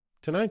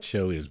Tonight's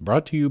show is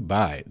brought to you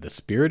by the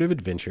Spirit of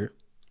Adventure,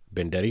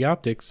 Bendetti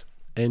Optics,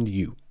 and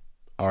you,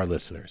 our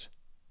listeners.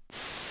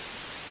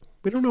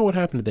 We don't know what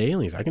happened to the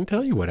aliens. I can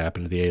tell you what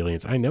happened to the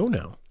aliens. I know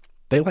now.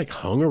 They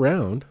hung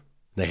around.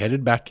 They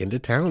headed back into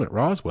town at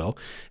Roswell,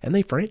 and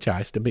they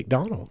franchised to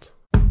McDonald's.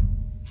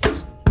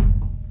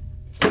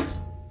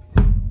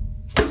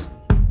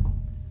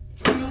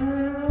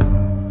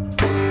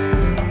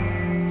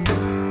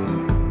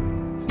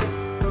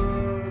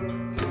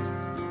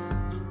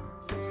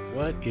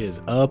 What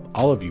is up,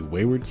 all of you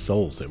wayward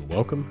souls, and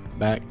welcome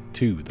back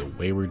to the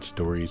Wayward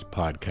Stories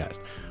podcast.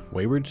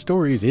 Wayward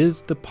Stories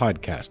is the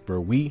podcast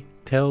where we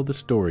tell the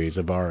stories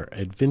of our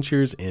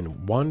adventures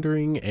in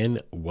wandering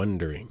and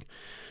wondering.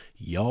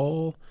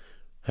 Y'all,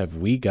 have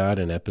we got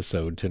an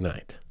episode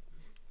tonight?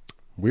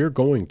 We're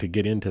going to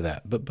get into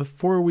that, but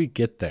before we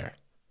get there,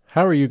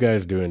 how are you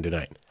guys doing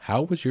tonight?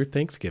 How was your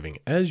Thanksgiving?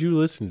 As you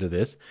listen to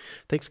this,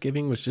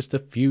 Thanksgiving was just a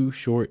few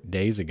short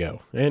days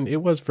ago, and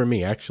it was for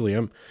me. Actually,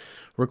 I'm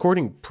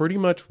recording pretty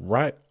much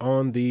right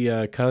on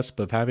the cusp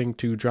of having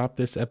to drop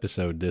this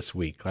episode this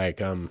week. Got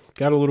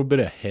a little bit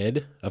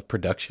ahead of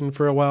production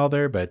for a while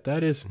there, but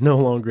that is no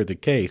longer the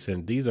case,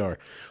 and these are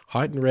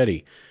hot and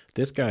ready.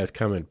 This guy is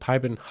coming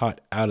piping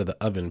hot out of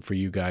the oven for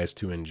you guys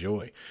to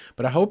enjoy.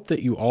 But I hope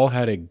that you all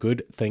had a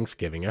good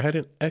Thanksgiving. I had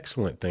an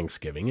excellent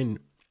Thanksgiving, and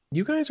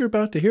you guys are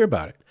about to hear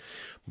about it.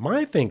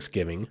 My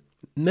Thanksgiving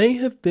may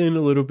have been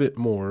a little bit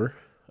more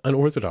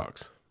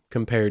unorthodox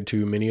compared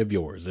to many of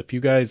yours. If you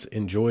guys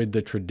enjoyed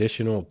the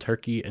traditional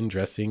turkey and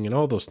dressing and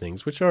all those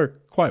things, which are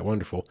quite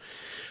wonderful,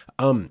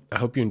 I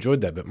hope you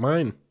enjoyed that. But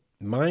mine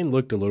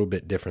looked a little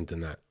bit different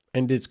than that.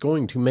 And it's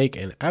going to make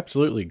an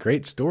absolutely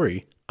great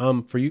story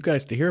for you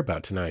guys to hear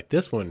about tonight.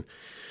 This one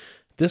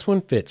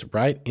fits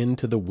right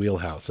into the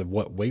wheelhouse of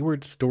what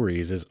Wayward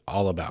Stories is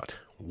all about.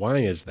 Why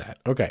is that?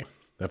 Okay.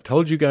 I've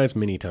told you guys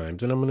many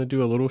times, and I'm going to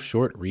do a little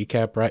short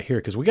recap right here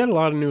because we got a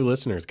lot of new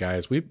listeners,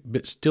 guys. We've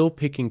been still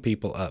picking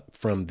people up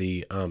from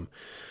the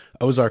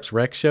Ozarks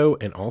Rec show,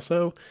 and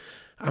also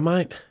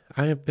I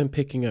have been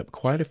picking up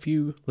quite a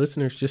few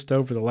listeners just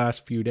over the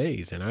last few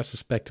days, and I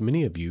suspect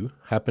many of you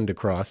happened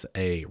across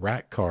a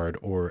rack card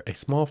or a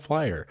small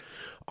flyer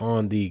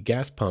on the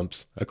gas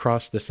pumps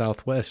across the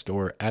Southwest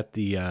or at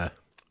the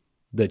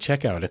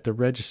checkout at the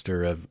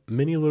register of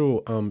many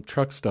little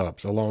truck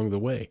stops along the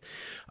way,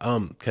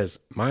 because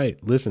my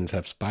listens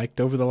have spiked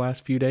over the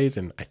last few days,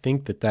 and I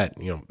think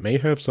that may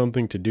have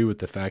something to do with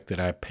the fact that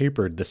I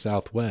papered the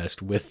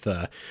Southwest with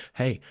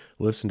hey,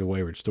 listen to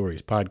Wayward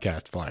Stories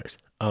podcast flyers.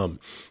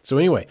 So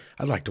anyway,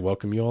 I'd like to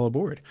welcome you all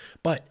aboard.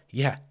 But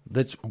yeah,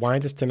 why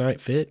does tonight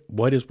fit?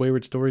 What is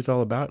Wayward Stories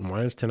all about, and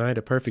why is tonight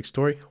a perfect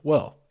story?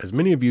 Well, as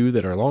many of you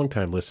that are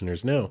longtime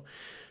listeners know,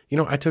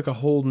 I took a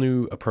whole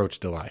new approach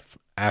to life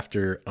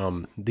after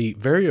the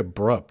very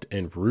abrupt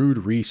and rude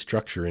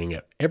restructuring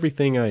of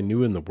everything I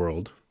knew in the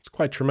world. It's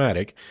quite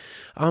traumatic.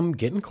 I'm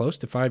getting close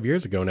to 5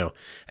 years ago now.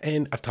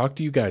 And I've talked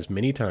to you guys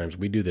many times.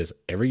 We do this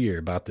every year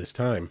about this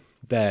time,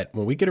 that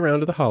when we get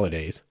around to the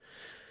holidays,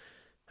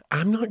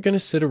 I'm not going to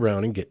sit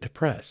around and get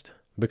depressed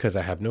because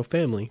I have no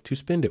family to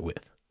spend it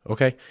with.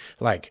 Okay?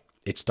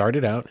 It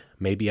started out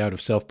maybe out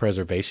of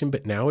self-preservation,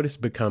 but now it has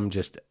become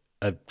just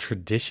a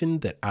tradition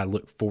that I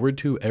look forward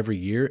to every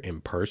year,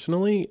 and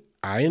personally,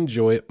 I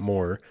enjoy it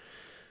more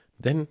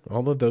than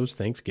all of those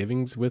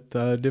Thanksgivings with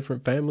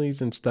different families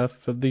and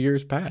stuff of the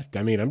years past.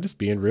 I mean, I'm just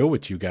being real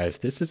with you guys.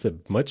 This is a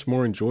much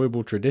more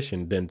enjoyable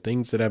tradition than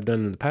things that I've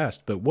done in the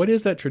past. But what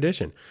is that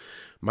tradition?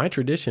 My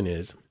tradition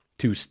is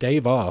to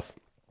stave off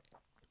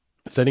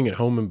sitting at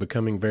home and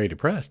becoming very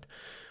depressed.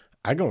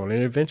 I go on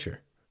an adventure.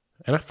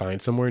 And I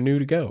find somewhere new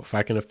to go. If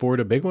I can afford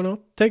a big one,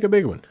 I'll take a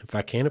big one. If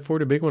I can't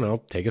afford a big one, I'll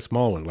take a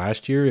small one.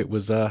 Last year, it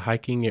was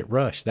hiking at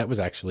Rush. That was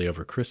actually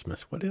over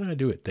Christmas. What did I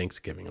do at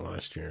Thanksgiving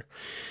last year?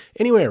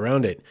 Anyway,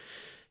 around it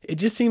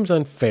just seems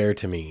unfair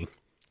to me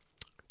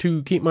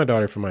to keep my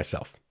daughter for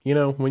myself.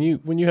 When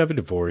you have a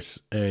divorce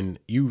and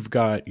you've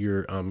got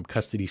your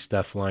custody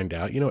stuff lined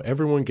out,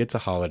 everyone gets a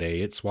holiday.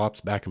 It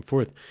swaps back and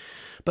forth.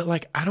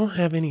 But I don't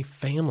have any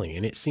family,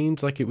 and it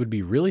seems like it would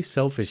be really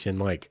selfish and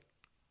not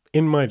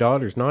in my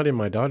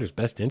daughter's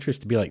best interest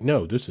to be like,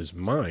 no, this is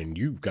mine.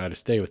 You've got to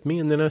stay with me.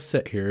 And then I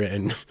sit here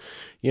and,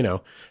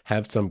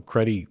 have some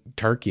cruddy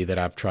turkey that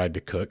I've tried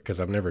to cook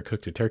because I've never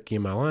cooked a turkey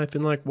in my life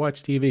and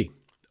watch TV.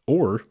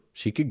 Or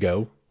she could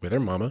go with her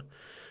mama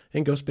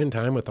and go spend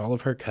time with all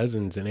of her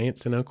cousins and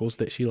aunts and uncles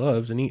that she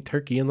loves and eat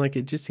turkey. And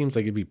it just seems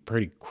like it'd be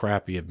pretty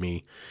crappy of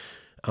me,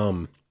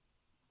 and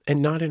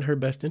not in her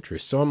best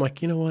interest. So I'm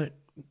like, you know what?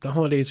 The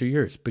holidays are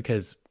yours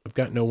because I've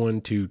got no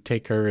one to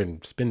take her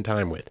and spend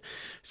time with.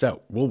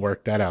 So we'll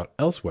work that out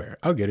elsewhere.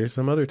 I'll get her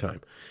some other time.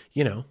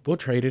 We'll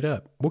trade it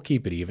up. We'll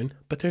keep it even.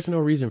 But there's no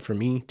reason for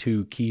me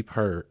to keep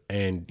her.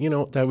 And,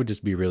 that would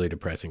just be really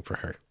depressing for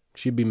her.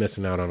 She'd be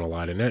missing out on a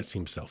lot, and that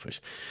seems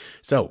selfish.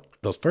 So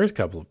those first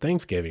couple of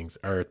Thanksgiving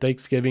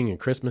and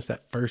Christmas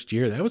that first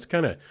year, that was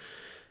kind of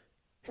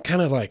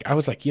kind of like, I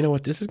was like, you know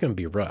what, this is going to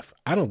be rough.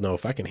 I don't know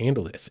if I can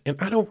handle this. And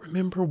I don't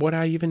remember what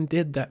I even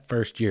did that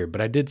first year,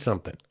 but I did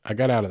something. I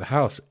got out of the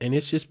house, and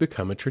it's just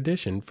become a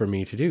tradition for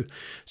me to do.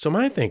 So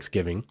my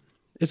Thanksgiving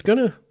is going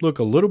to look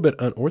a little bit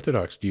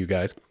unorthodox to you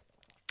guys.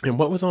 And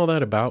what was all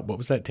that about? What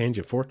was that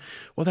tangent for?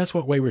 Well, that's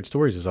what Wayward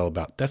Stories is all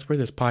about. That's where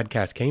this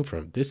podcast came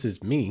from. This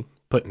is me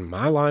putting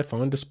my life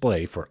on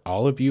display for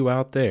all of you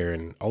out there,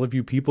 and all of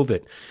you people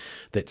that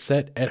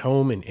sit at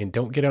home and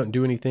don't get out and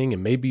do anything.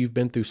 And maybe you've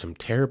been through some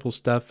terrible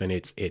stuff, and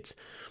it's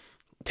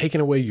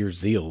taking away your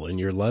zeal and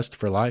your lust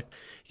for life.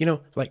 You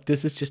know, like,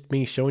 this is just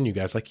me showing you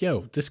guys, like,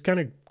 yo, this kind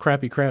of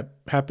crappy crap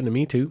happened to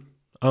me too.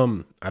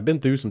 I've been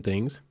through some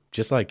things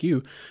just like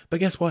you,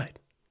 but guess what?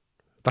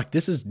 Like,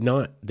 this is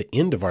not the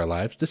end of our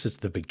lives. This is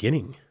the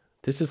beginning.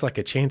 This is like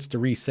a chance to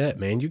reset,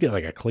 man. You get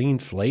like a clean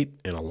slate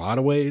in a lot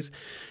of ways.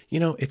 You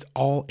know, it's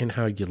all in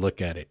how you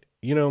look at it.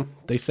 You know,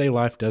 they say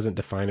life doesn't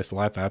define us.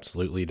 Life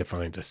absolutely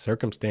defines us.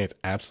 Circumstance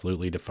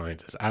absolutely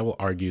defines us. I will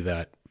argue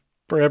that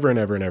forever and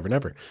ever and ever and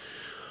ever.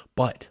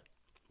 But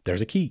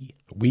there's a key.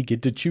 We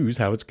get to choose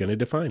how it's going to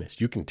define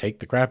us. You can take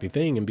the crappy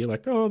thing and be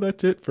like, oh,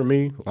 that's it for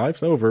me.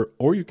 Life's over.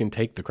 Or you can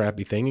take the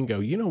crappy thing and go,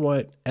 you know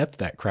what? F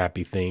that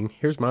crappy thing.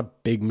 Here's my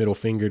big middle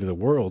finger to the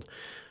world.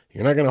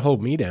 You're not going to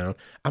hold me down.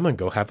 I'm going to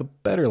go have a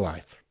better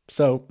life.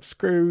 So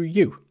screw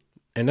you.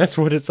 And that's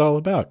what it's all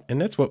about. And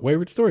that's what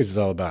Wayward Stories is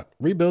all about.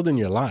 Rebuilding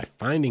your life,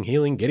 finding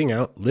healing, getting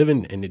out,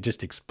 living, and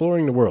just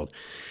exploring the world.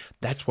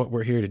 That's what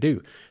we're here to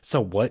do.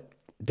 So what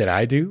did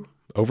I do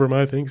over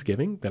my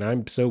Thanksgiving that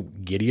I'm so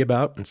giddy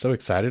about and so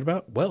excited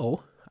about?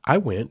 Well, I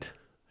went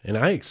and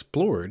I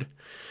explored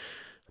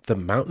the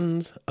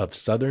mountains of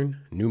southern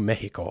New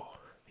Mexico.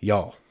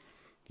 Y'all,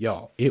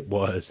 it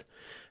was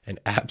an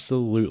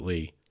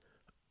absolutely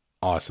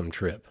awesome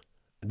trip.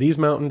 These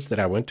mountains that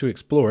I went to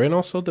explore, and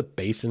also the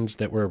basins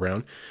that were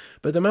around,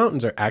 but the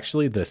mountains are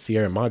actually the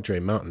Sierra Madre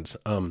Mountains.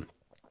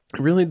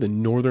 Really the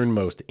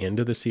northernmost end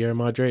of the Sierra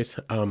Madres,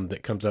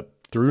 that comes up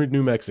through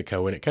New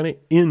Mexico, and it kind of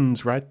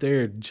ends right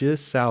there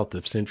just south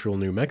of central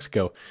New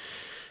Mexico.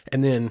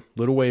 And then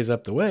little ways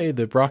up the way,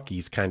 the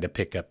Rockies kind of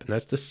pick up, and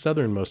that's the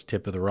southernmost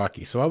tip of the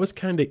Rockies. So I was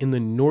kind of in the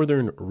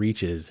northern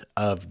reaches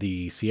of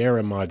the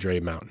Sierra Madre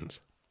Mountains.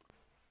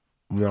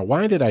 Now,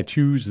 why did I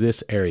choose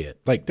this area?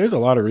 Like, there's a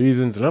lot of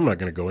reasons, and I'm not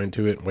going to go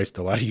into it and waste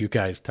a lot of you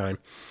guys' time.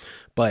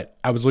 But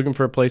I was looking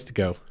for a place to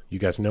go. You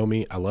guys know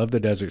me. I love the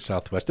desert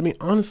Southwest. I mean,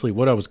 honestly,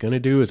 what I was going to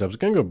do is I was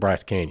going to go to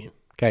Bryce Canyon.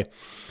 Okay.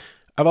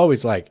 I've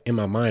always, like, in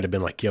my mind, I've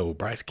been like, yo,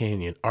 Bryce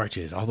Canyon,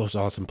 Arches, all those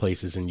awesome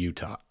places in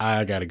Utah.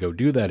 I got to go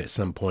do that at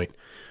some point.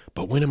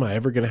 But when am I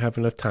ever going to have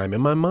enough time?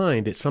 In my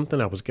mind, it's something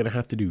I was going to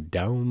have to do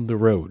down the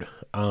road,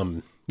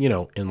 you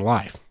know, in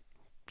life.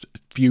 A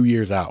few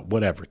years out,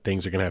 whatever.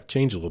 Things are going to have to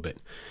change a little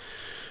bit.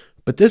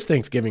 But this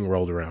Thanksgiving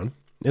rolled around,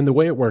 and the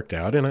way it worked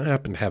out, and I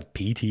happened to have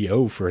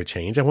PTO for a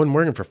change. I wasn't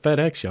working for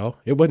FedEx, y'all.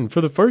 It wasn't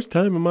for the first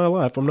time in my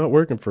life. I'm not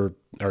working for,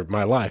 or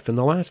my life, in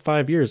the last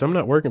 5 years, I'm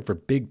not working for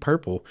Big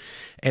Purple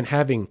and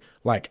having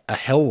like a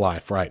hell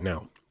life right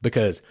now.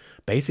 Because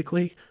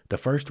basically, the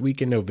first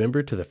week in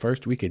November to the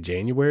first week of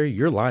January,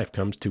 your life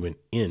comes to an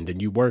end,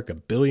 and you work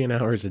 1 billion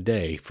hours a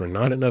day for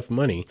not enough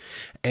money,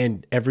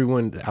 and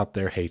everyone out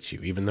there hates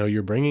you. Even though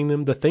you're bringing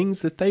them the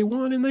things that they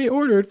want and they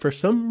ordered, for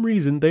some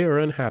reason they are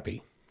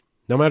unhappy.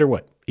 No matter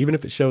what, even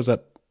if it shows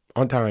up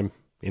on time,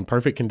 in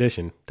perfect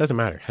condition, doesn't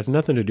matter. It has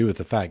nothing to do with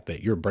the fact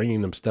that you're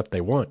bringing them stuff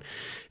they want.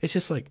 It's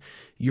just like,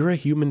 you're a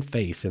human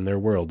face in their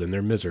world, and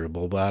they're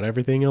miserable about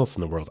everything else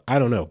in the world. I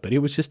don't know, but it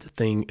was just a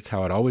thing. It's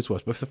how it always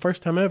was. But for the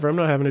first time ever, I'm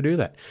not having to do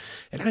that.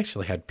 And I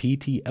actually had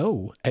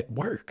PTO at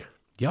work.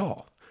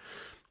 Y'all,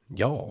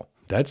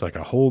 that's like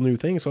a whole new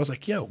thing. So I was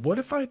like, yo, what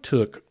if I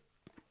took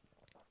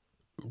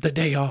the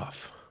day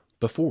off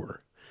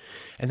before?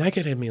 And that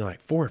could have me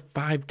like 4 or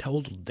 5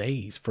 total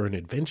days for an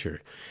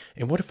adventure.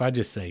 And what if I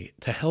just say,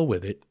 to hell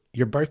with it?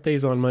 Your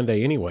birthday's on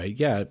Monday anyway.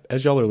 Yeah,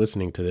 as y'all are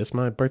listening to this,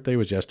 my birthday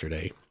was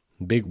yesterday.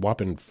 Big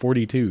whopping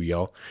 42,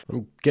 y'all.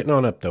 I'm getting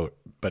on up though,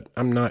 but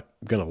I'm not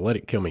going to let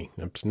it kill me.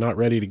 I'm not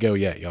ready to go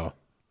yet, y'all.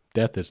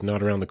 Death is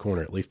not around the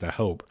corner, at least I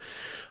hope.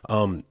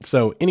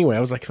 So anyway,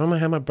 I was like, if I'm going to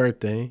have my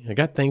birthday, I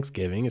got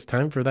Thanksgiving. It's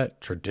time for that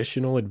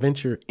traditional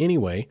adventure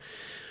anyway.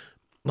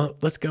 Well,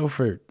 let's go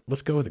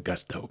with a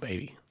gusto,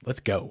 baby. Let's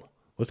go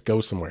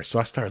somewhere. So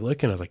I started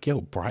looking. I was like, yo,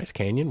 Bryce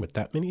Canyon with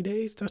that many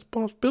days? That's a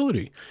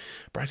possibility.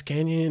 Bryce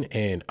Canyon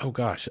and, oh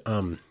gosh,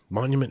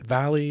 Monument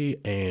Valley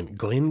and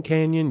Glen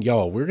Canyon.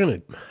 Y'all,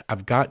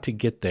 I've got to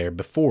get there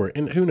before.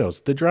 And who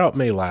knows, the drought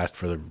may last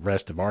for the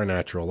rest of our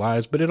natural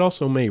lives, but it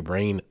also may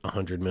rain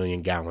 100 million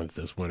gallons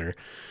this winter.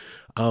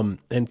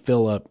 And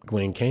fill up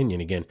Glen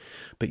Canyon again.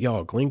 But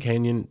y'all, Glen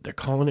Canyon, they're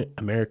calling it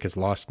America's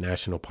Lost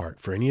National Park.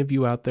 For any of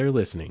you out there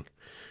listening,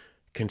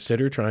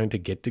 consider trying to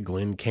get to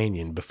Glen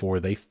Canyon before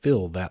they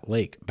fill that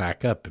lake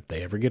back up. If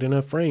they ever get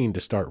enough rain to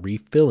start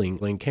refilling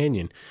Glen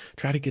Canyon,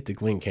 try to get to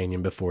Glen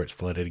Canyon before it's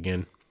flooded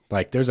again.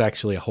 Like, there's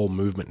actually a whole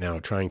movement now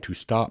trying to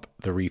stop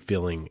the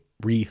refilling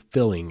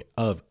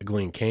of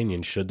Glen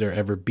Canyon should there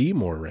ever be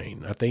more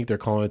rain. I think they're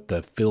calling it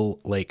the Fill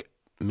Lake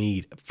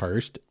Mead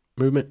first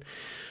movement,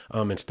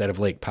 instead of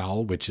Lake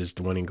Powell, which is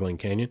the one in Glen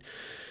Canyon.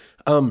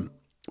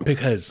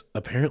 Because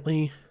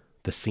apparently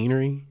the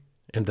scenery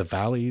and the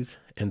valleys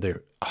and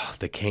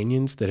the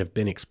canyons that have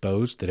been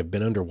exposed, that have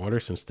been underwater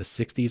since the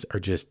 60s, are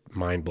just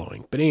mind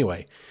blowing. But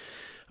anyway,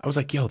 I was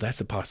like, yo,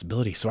 that's a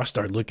possibility. So I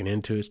started looking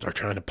into it, start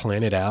trying to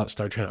plan it out,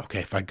 okay,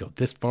 if I go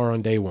this far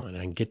on day one,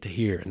 I can get to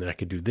here, and then I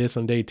could do this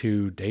on day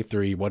 2, day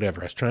 3,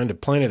 whatever. I was trying to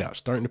plan it out,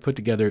 starting to put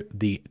together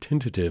the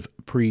tentative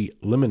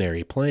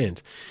preliminary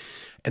plans.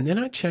 And then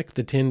I checked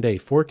the 10-day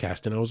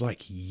forecast, and I was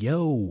like,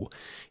 yo,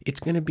 it's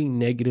going to be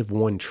negative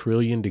 1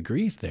 trillion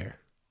degrees there.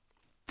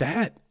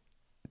 That,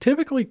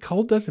 typically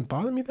cold doesn't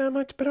bother me that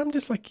much, but I'm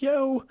just like,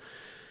 yo,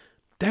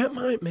 that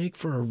might make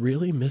for a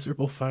really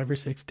miserable 5 or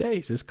 6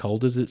 days, as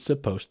cold as it's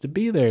supposed to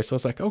be there. So I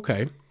was like,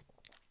 okay,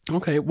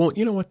 well,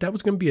 you know what? That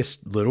was going to be a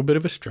little bit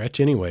of a stretch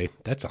anyway.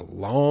 That's a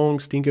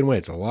long stinking way.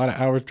 It's a lot of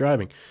hours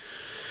driving.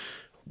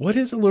 What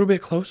is a little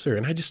bit closer?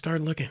 And I just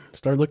started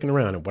looking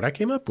around, and what I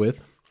came up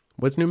with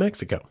was New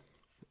Mexico.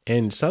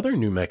 And southern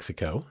New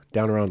Mexico,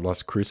 down around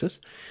Las Cruces,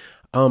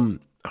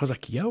 I was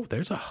like, yo,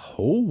 there's a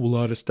whole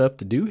lot of stuff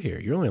to do here.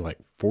 You're only like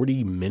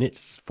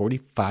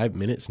 45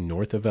 minutes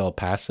north of El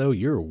Paso.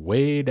 You're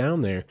way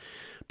down there.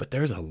 But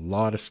there's a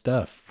lot of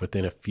stuff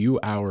within a few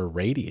hour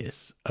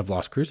radius of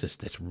Las Cruces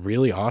that's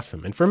really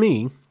awesome. And for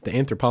me, the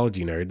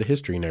anthropology nerd, the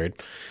history nerd,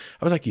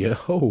 I was like,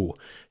 yo,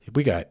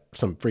 we got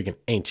some freaking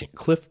ancient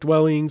cliff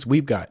dwellings.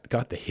 We've got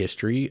the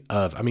history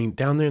of,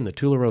 down there in the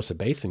Tularosa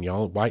Basin,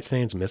 y'all, White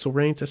Sands Missile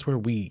Range, that's where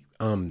we,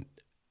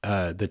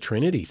 the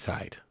Trinity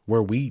site,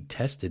 where we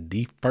tested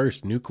the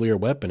first nuclear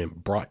weapon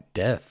and brought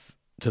death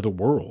to the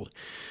world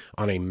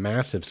on a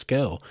massive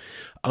scale.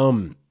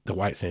 The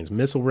White Sands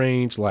Missile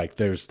Range, like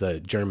there's the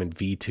German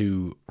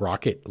V2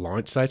 rocket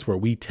launch sites where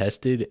we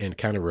tested and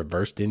kind of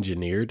reversed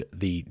engineered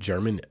the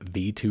German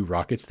V2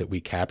 rockets that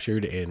we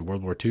captured in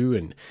World War II.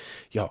 And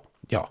y'all,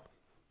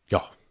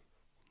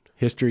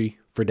 history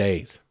for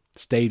days.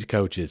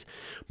 Stagecoaches,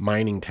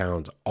 mining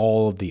towns,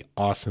 all of the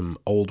awesome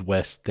Old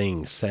West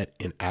things set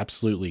in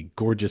absolutely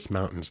gorgeous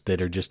mountains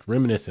that are just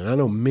reminiscent. I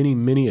know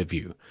many of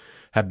you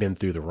have been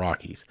through the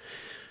Rockies,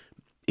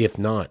 if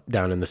not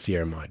down in the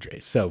Sierra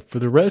Madres. So for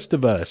the rest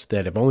of us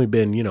that have only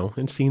been,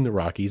 and seen the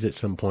Rockies at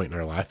some point in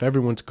our life,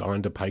 everyone's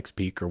gone to Pikes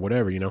Peak or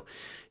whatever,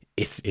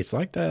 it's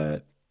like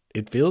that.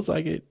 It feels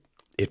like it.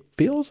 It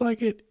feels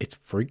like it. It's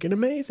freaking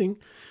amazing.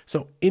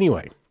 So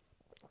anyway,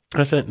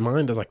 I set in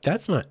mind, I was like,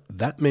 that's not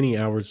that many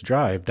hours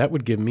drive. That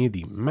would give me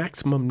the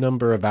maximum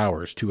number of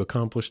hours to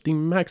accomplish the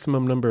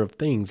maximum number of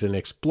things and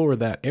explore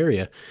that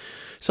area.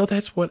 So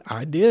that's what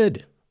I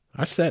did.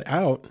 I set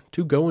out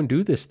to go and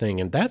do this thing.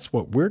 And that's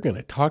what we're going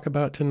to talk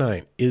about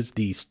tonight, is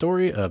the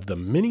story of the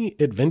many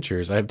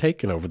adventures I've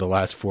taken over the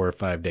last 4 or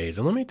 5 days.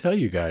 And let me tell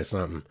you guys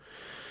something.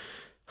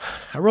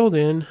 I rolled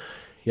in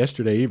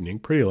yesterday evening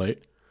pretty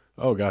late.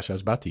 Oh gosh, I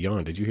was about to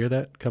yawn. Did you hear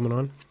that coming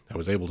on? I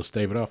was able to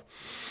stave it off.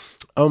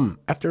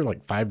 After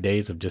like 5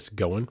 days of just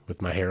going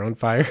with my hair on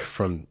fire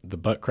from the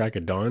butt crack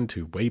of dawn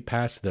to way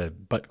past the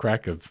butt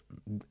crack of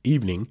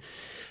evening.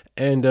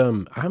 And,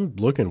 I'm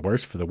looking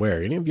worse for the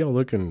wear. Any of y'all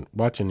watching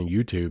on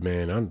YouTube,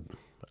 man,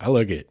 I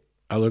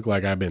look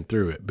like I've been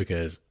through it,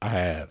 because I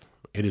have.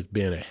 It has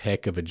been a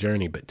heck of a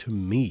journey, but to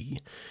me,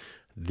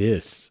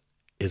 this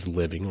is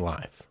living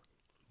life.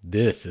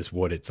 This is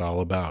what it's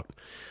all about.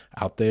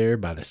 Out there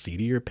by the seat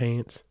of your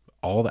pants,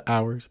 all the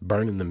hours,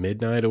 burning the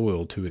midnight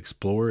oil to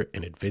explore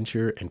and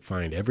adventure and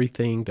find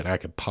everything that I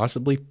could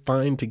possibly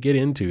find to get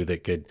into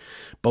that could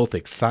both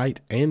excite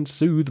and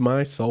soothe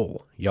my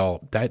soul.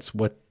 Y'all, that's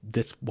what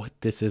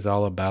this is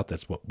all about.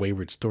 That's what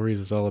Wayward Stories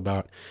is all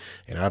about.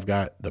 And I've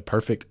got the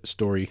perfect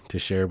story to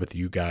share with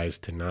you guys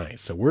tonight.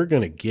 So we're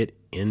going to get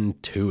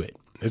into it.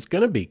 It's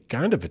going to be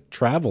kind of a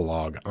travel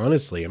log,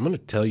 honestly. I'm going to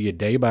tell you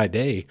day by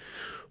day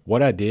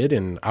what I did,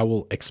 and I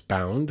will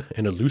expound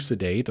and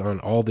elucidate on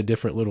all the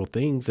different little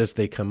things as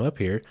they come up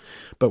here.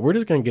 But we're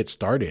just going to get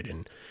started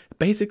and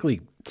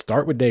basically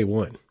start with day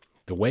one.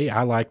 The way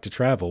I like to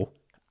travel,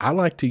 I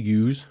like to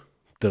use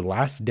the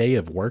last day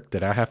of work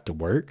that I have to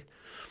work.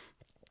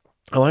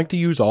 I like to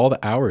use all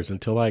the hours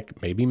until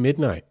like maybe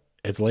midnight,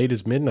 as late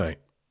as midnight,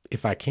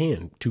 if I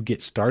can, to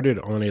get started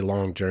on a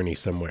long journey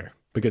somewhere.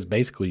 Because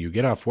basically you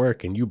get off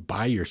work and you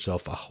buy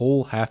yourself a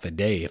whole half a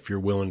day if you're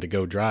willing to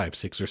go drive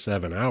 6 or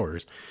 7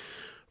 hours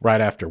right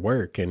after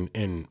work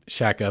and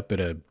shack up at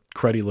a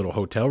cruddy little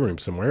hotel room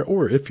somewhere.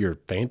 Or if you're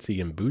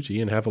fancy and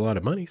bougie and have a lot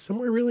of money,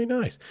 somewhere really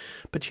nice.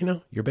 But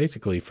you're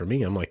basically, for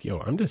me, I'm like, yo,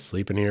 I'm just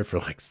sleeping here for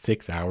like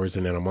 6 hours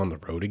and then I'm on the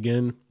road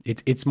again.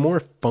 It's more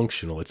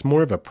functional. It's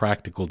more of a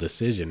practical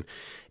decision.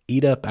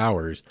 Eat up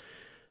hours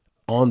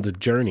on the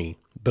journey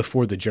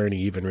before the journey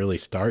even really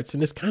starts.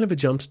 And it's kind of a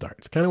jump start.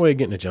 It's kind of a way of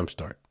getting a jump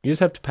start. You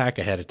just have to pack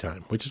ahead of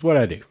time, which is what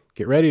I do.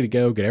 Get ready to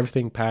go, get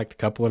everything packed a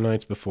couple of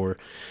nights before,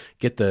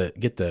 get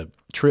the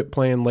trip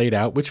plan laid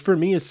out, which for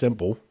me is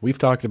simple. We've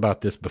talked about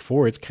this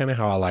before. It's kind of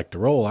how I like to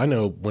roll. I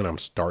know when I'm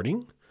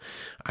starting,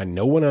 I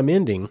know when I'm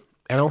ending,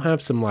 and I'll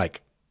have some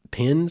like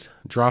pins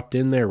dropped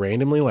in there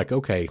randomly. Like,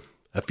 okay,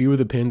 A few of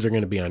the pins are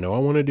going to be, I know I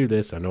want to do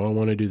this. I know I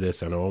want to do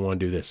this. I know I want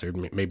to do this. Or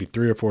maybe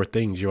 3 or 4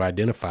 things you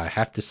identify,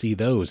 have to see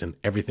those, and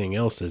everything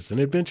else is an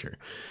adventure.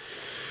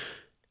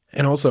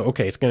 And also,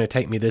 okay, it's going to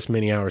take me this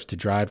many hours to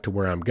drive to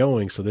where I'm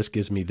going. So this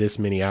gives me this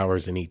many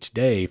hours in each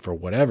day for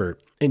whatever.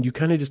 And you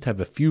kind of just have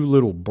a few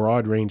little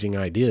broad ranging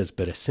ideas.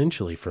 But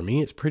essentially for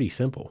me, it's pretty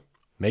simple.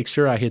 Make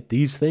sure I hit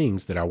these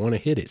things that I want to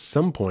hit at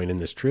some point in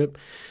this trip.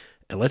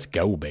 And let's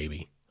go,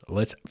 baby.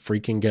 Let's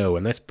freaking go.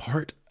 And that's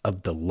part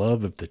of the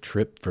love of the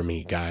trip for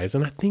me, guys.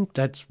 And I think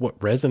that's what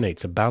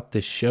resonates about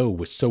this show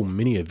with so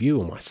many of you,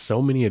 and why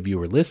so many of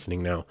you are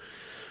listening now,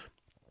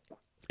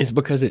 is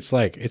because it's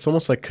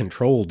almost like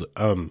controlled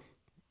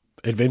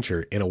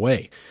adventure in a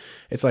way.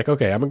 It's like,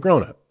 okay, I'm a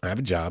grown up. I have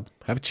a job.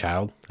 I have a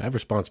child. I have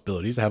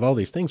responsibilities. I have all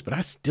these things, but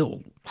I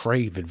still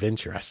crave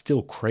adventure. I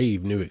still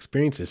crave new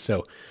experiences.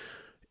 So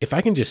if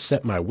I can just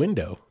set my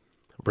window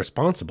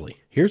responsibly,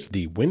 here's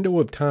the window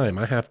of time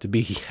I have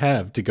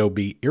to go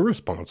be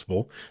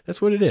irresponsible.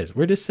 That's what it is.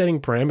 We're just setting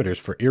parameters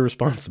for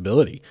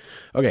irresponsibility.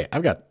 Okay,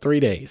 I've got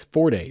 3 days,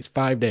 4 days,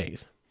 5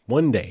 days,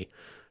 1 day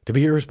to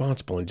be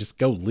irresponsible and just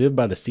go live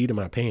by the seat of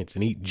my pants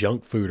and eat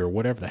junk food or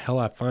whatever the hell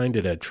I find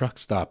at a truck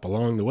stop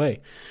along the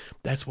way.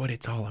 That's what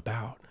it's all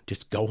about.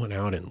 Just going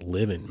out and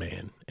living,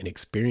 man, and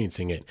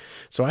experiencing it.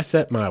 So I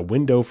set my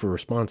window for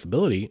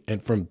responsibility,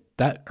 and from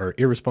that, or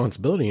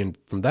irresponsibility, and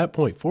from that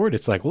point forward,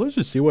 it's like, well, let's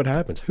just see what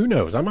happens. Who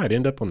knows? I might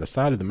end up on the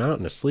side of the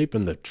mountain asleep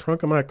in the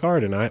trunk of my car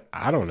tonight.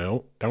 I don't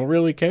know. Don't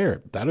really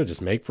care. That'll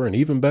just make for an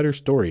even better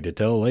story to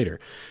tell later.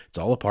 It's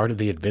all a part of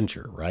the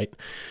adventure, right?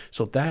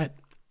 So that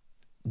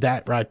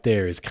right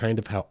there is kind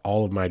of how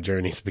all of my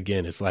journeys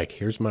begin. It's like,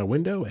 here's my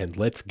window and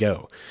let's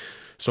go.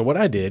 So what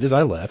I did is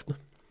I left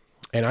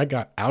and I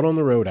got out on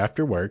the road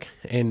after work.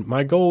 And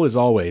my goal is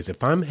always,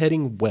 if I'm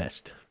heading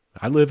west,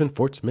 I live in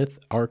Fort Smith,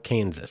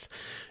 Arkansas.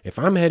 If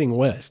I'm heading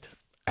west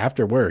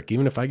after work,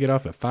 even if I get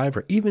off at 5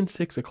 or even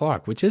 6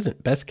 o'clock, which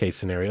isn't best case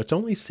scenario, it's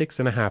only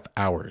 6.5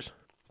 hours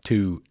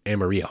to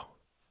Amarillo,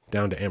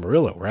 down to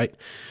Amarillo, right?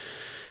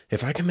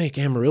 If I can make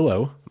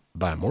Amarillo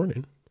by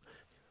morning,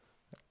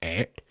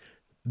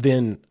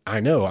 then I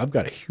know I've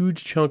got a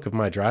huge chunk of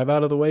my drive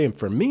out of the way. And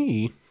for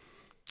me,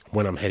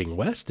 when I'm heading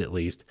west, at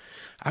least,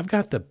 I've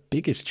got the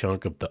biggest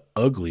chunk of the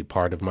ugly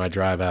part of my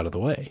drive out of the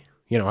way.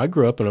 You know, I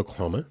grew up in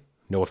Oklahoma.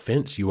 No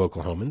offense, you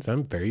Oklahomans.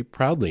 I'm very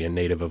proudly a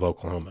native of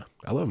Oklahoma.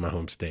 I love my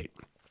home state.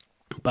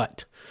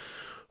 But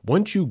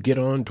once you get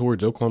on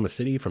towards Oklahoma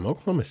City, from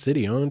Oklahoma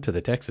City on to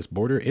the Texas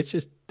border, it's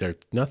just, there's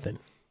nothing.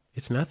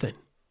 It's nothing.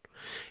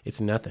 It's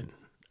nothing.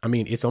 I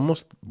mean, it's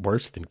almost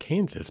worse than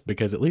Kansas,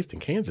 because at least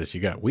in Kansas,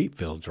 you got wheat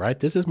fields, right?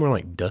 This is more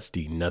like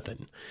dusty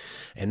nothing.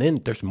 And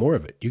then there's more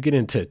of it. You get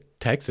into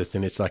Texas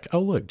and it's like, oh,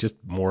 look, just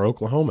more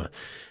Oklahoma,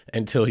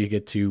 until you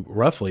get to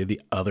roughly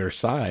the other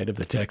side of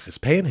the Texas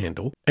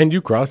panhandle and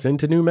you cross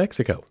into New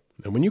Mexico.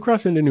 And when you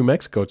cross into New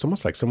Mexico, it's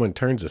almost like someone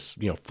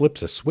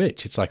flips a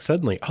switch. It's like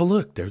suddenly, oh,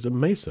 look, there's a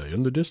mesa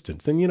in the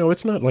distance. And,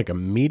 it's not like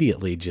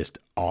immediately just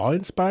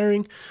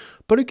awe-inspiring,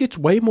 but it gets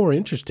way more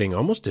interesting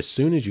almost as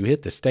soon as you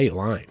hit the state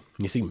line.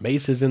 You see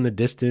mesas in the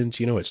distance,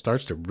 it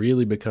starts to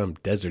really become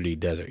deserty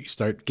desert. You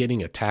start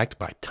getting attacked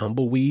by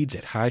tumbleweeds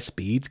at high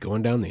speeds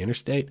going down the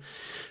interstate.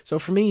 So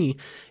for me,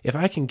 if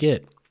I can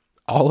get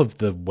all of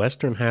the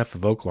western half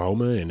of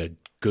Oklahoma and a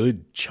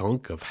good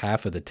chunk of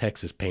half of the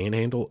Texas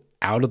panhandle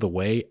out of the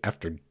way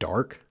after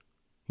dark,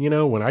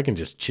 when I can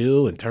just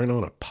chill and turn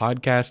on a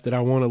podcast that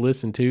I want to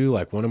listen to,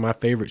 like one of my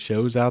favorite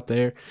shows out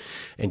there,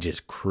 and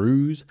just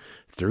cruise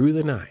through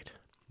the night.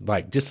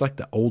 Just like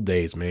the old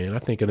days, man. I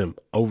think of them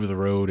over the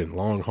road and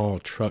long haul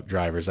truck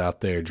drivers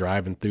out there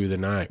driving through the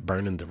night,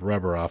 burning the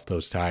rubber off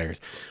those tires,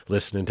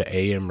 listening to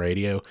AM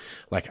radio.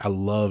 I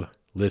love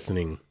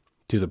listening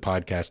to the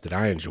podcast that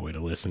I enjoy to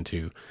listen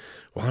to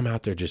while I'm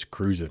out there just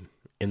cruising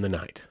in the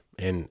night.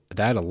 And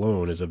that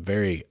alone is a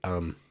very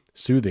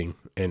soothing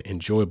and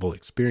enjoyable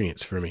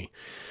experience for me.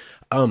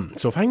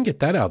 So if I can get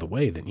that out of the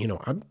way, then,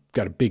 I've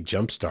got a big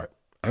jump start.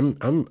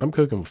 I'm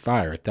cooking with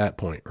fire at that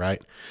point,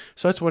 right?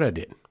 So that's what I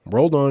did.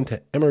 Rolled on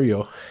to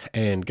Amarillo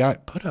and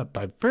got put up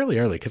by fairly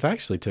early, because I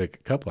actually took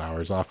a couple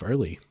hours off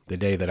early the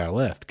day that I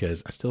left,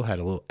 because I still had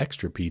a little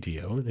extra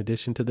PTO in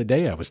addition to the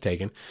day I was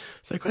taking.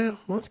 It's like, well,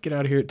 let's get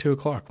out of here at 2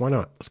 o'clock. Why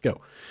not? Let's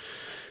go.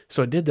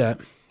 So I did that,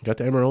 got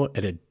to Amarillo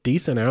at a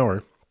decent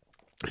hour,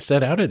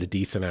 set out at a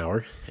decent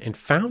hour, and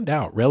found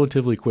out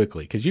relatively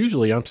quickly, because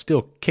usually I'm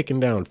still kicking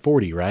down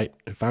 40, right,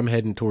 if I'm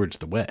heading towards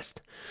the west.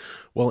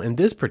 Well, in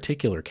this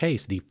particular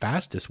case, the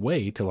fastest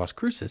way to Las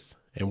Cruces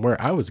and where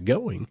I was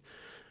going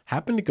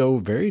happened to go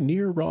very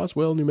near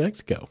Roswell, New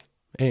Mexico.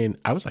 And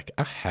I was like,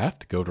 I have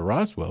to go to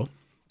Roswell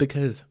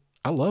because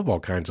I love all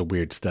kinds of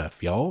weird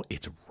stuff, y'all.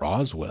 It's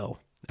Roswell.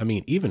 I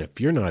mean, even if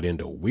you're not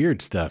into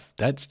weird stuff,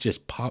 that's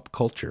just pop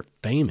culture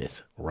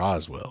famous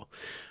Roswell.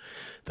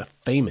 The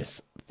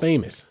famous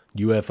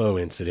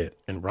UFO incident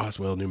in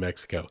Roswell, New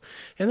Mexico.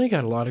 And they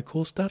got a lot of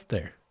cool stuff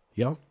there,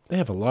 y'all. They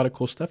have a lot of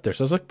cool stuff there.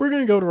 So I was like, we're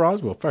going to go to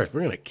Roswell first.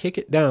 We're going to kick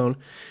it down,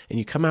 and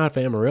you come out of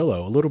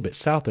Amarillo a little bit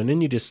south, and then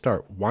you just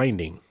start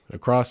winding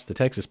across the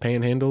Texas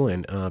panhandle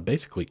and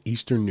basically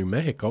eastern New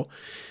Mexico.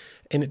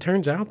 And it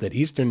turns out that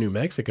eastern New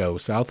Mexico,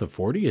 south of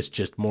 40, is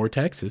just more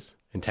Texas.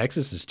 And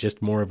Texas is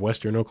just more of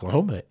western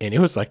Oklahoma. And it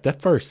was like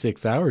that first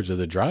 6 hours of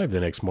the drive the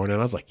next morning,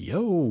 I was like,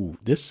 yo,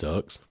 this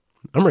sucks.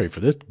 I'm ready for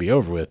this to be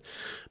over with,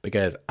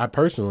 because I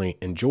personally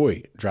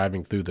enjoy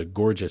driving through the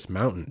gorgeous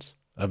mountains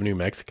of New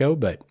Mexico,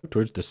 but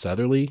towards the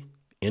southerly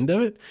end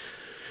of it,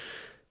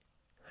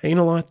 ain't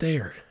a lot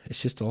there.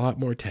 It's just a lot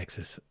more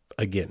Texas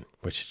again,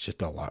 which is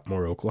just a lot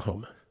more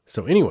Oklahoma.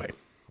 So anyway,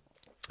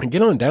 I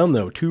get on down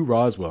though to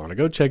Roswell, and I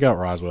go check out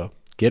Roswell,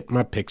 get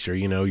my picture,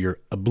 your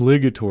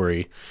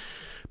obligatory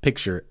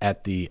picture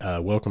at the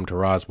Welcome to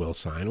Roswell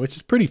sign, which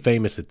is pretty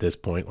famous at this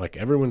point. Like,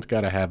 everyone's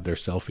got to have their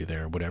selfie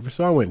there or whatever.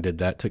 So I went and did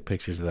that, took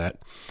pictures of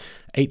that,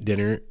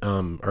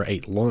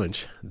 ate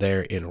lunch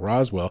there in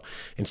Roswell,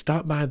 and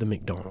stopped by the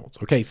McDonald's.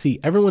 Okay, see,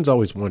 everyone's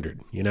always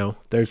wondered,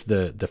 there's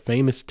the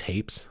famous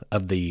tapes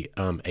of the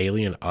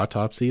alien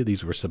autopsy.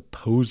 These were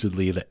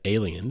supposedly the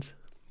aliens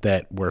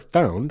that were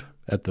found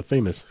at the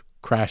famous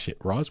crash at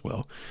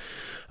Roswell.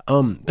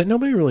 But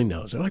nobody really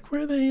knows. They're like,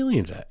 where are the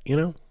aliens at?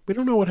 We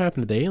don't know what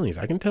happened to the aliens.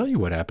 I can tell you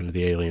what happened to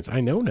the aliens. I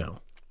know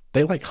now.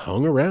 They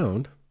hung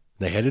around.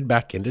 They headed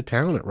back into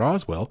town at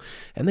Roswell,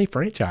 and they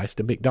franchised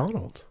to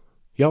McDonald's.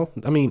 Y'all,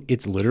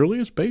 it's literally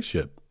a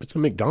spaceship. It's a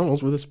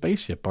McDonald's with a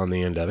spaceship on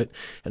the end of it.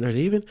 And there's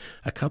even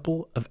a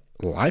couple of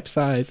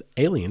life-size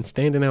aliens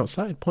standing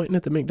outside pointing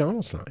at the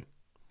McDonald's sign.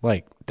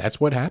 That's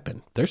what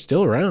happened. They're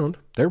still around.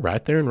 They're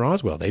right there in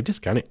Roswell. They've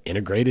just kind of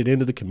integrated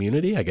into the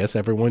community. I guess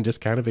everyone just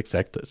kind of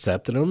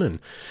accepted them, and,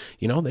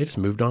 they just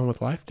moved on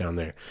with life down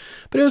there.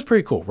 But it was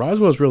pretty cool.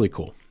 Roswell's really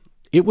cool.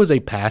 It was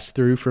a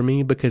pass-through for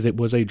me because it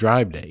was a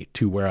drive day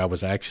to where I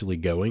was actually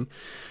going.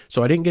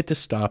 So I didn't get to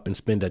stop and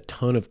spend a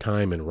ton of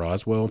time in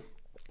Roswell.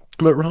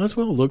 But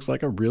Roswell looks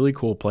like a really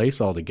cool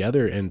place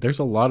altogether, and there's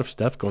a lot of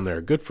stuff going there.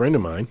 A good friend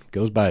of mine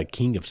goes by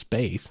King of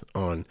Space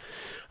on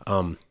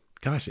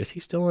gosh, is he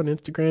still on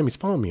Instagram? He's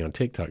following me on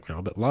TikTok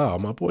now. But Lyle,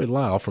 my boy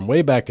Lyle, from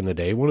way back in the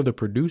day, one of the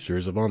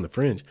producers of On the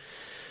Fringe,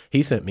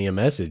 he sent me a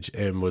message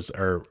and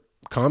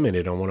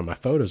commented on one of my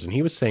photos. And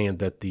he was saying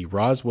that the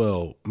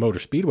Roswell Motor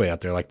Speedway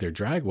out there, like their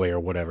dragway or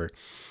whatever,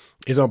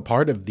 is on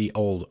part of the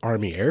old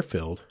Army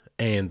airfield.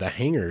 And the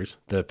hangars,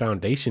 the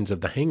foundations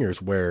of the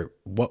hangars where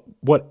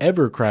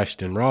whatever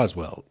crashed in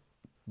Roswell,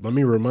 let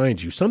me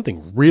remind you,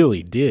 something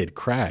really did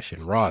crash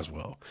in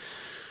Roswell.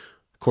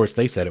 Of course,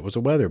 they said it was a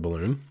weather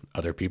balloon.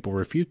 Other people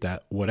refute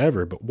that,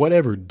 whatever. But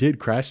whatever did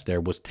crash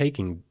there was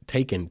taken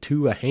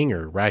to a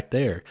hangar right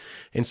there.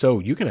 And so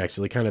you can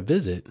actually kind of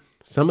visit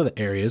some of the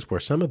areas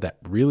where some of that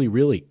really,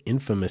 really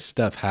infamous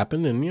stuff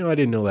happened. And, I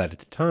didn't know that at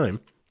the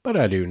time, but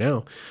I do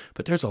now.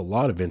 But there's a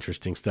lot of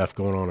interesting stuff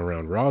going on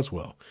around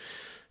Roswell.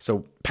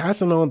 So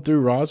passing on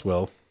through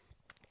Roswell,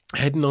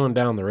 heading on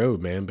down the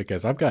road, man,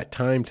 because I've got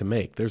time to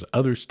make. There's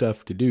other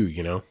stuff to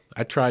do,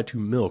 I try to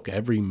milk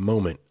every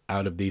moment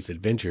out of these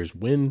adventures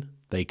when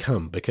they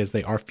come, because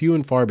they are few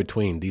and far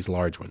between, these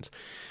large ones.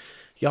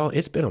 Y'all,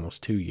 it's been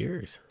almost 2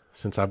 years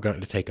since I've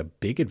gotten to take a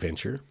big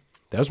adventure.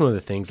 That was one of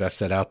the things I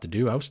set out to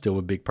do. I was still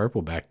with Big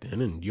Purple back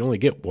then, and you only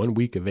get 1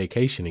 week of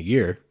vacation a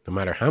year, no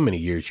matter how many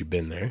years you've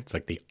been there. It's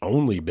like the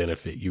only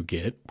benefit you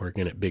get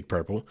working at Big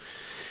Purple.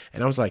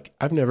 And I was like,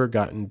 I've never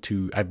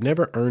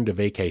earned a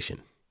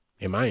vacation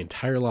in my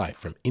entire life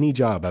from any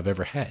job I've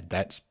ever had.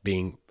 That's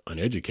being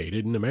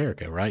uneducated in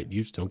America, right?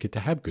 You just don't get to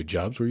have good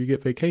jobs where you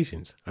get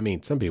vacations.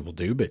 Some people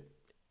do, but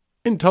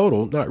in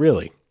total, not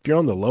really. If you're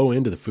on the low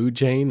end of the food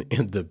chain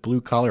in the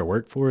blue collar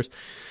workforce,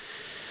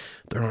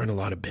 there aren't a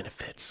lot of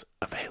benefits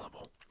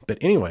available. But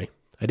anyway,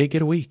 I did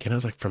get a week, and I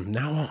was like, from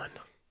now on,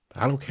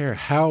 I don't care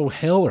how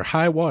hell or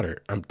high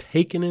water, I'm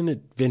taking an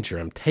adventure.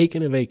 I'm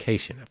taking a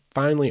vacation. I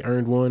finally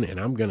earned one, and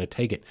I'm going to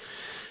take it.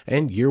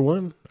 And year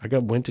one,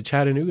 went to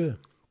Chattanooga,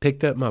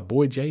 picked up my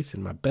boy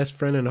Jason, my best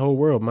friend in the whole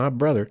world, my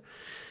brother,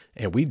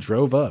 and we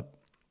drove up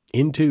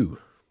into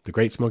the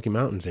Great Smoky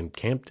Mountains and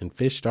camped and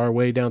fished our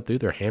way down through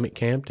there, hammock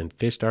camped and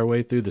fished our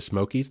way through the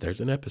Smokies.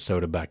 There's an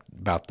episode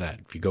about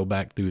that. If you go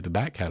back through the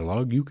back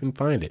catalog, you can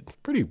find it.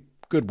 Pretty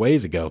good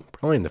ways ago,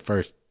 probably in the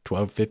first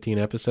 12, 15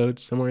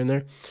 episodes, somewhere in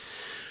there.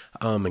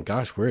 And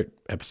gosh, we're at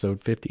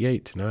episode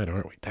 58 tonight,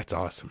 aren't we? That's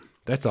awesome.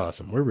 That's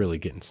awesome. We're really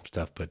getting some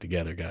stuff put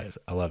together, guys.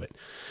 I love it.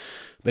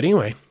 But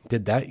anyway,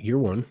 did that year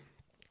one.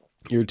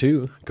 Year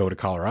two, go to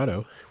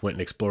Colorado, went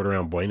and explored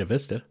around Buena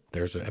Vista.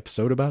 There's an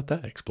episode about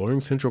that, exploring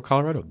Central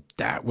Colorado.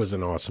 That was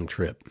an awesome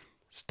trip.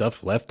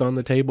 Stuff left on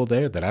the table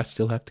there that I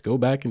still have to go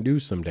back and do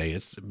someday.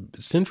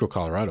 Central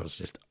Colorado is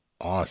just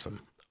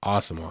awesome.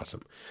 Awesome.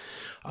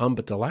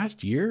 But the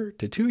last year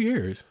to 2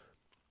 years,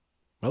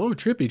 my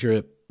little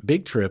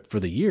big trip for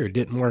the year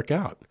didn't work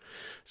out.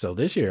 So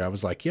this year I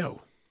was like,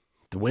 yo,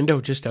 the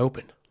window just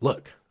opened.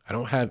 Look,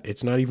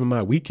 it's not even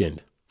my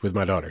weekend with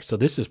my daughter. So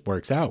this just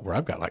works out where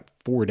I've got like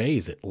 4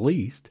 days at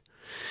least,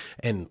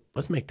 and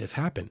let's make this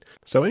happen.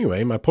 So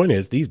anyway, my point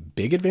is these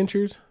big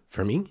adventures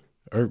for me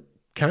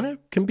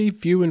can be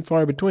few and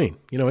far between.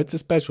 It's a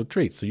special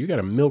treat. So you got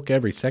to milk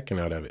every second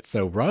out of it.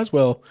 So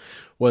Roswell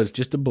was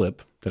just a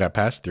blip that I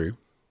passed through,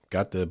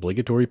 got the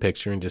obligatory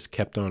picture and just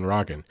kept on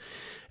rocking.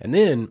 And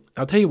then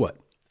I'll tell you what,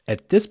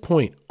 At this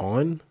point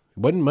on, it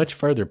wasn't much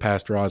further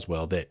past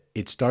Roswell that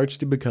it starts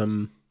to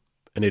become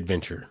an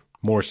adventure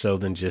more so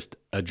than just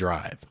a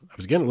drive. I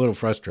was getting a little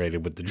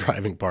frustrated with the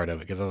driving part of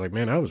it because I was like,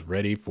 man, I was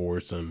ready for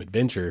some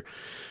adventure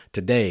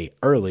today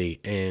early,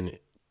 and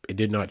it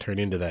did not turn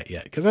into that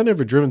yet because I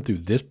never driven through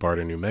this part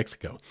of New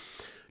Mexico.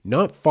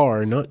 Not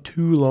far, not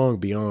too long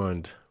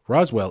beyond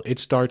Roswell, it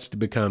starts to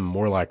become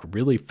more like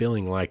really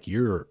feeling like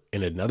you're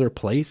in another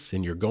place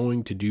and you're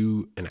going to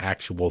do an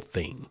actual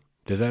thing.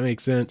 Does that make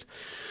sense?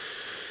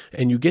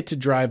 And you get to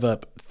drive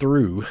up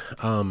through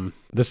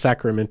the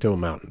Sacramento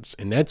Mountains,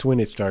 and that's when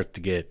it starts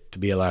to get to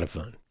be a lot of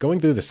fun. Going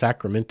through the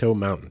Sacramento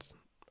Mountains,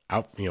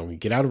 you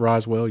get out of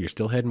Roswell, you're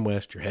still heading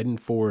west, you're heading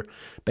for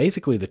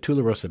basically the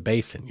Tularosa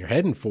Basin, you're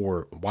heading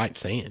for White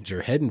Sands,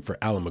 you're heading for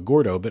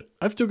Alamogordo, but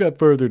I've still got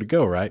further to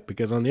go, right?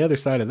 Because on the other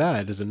side of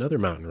that is another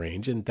mountain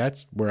range, and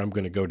that's where I'm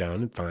going to go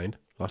down and find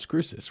Las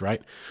Cruces,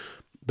 right?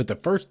 But the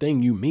first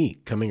thing you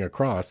meet coming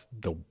across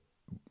the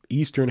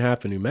eastern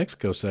half of New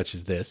Mexico, such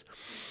as this,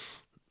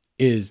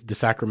 is the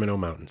Sacramento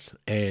Mountains.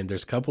 And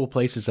there's a couple of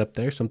places up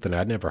there, something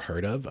I'd never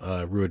heard of,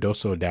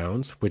 Ruidoso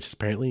Downs, which is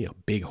apparently a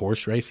big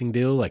horse racing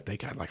deal. Like they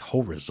got like a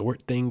whole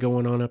resort thing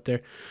going on up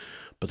there.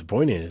 But the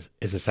point is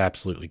it's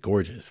absolutely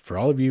gorgeous. For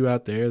all of you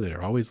out there that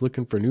are always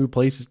looking for new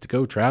places to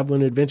go travel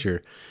and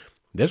adventure,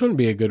 this wouldn't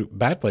be a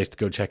bad place to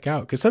go check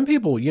out. Because some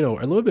people,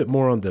 are a little bit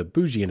more on the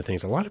bougie end of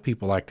things. A lot of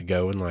people like to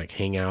go and like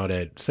hang out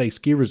at, say,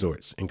 ski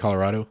resorts in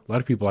Colorado. A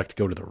lot of people like to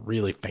go to the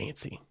really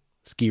fancy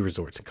ski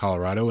resorts in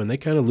Colorado, and they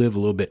kind of live a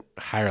little bit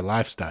higher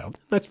lifestyle.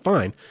 That's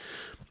fine.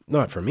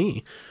 Not for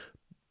me.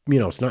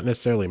 It's not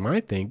necessarily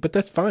my thing, but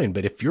that's fine.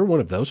 But if you're one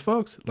of those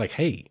folks, like,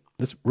 hey,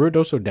 this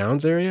Ruidoso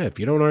Downs area, if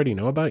you don't already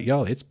know about it,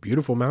 y'all, it's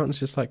beautiful mountains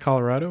just like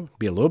Colorado.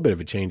 Be a little bit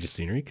of a change of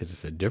scenery because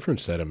it's a different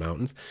set of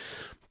mountains.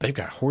 They've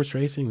got horse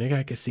racing, they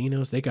got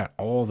casinos, they got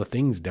all the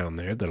things down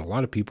there that a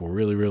lot of people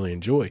really, really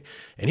enjoy.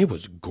 And it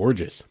was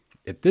gorgeous.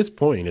 At this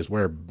point is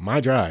where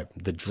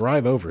the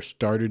drive over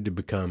started to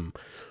become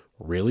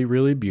really,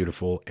 really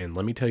beautiful. And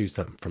let me tell you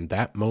something, from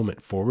that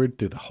moment forward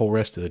through the whole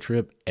rest of the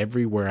trip,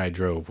 everywhere I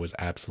drove was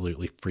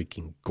absolutely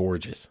freaking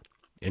gorgeous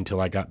until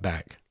I got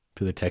back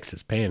to the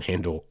Texas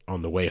Panhandle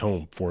on the way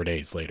home 4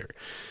 days later.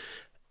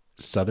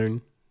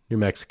 Southern New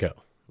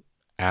Mexico,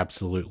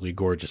 absolutely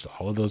gorgeous.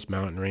 All of those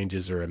mountain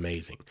ranges are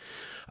amazing.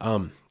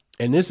 And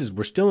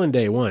we're still in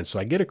day one. So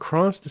I get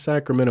across the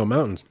Sacramento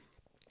Mountains,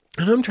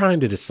 and I'm trying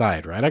to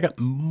decide, right? I got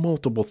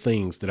multiple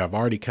things that I've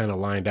already kind of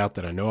lined out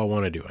that I know I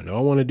want to do. I know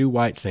I want to do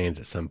White Sands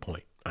at some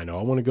point. I know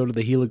I want to go to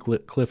the Gila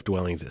Cliff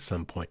Dwellings at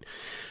some point.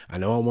 I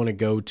know I want to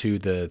go to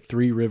the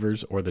Three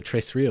Rivers or the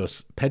Tres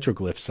Rios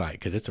petroglyph site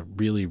because it's a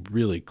really,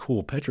 really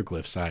cool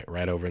petroglyph site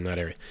right over in that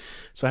area.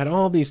 So I had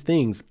all these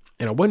things,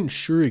 and I wasn't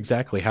sure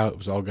exactly how it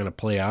was all going to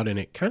play out, and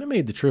it kind of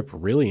made the trip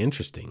really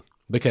interesting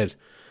because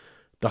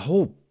the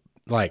whole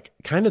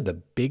kind of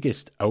the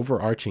biggest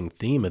overarching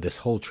theme of this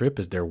whole trip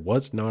is there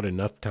was not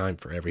enough time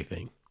for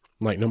everything.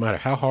 Like, no matter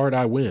how hard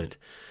I went,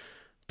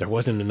 there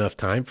wasn't enough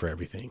time for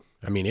everything.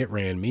 I mean, it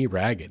ran me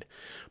ragged.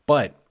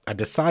 But I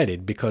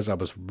decided, because I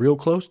was real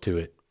close to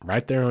it,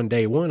 right there on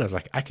day one, I was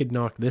like, I could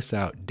knock this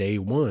out day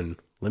one.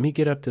 Let me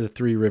get up to the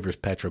Three Rivers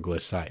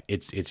petroglyph site.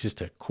 It's just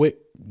a quick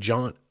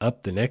jaunt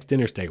up the next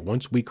interstate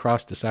once we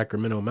cross the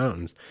Sacramento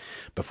Mountains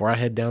before I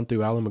head down through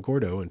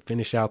Alamogordo and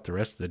finish out the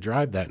rest of the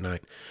drive that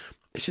night.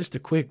 It's just a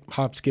quick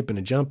hop, skip, and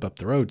a jump up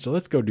the road. So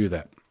let's go do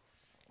that.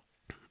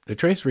 The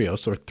Tres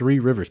Rios, or Three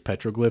Rivers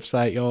petroglyph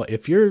site, y'all,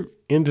 if you're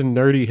into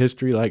nerdy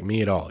history like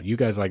me at all, you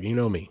guys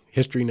me,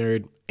 history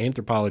nerd,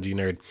 anthropology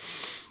nerd,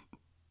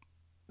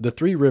 the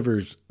Three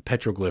Rivers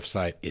petroglyph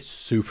site is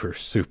super,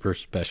 super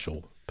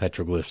special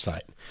petroglyph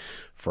site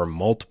for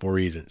multiple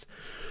reasons.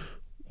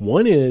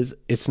 One is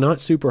it's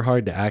not super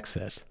hard to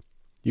access.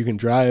 You can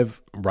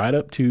drive right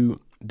up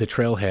to the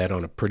trailhead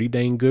on a pretty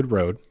dang good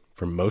road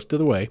for most of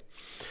the way.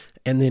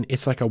 And then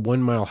it's like a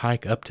 1 mile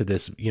hike up to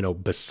this,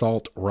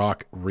 basalt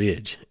rock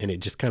ridge. And it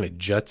just kind of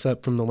juts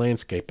up from the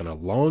landscape. And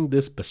along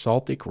this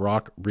basaltic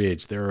rock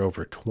ridge, there are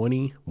over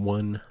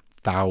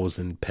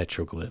 21,000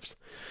 petroglyphs.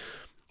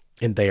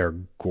 And they are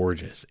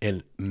gorgeous.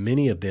 And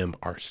many of them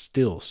are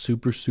still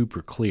super,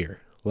 super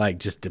clear. Like,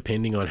 just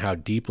depending on how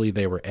deeply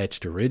they were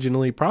etched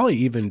originally, probably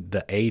even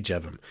the age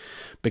of them.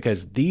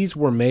 Because these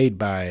were made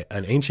by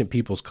an ancient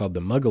peoples called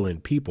the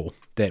Mogollon people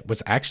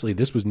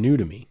this was new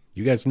to me.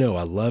 You guys know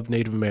I love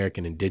Native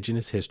American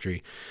indigenous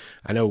history.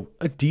 I know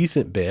a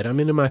decent bit.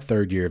 I'm into my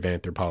third year of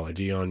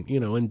anthropology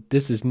and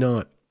this has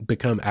not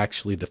become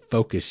actually the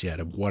focus yet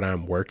of what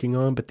I'm working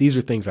on, but these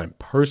are things I'm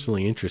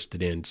personally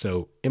interested in.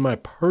 So in my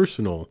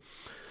personal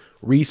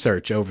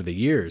research over the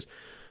years,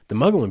 the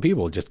Mogollon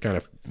people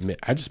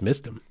I just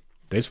missed them.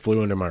 They just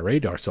flew under my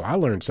radar. So I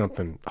learned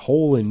something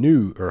wholly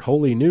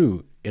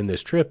new in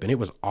this trip, and it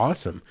was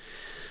awesome.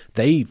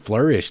 They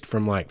flourished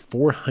from like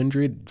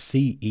 400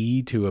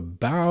 CE to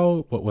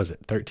about,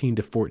 13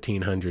 to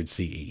 1400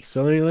 CE.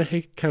 So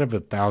like kind of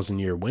a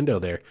 1,000-year window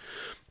there.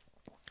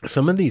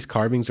 Some of these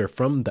carvings are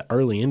from the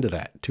early end of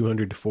that,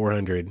 200 to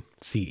 400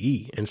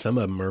 CE, and some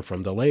of them are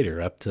from the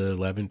later, up to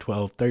 11,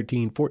 12,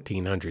 13,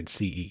 1400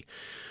 CE.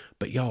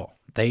 But y'all,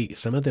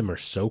 some of them are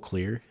so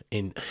clear,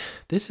 and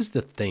this is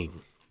the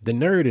thing. The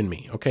nerd in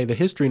me, okay, the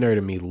history nerd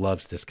in me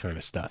loves this kind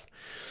of stuff.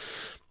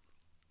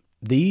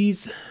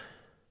 These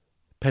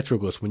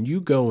petroglyphs, when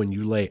you go and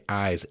you lay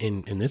eyes,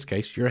 in this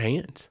case, your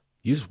hands,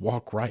 you just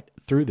walk right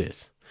through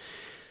this.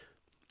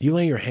 You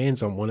lay your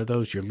hands on one of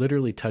those, you're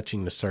literally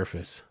touching the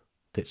surface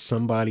that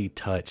somebody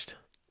touched.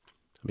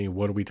 I mean,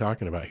 what are we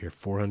talking about here?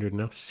 400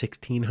 now,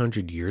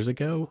 1600 years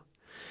ago?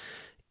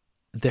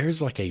 There's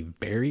like a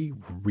very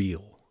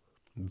real,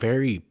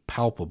 very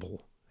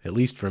palpable, at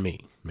least for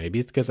me. Maybe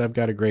it's because I've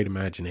got a great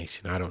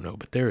imagination. I don't know.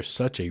 But there is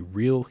such a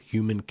real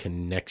human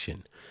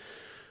connection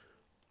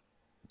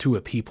to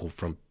a people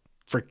from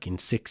freaking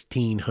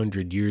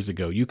 1600 years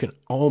ago. You can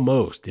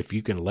almost, if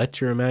you can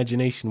let your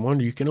imagination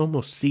wander, you can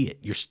almost see it.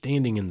 You're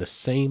standing in the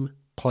same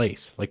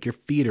place, like your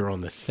feet are on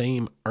the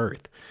same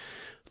earth,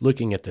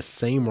 looking at the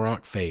same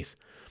rock face.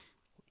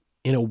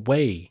 In a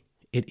way,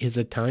 it is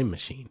a time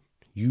machine.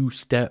 You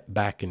step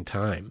back in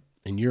time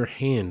and your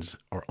hands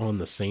are on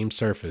the same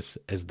surface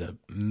as the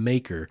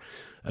maker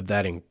of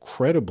that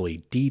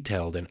incredibly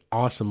detailed and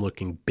awesome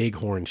looking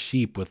bighorn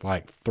sheep with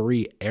like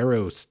 3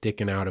 arrows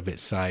sticking out of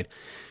its side.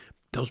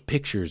 Those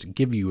pictures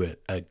give you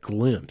a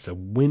glimpse, a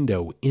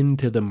window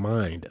into the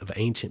mind of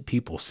ancient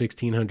people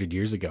 1600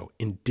 years ago,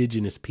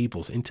 indigenous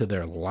peoples, into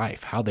their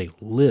life, how they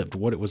lived,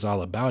 what it was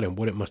all about, and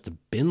what it must have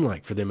been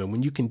like for them. And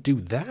when you can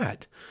do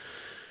that,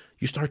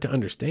 you start to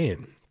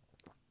understand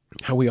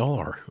how we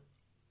all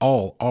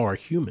are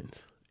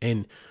humans.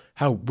 And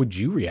how would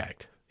you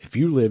react if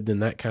you lived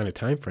in that kind of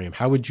time frame?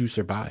 How would you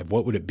survive?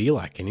 What would it be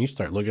like? And you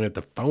start looking at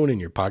the phone in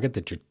your pocket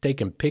that you're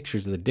taking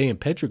pictures of the damn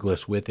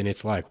petroglyphs with, and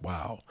it's like,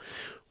 wow,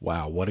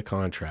 what a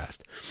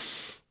contrast.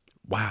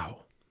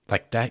 Wow.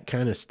 Like that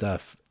kind of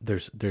stuff,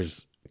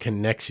 there's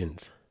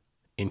connections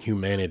in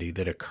humanity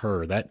that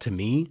occur. That to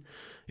me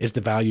is the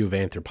value of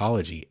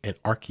anthropology and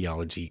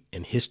archaeology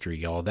and history,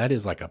 y'all. That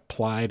is like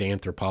applied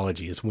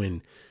anthropology, is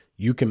when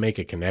you can make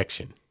a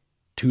connection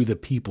to the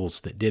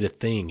peoples that did a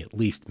thing, at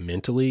least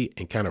mentally,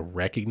 and kind of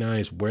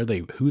recognize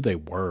who they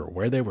were,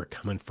 where they were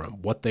coming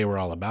from, what they were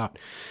all about.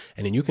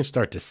 And then you can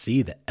start to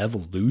see the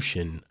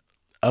evolution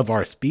of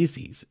our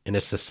species in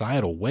a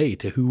societal way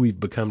to who we've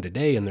become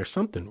today. And there's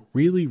something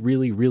really,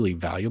 really, really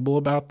valuable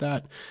about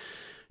that.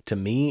 To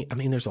me, I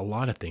mean, there's a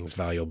lot of things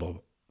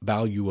valuable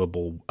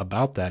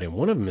about that. And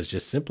one of them is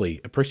just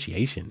simply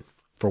appreciation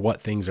for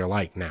what things are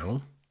like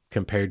now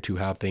compared to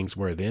how things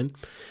were then.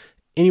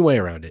 Any way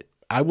around it,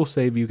 I will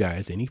save you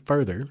guys any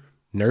further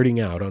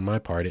nerding out on my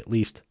part, at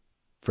least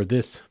for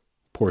this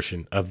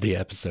portion of the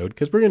episode,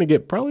 because we're going to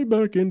get probably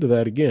back into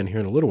that again here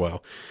in a little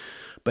while.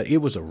 But it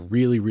was a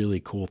really, really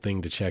cool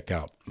thing to check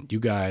out. You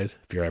guys,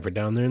 if you're ever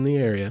down there in the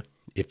area,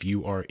 if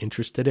you are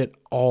interested at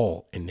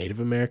all in Native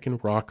American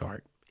rock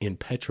art, in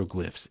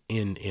petroglyphs,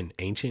 in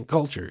ancient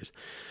cultures,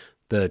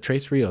 the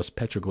Tres Rios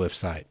petroglyph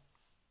site,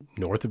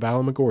 north of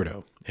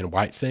Alamogordo and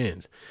White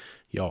Sands,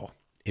 y'all,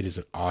 it is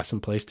an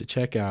awesome place to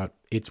check out.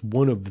 It's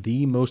one of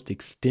the most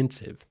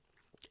extensive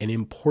and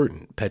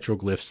important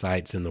petroglyph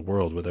sites in the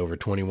world, with over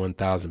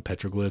 21,000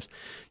 petroglyphs.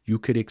 You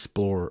could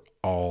explore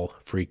all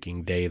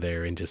freaking day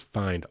there and just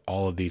find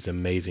all of these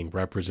amazing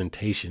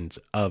representations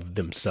of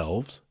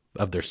themselves,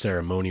 of their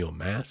ceremonial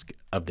mask,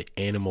 of the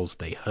animals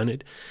they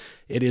hunted.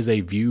 It is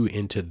a view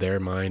into their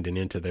mind and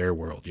into their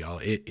world, y'all.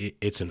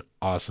 It's an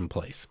awesome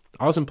place.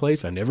 Awesome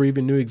place I never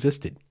even knew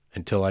existed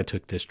until I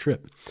took this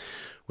trip,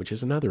 which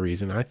is another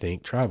reason I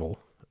think travel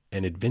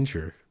and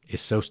adventure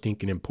is so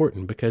stinking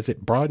important, because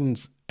it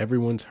broadens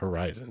everyone's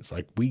horizons.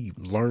 Like, we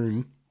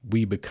learn,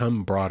 we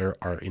become broader.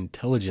 Our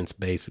intelligence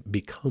base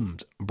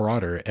becomes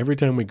broader every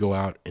time we go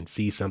out and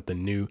see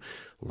something new,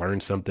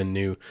 learn something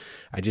new.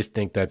 I just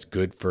think that's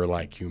good for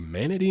like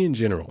humanity in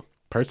general.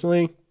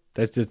 Personally,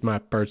 that's just my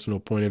personal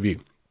point of view.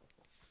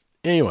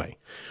 Anyway,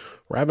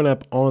 wrapping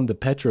up on the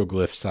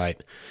petroglyph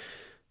site,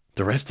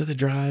 the rest of the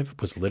drive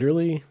was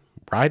literally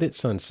right at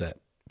sunset.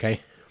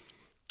 Okay.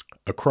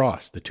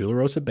 Across the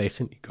Tularosa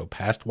Basin, you go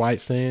past White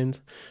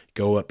Sands,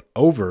 go up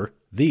over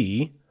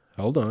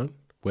hold on,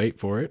 wait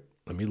for it.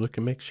 Let me look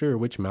and make sure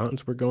which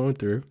mountains we're going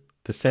through.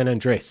 The San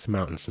Andres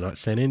Mountains, not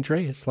San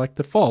Andreas like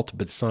the fault,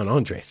 but San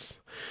Andres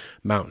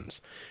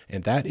Mountains.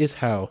 And that is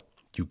how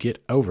you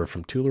get over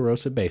from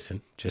Tularosa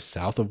Basin, just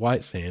south of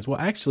White Sands. Well,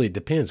 actually, it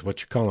depends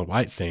what you're calling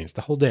White Sands.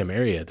 The whole damn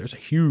area, there's a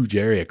huge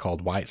area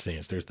called White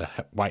Sands. There's the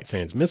White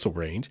Sands Missile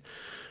Range,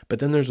 but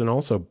then there's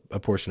also a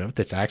portion of it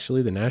that's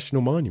actually the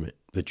National Monument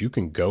that you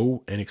can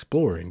go and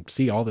explore and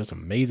see all this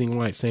amazing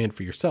white sand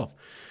for yourself.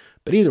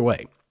 But either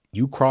way,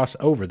 you cross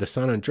over the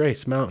San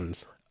Andres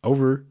Mountains,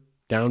 over,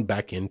 down,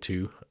 back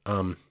into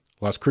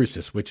Las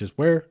Cruces, which is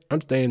where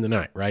I'm staying the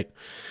night, right?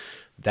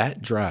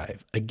 That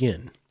drive,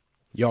 again,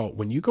 y'all,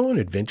 when you go on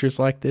adventures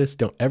like this,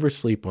 don't ever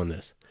sleep on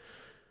this.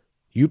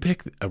 You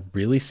pick a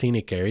really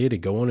scenic area to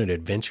go on an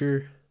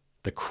adventure.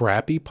 The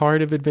crappy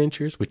part of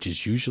adventures, which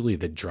is usually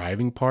the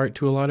driving part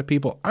to a lot of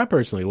people. I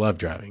personally love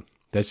driving.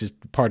 That's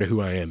just part of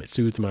who I am. It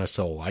soothes my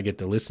soul. I get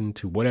to listen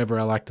to whatever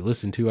I like to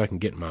listen to. I can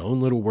get in my own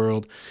little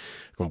world.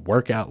 I can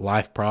work out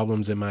life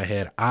problems in my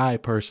head. I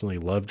personally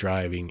love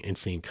driving and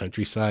seeing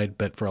countryside,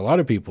 but for a lot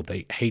of people,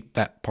 they hate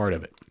that part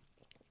of it.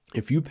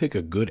 If you pick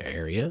a good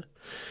area,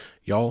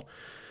 y'all,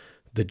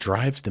 the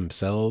drives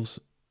themselves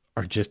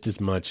are just as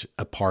much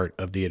a part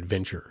of the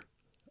adventure,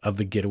 of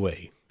the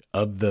getaway,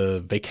 of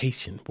the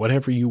vacation,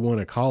 whatever you want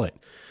to call it.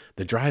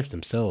 The drives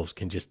themselves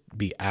can just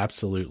be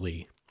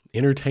absolutely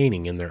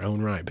entertaining in their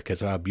own right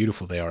because of how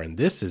beautiful they are. And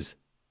this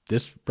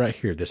right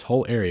here, this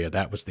whole area,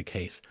 that was the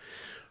case.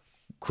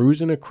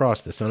 Cruising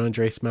across the San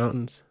Andres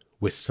Mountains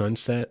with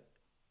sunset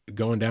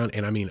going down,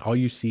 and I mean, all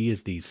you see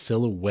is these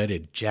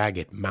silhouetted,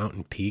 jagged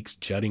mountain peaks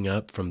jutting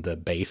up from the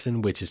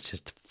basin, which is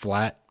just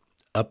flat,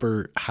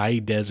 upper high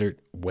desert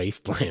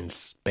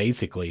wastelands,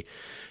 basically.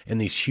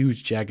 And these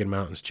huge, jagged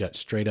mountains jut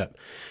straight up.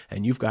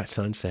 And you've got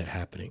sunset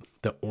happening.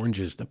 The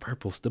oranges, the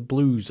purples, the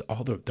blues,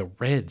 all the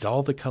reds,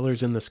 all the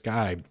colors in the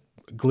sky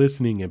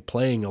glistening and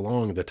playing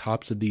along the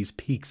tops of these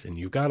peaks. And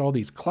you've got all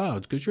these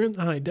clouds because you're in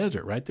the high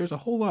desert, right? There's a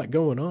whole lot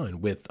going on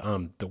with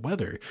the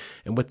weather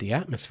and with the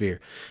atmosphere.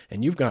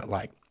 And you've got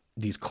like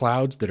these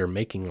clouds that are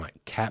making like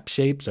cap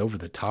shapes over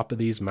the top of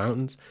these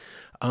mountains.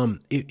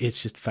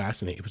 It's just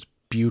fascinating. It was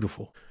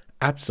beautiful.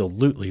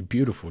 Absolutely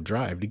beautiful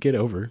drive to get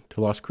over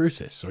to Las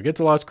Cruces. So I get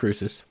to Las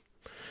Cruces,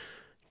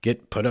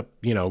 put up,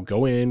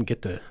 go in,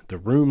 get the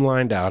room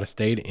lined out. I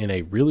stayed in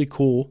a really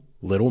cool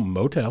little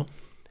motel.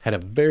 Had a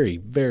very,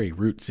 very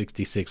Route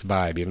 66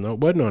 vibe, even though it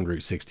wasn't on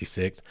Route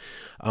 66.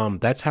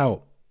 That's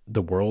how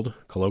the world,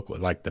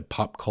 like the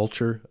pop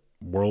culture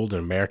world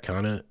and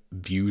Americana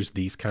views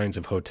these kinds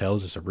of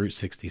hotels as a Route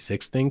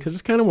 66 thing, because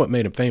it's kind of what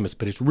made them famous,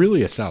 but it's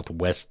really a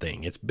Southwest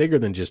thing. It's bigger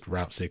than just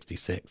Route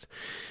 66.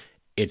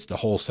 It's the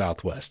whole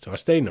Southwest. So I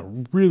stayed in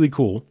a really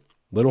cool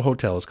little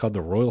hotel. It's called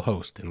the Royal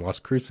Host in Las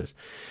Cruces.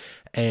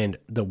 And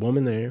the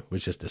woman there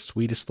was just the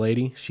sweetest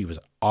lady. She was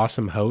an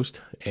awesome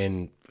host.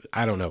 And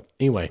I don't know.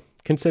 Anyway,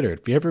 consider it.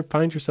 If you ever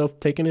find yourself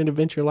taking an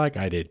adventure like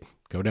I did,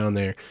 go down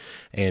there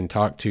and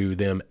talk to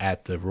them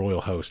at the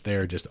Royal Host.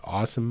 They're just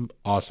awesome,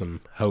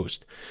 awesome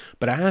host.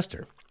 But I asked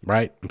her,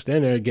 right? I'm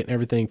standing there getting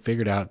everything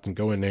figured out and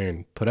go in there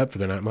and put up for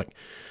the night. I'm like,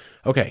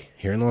 okay,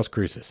 here in Las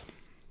Cruces,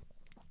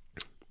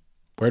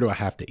 where do I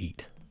have to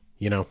eat?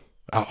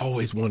 I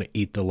always want to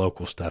eat the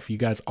local stuff. You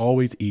guys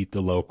always eat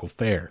the local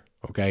fare.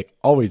 Okay.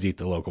 Always eat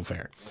the local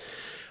fare.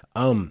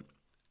 And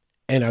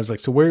I was like,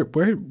 so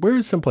where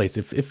is some place?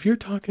 If you're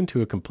talking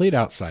to a complete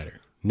outsider,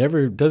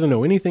 doesn't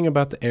know anything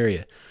about the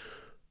area,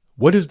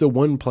 what is the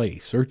one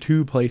place or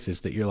two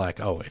places that you're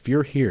like, oh, if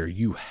you're here,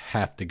 you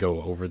have to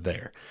go over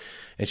there?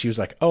 And she was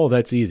like, oh,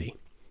 that's easy.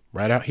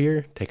 Right out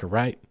here, take a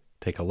right,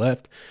 take a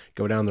left,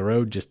 go down the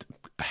road just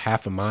a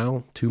half a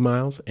mile, 2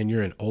 miles, and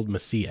you're in Old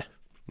Mesilla.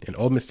 In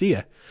Old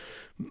Mesilla,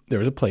 there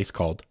was a place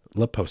called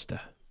La Posta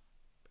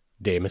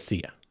de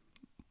Mesilla,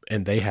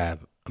 and they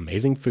have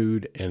amazing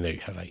food, and they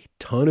have a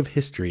ton of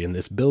history in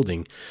this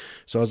building.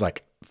 So I was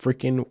like,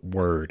 freaking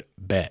word,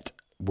 bet,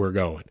 we're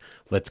going.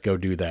 Let's go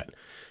do that.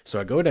 So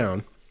I go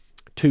down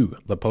to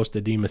La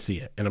Posta de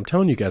Mesilla, and I'm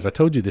telling you guys, I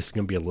told you this is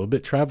going to be a little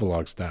bit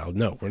travelogue style.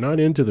 No, we're not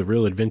into the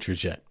real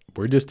adventures yet.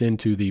 We're just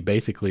into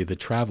basically the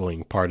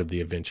traveling part of the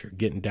adventure,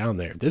 getting down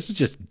there. This is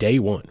just day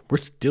one. We're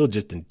still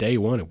just in day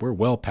one, and we're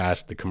well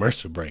past the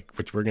commercial break,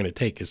 which we're going to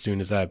take as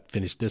soon as I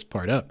finish this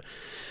part up.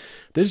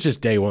 This is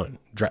just day one,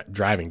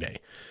 driving day.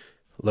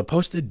 La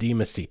Posta de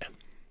Mesilla.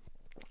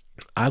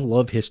 I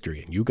love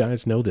history, and you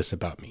guys know this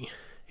about me.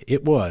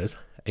 It was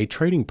a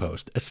trading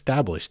post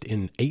established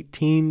in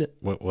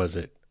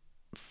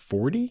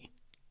 40?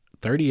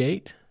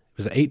 38? It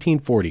was the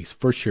 1840s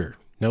for sure.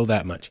 Know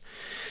that much.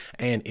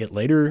 And it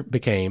later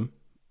became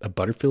a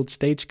Butterfield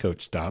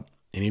stagecoach stop.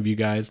 Any of you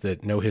guys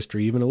that know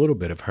history even a little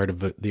bit have heard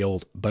of the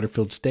old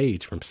Butterfield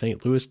stage from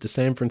St. Louis to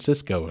San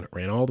Francisco, and it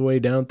ran all the way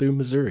down through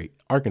Missouri,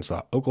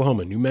 Arkansas,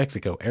 Oklahoma, New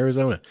Mexico,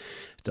 Arizona.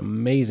 It's an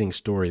amazing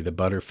story, the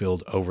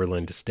Butterfield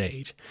Overland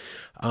stage.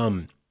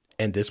 And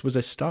this was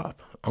a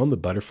stop on the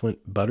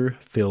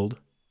Butterfield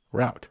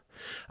route.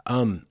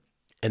 And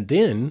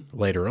then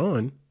later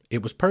on,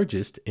 it was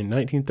purchased in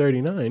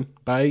 1939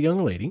 by a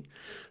young lady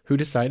who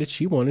decided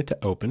she wanted to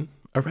open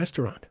a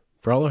restaurant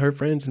for all of her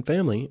friends and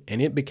family,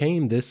 and it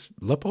became this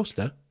La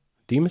Posta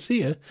de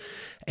Mesilla.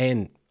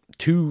 And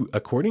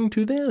according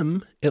to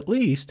them, at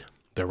least,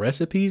 the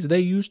recipes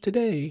they use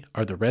today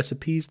are the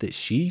recipes that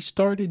she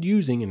started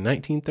using in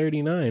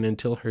 1939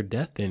 until her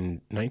death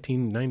in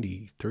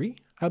 1993,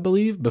 I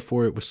believe,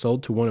 before it was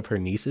sold to one of her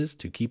nieces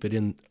to keep it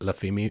in La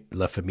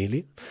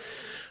Familia.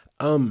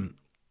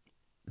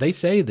 They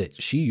say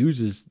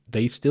that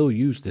they still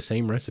use the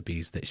same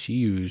recipes that she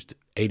used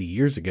 80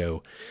 years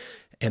ago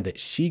and that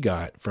she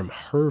got from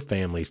her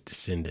family's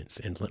descendants.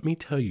 And let me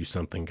tell you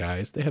something,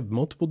 guys. They have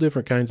multiple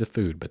different kinds of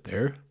food, but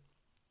they're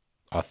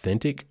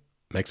authentic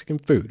Mexican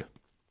food.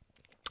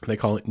 They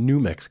call it New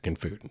Mexican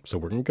food. So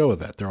we're going to go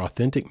with that. Their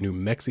authentic New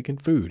Mexican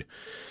food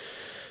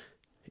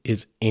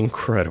is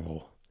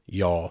incredible,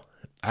 y'all.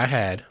 I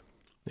had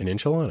an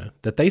enchilada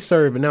that they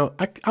serve. Now,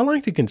 I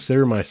like to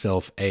consider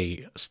myself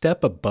a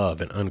step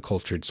above an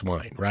uncultured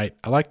swine, right?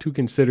 I like to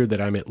consider that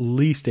I'm at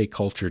least a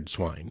cultured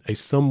swine, a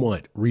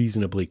somewhat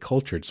reasonably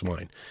cultured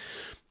swine.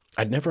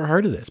 I'd never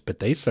heard of this, but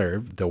they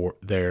serve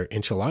their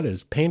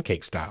enchiladas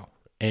pancake style.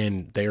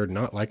 And they're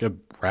not like a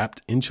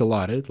wrapped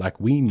enchilada like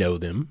we know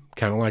them,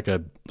 kind of like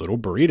a little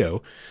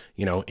burrito,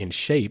 in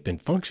shape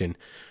and function.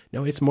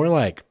 No, looks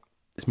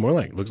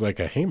like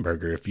a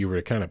hamburger if you were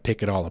to kind of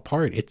pick it all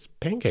apart. It's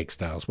pancake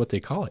style is what they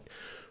call it.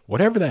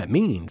 Whatever that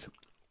means,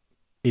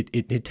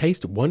 it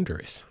tastes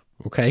wondrous.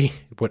 Okay.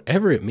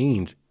 Whatever it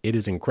means, it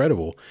is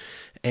incredible.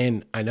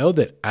 And I know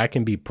that I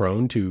can be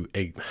prone to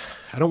I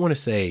don't want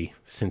to say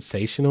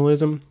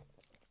sensationalism,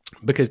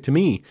 because to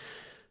me,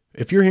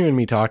 if you're hearing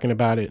me talking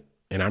about it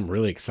and I'm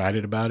really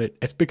excited about it,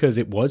 it's because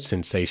it was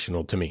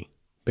sensational to me,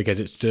 because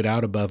it stood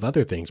out above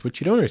other things.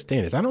 What you don't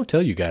understand is I don't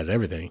tell you guys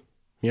everything.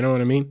 You know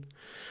what I mean?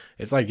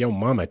 It's like your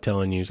mama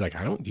telling you, it's like,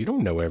 you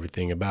don't know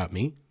everything about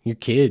me. Your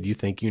kid, you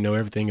think you know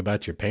everything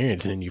about your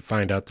parents, and then you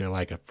find out they're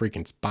like a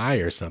freaking spy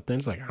or something.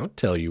 It's like, I don't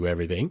tell you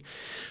everything.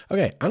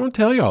 Okay, I don't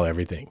tell y'all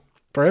everything.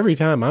 For every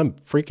time I'm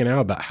freaking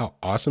out about how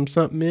awesome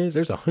something is,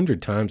 there's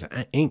 100 times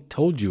I ain't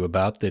told you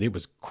about that it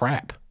was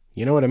crap.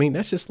 You know what I mean?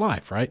 That's just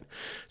life, right?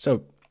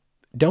 So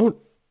don't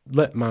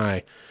let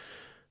my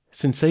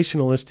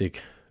sensationalistic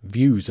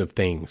views of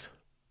things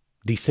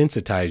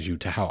desensitize you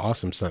to how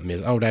awesome something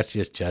is. Oh, that's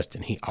just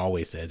Justin. He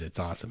always says it's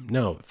awesome.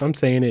 No, if I'm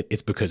saying it,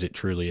 it's because it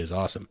truly is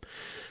awesome.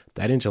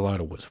 That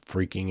enchilada was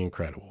freaking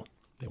incredible.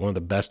 One of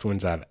the best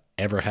ones I've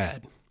ever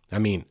had. I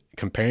mean,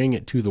 comparing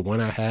it to the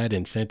one I had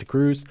in Santa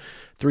Cruz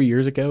 3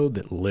 years ago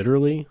that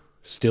literally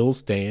still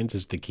stands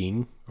as the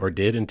king, or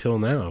did until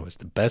now. It was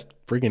the best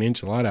freaking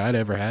enchilada I'd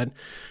ever had.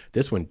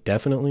 This one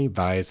definitely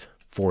vies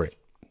for it.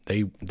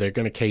 They're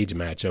going to cage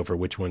match over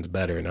which one's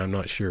better, and I'm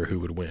not sure who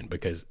would win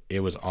because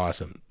it was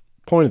awesome.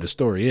 Point of the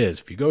story is,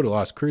 if you go to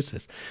Las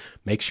Cruces,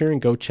 make sure and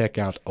go check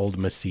out Old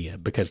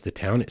Mesilla, because the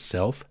town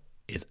itself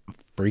is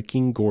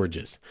freaking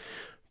gorgeous.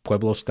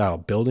 Pueblo-style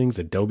buildings,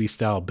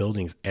 Adobe-style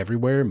buildings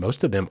everywhere.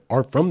 Most of them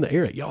are from the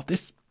area. Y'all,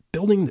 this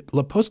building,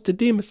 La Posta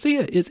de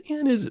Mesilla, is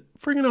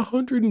friggin'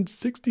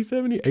 160,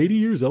 70, 80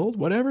 years old,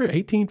 whatever,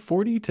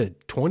 1840 to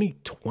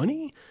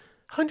 2020,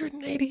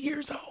 180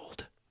 years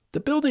old. The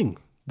building,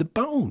 the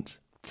bones,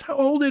 that's how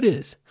old it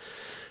is.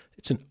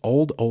 It's an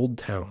old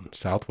town,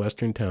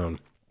 southwestern town.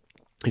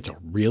 It's a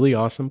really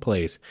awesome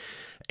place.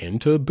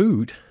 And to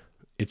boot,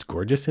 it's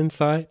gorgeous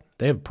inside.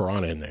 They have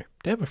piranha in there.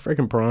 They have a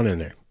freaking piranha in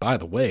there. By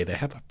the way, they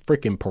have a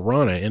freaking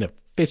piranha in a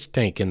fish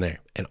tank in there.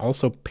 And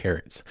also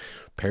parrots.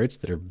 Parrots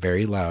that are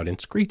very loud and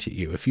screech at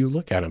you if you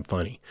look at them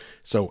funny.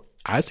 So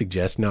I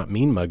suggest not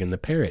mean mugging the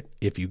parrot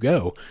if you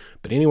go.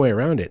 But anyway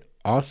around it,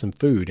 awesome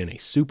food in a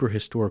super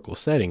historical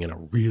setting in a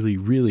really,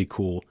 really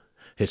cool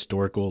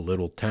historical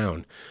little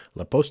town,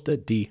 La Posta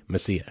de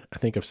Mesilla. I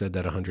think I've said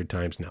that 100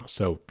 times now,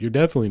 so you're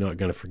definitely not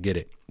going to forget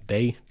it.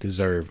 They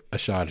deserve a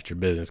shot at your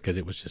business because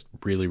it was just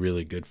really,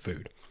 really good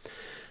food.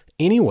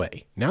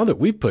 Anyway, now that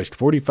we've pushed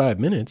 45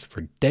 minutes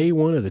for day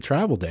one of the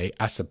travel day,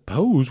 I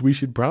suppose we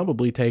should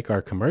probably take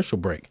our commercial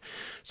break.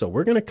 So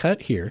we're going to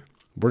cut here.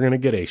 We're going to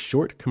get a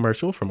short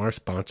commercial from our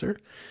sponsor,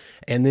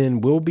 and then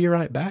we'll be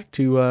right back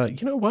to,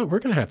 you know what, we're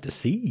going to have to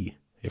see.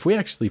 If we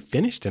actually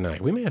finish tonight,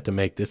 we may have to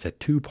make this a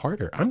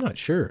two-parter. I'm not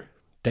sure.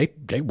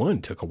 Day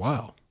one took a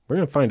while. We're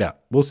going to find out.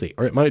 We'll see.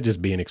 Or it might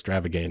just be an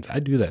extravaganza.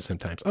 I do that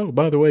sometimes. Oh,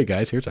 by the way,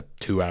 guys, here's a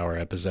 2-hour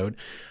episode.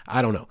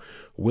 I don't know.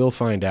 We'll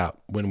find out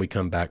when we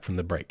come back from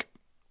the break.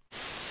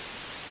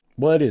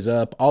 What is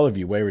up, all of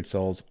you wayward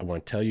souls? I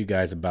want to tell you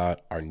guys about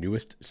our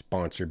newest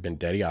sponsor,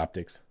 Bendetti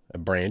Optics, a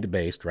brand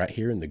based right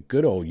here in the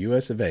good old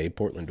US of A,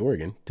 Portland,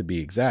 Oregon, to be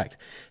exact.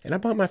 And I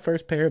bought my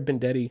first pair of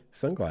Bendetti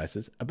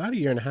sunglasses about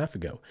 1.5 years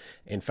ago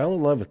and fell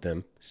in love with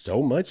them,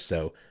 so much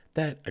so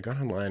that I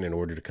got online and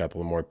ordered a couple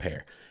of more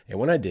pair. And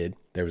when I did,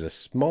 there was a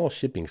small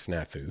shipping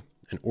snafu,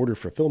 an order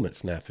fulfillment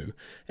snafu,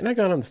 and I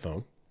got on the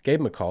phone, gave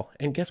them a call,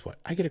 and guess what?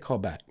 I get a call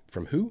back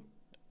from who?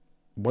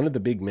 One of the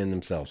big men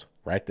themselves,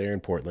 right there in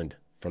Portland,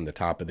 from the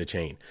top of the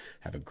chain.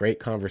 Have a great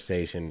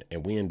conversation,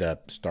 and we end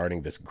up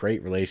starting this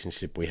great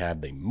relationship we have.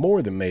 They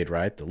more than made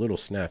right the little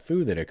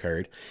snafu that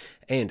occurred,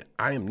 and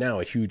I am now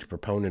a huge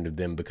proponent of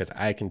them because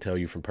I can tell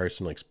you from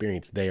personal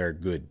experience they are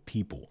good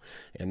people,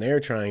 and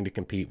they're trying to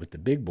compete with the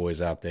big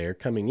boys out there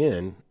coming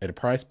in at a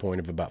price point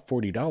of about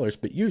 $40,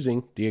 but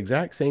using the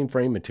exact same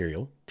frame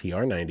material,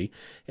 TR90,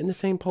 and the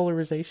same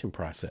polarization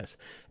process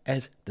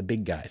as the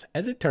big guys.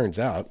 As it turns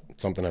out,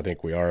 something I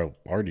think we are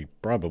already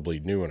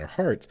probably knew in our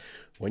hearts,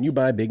 when you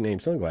buy big name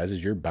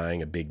sunglasses, you're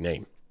buying a big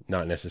name,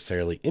 not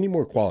necessarily any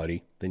more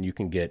quality than you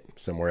can get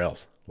somewhere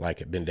else,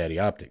 like at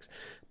Bendetti Optics.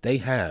 They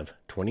have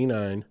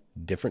 29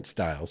 different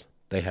styles.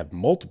 They have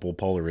multiple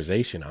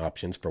polarization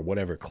options for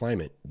whatever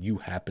climate you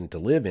happen to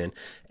live in.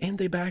 And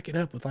they back it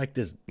up with like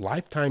this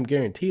lifetime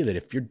guarantee that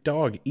if your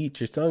dog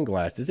eats your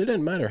sunglasses, it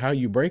doesn't matter how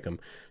you break them,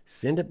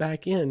 send it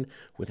back in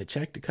with a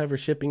check to cover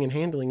shipping and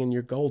handling and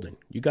you're golden.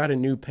 You got a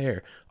new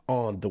pair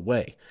on the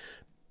way.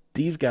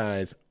 These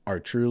guys are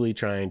truly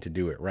trying to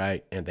do it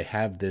right, and they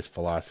have this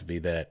philosophy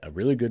that a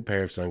really good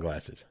pair of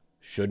sunglasses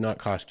should not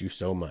cost you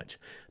so much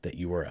that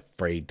you are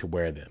afraid to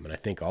wear them. And I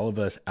think all of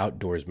us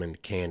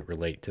outdoorsmen can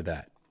relate to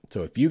that.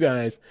 So if you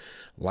guys,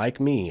 like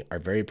me, are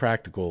very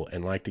practical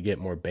and like to get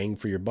more bang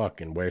for your buck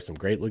and wear some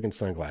great looking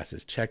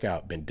sunglasses, check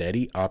out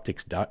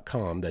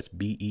BendettiOptics.com. That's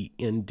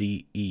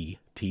BendeTti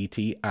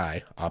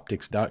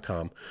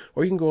optics.com,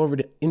 or you can go over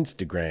to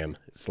Instagram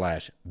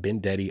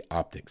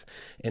 /BendettiOptics.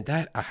 And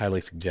that I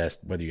highly suggest,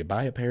 whether you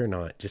buy a pair or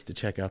not, just to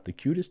check out the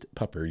cutest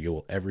pupper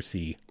you'll ever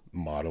see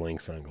modeling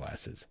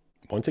sunglasses.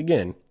 Once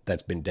again,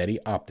 that's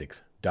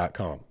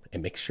BendettiOptics.com,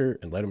 and make sure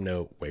and let them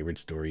know Wayward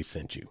Stories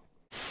sent you.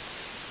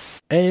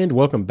 And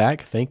welcome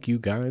back. Thank you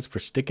guys for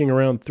sticking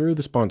around through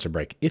the sponsor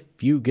break. If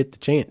you get the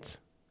chance,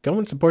 go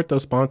and support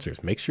those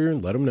sponsors. Make sure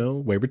and let them know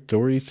Wayward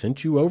Stories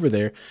sent you over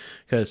there,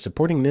 because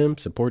supporting them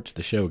supports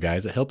the show,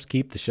 guys. It helps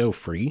keep the show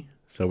free,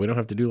 so we don't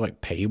have to do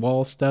like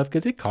paywall stuff,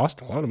 because it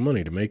costs a lot of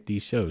money to make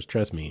these shows.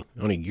 Trust me,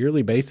 on a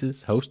yearly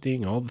basis,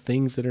 hosting, all the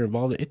things that are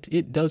involved,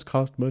 it does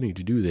cost money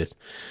to do this.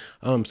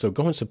 So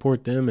go and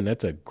support them, and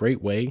that's a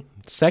great way.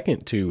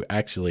 Second to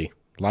actually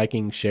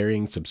liking,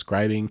 sharing,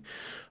 subscribing,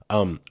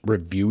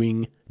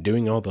 reviewing,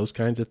 doing all those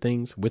kinds of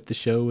things with the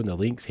show, and the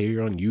links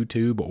here on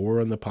YouTube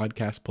or on the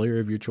podcast player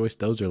of your choice.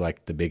 Those are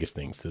like the biggest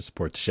things to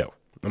support the show.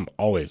 I'm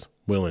always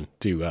willing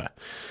to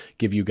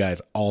give you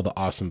guys all the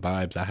awesome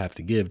vibes I have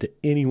to give to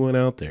anyone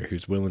out there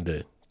who's willing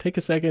to take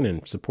a second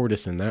and support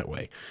us in that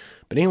way.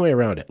 But anyway,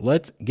 around it,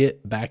 let's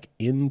get back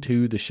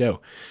into the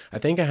show. I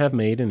think I have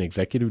made an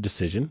executive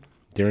decision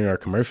during our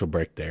commercial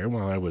break there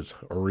while I was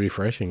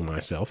refreshing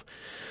myself.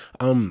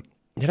 And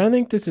I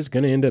think this is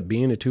going to end up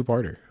being a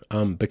two-parter,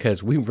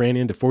 because we ran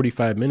into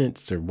 45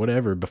 minutes or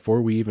whatever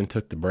before we even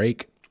took the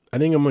break. I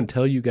think I'm going to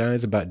tell you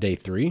guys about day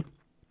 3,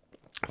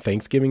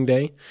 Thanksgiving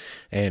Day,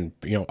 and,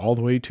 all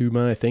the way to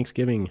my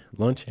Thanksgiving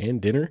lunch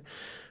and dinner.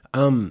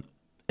 And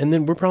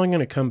then we're probably going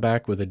to come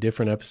back with a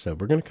different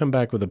episode. We're going to come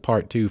back with a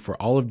part 2 for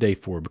all of day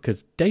 4,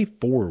 because day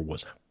 4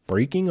 was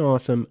freaking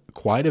awesome,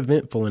 quite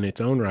eventful in its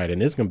own right,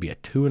 and it's going to be a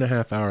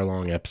 2.5 hour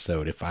long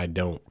episode if I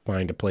don't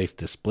find a place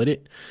to split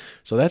it.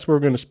 So that's where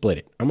we're going to split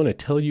it. I'm going to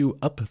tell you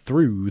up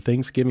through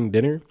Thanksgiving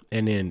dinner,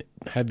 and then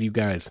have you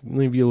guys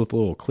leave you with a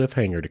little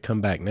cliffhanger to come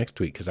back next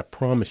week, because I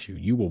promise you,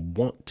 you will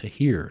want to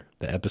hear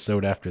the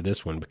episode after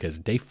this one, because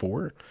day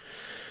four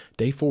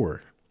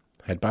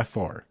had by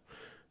far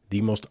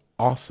the most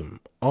awesome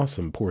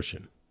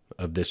portion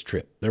of this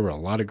trip. There were a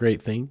lot of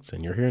great things,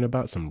 and you're hearing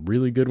about some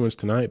really good ones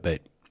tonight,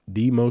 but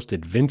the most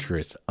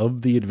adventurous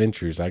of the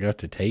adventures I got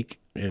to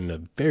take in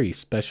a very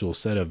special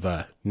set of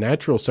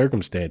natural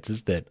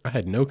circumstances that I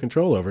had no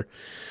control over,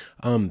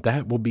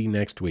 that will be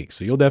next week.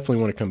 So you'll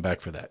definitely want to come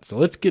back for that. So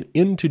let's get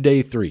into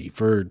day 3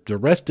 for the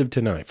rest of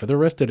tonight. For the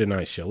rest of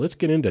tonight's show, let's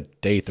get into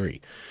day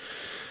 3.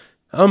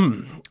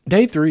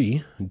 Day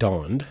 3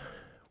 dawned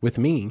with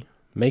me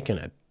making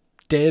a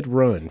dead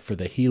run for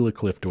the Gila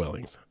Cliff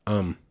Dwellings.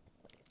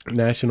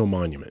 National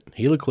Monument.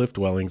 Gila Cliff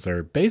Dwellings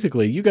are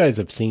basically, you guys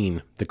have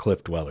seen the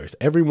Cliff Dwellers.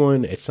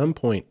 Everyone at some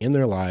point in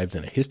their lives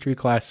in a history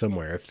class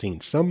somewhere have seen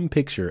some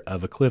picture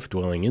of a cliff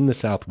dwelling in the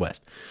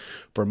Southwest.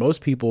 For most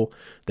people,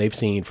 they've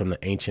seen from the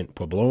ancient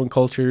Puebloan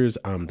cultures,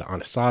 the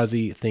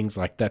Anasazi, things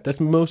like that.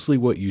 That's mostly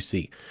what you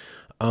see.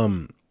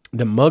 The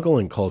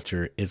Mogollon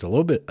culture is a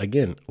little bit,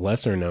 again,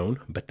 lesser known,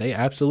 but they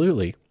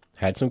absolutely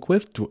had some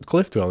cliff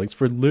dwellings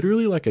for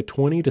literally like a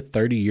 20 to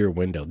 30 year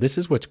window. This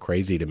is what's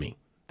crazy to me.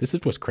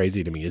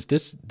 Is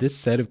this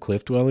set of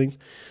cliff dwellings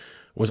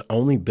was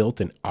only built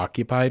and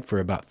occupied for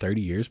about 30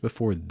 years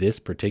before this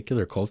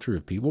particular culture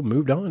of people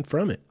moved on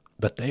from it.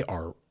 But they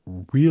are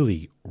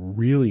really,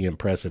 really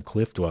impressive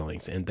cliff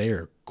dwellings, and they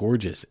are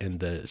gorgeous, and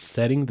the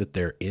setting that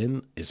they're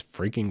in is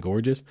freaking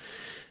gorgeous.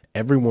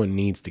 Everyone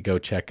needs to go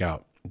check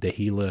out the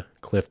Gila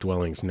Cliff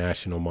Dwellings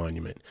National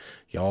Monument.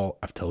 Y'all,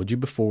 I've told you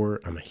before,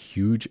 I'm a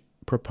huge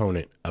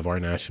proponent of our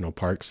national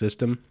park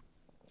system.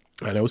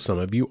 I know some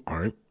of you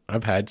aren't.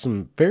 I've had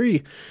some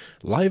very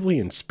lively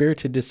and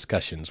spirited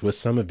discussions with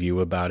some of you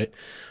about it.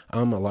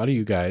 A lot of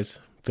you guys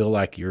feel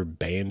like you're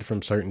banned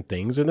from certain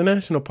things, or the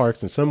national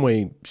parks in some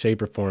way,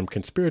 shape, or form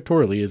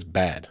conspiratorially is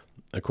bad.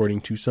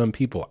 According to some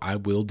people, I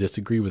will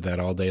disagree with that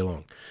all day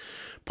long.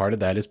 Part of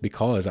that is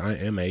because I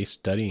am a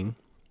studying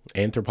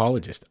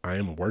anthropologist. I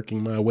am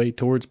working my way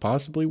towards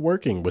possibly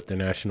working with the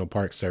National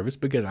Park Service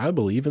because I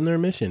believe in their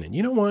mission. And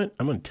you know what?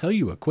 I'm going to tell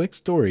you a quick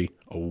story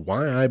of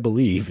why I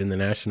believe in the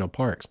national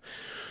parks.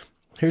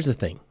 Here's the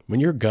thing. When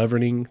you're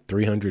governing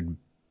 300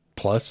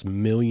 plus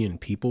million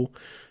people,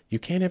 you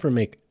can't ever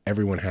make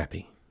everyone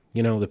happy.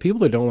 The people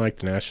that don't like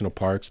the national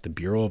parks, the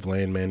Bureau of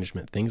Land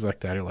Management, things like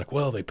that are like,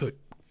 well, they put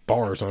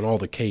bars on all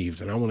the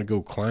caves and I want to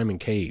go climb in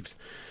caves.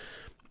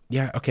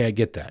 Yeah, okay, I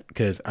get that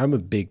because I'm a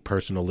big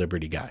personal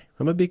liberty guy.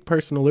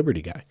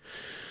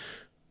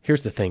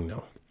 Here's the thing,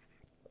 though.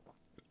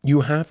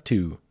 You have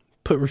to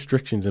put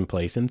restrictions in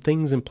place and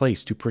things in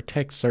place to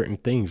protect certain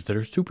things that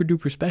are super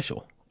duper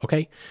special,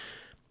 okay?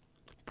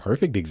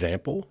 perfect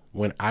example,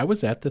 when I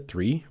was at the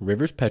Three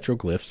Rivers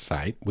Petroglyph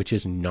site, which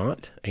is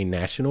not a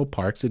National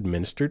Parks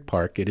administered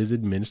park. It is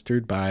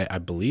administered by, I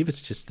believe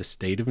it's just the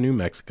state of New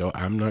Mexico.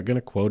 I'm not going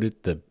to quote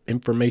it. The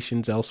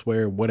information's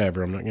elsewhere,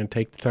 whatever. I'm not going to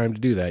take the time to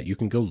do that. You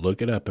can go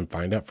look it up and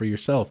find out for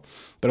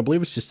yourself. But I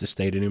believe it's just the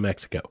state of New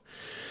Mexico.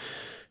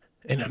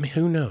 And I mean,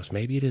 who knows?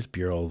 Maybe it is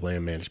Bureau of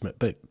Land Management.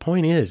 But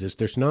point is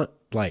there's not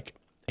like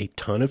a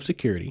ton of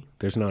security.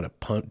 There's not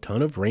a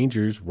ton of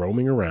rangers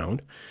roaming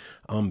around,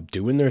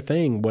 doing their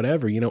thing,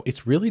 whatever.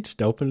 It's really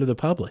just open to the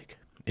public.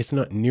 It's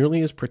not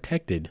nearly as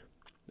protected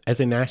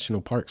as a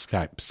national parks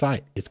type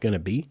site is going to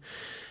be.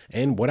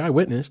 And what I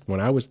witnessed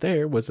when I was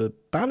there was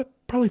about a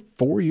probably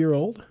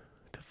 4-year-old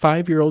to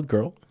 5-year-old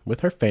girl with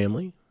her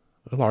family,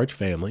 a large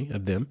family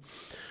of them,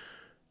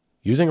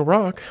 using a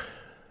rock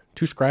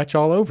to scratch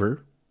all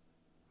over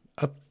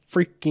a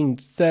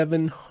freaking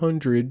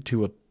 700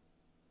 to a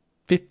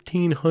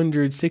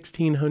 1,500,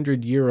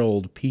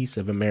 1,600-year-old piece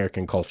of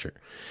American culture.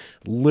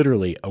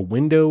 Literally a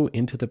window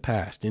into the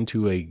past,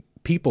 into a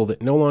people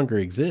that no longer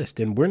exist,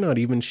 and we're not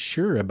even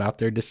sure about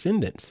their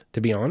descendants.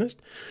 To be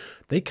honest,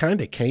 they kind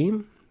of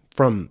came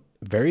from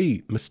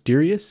very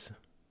mysterious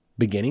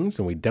beginnings,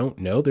 and we don't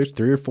know. There's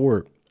 3 or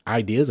 4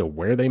 ideas of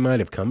where they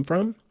might have come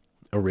from,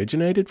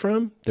 originated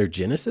from, their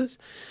genesis,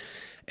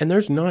 and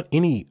there's not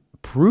any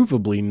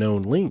provably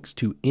known links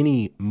to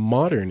any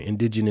modern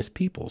indigenous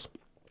peoples.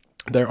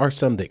 There are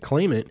some that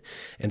claim it,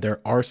 and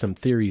there are some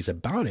theories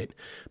about it,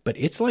 but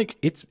it's like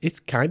it's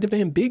kind of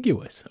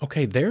ambiguous.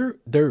 Okay, they're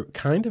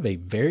kind of a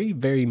very,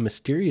 very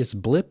mysterious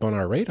blip on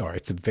our radar.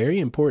 It's a very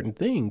important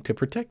thing to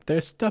protect their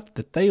stuff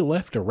that they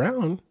left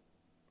around.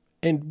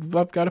 And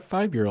I've got a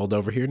 5-year-old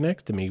over here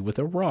next to me with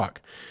a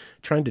rock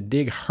trying to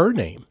dig her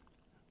name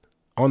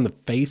on the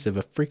face of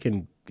a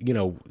freaking,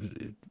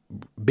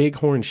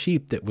 bighorn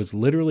sheep that was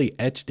literally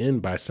etched in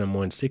by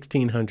someone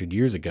 1,600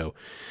 years ago.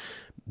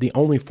 The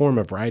only form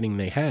of writing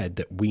they had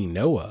that we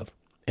know of,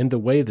 and the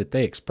way that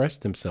they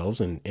expressed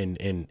themselves and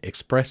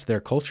expressed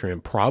their culture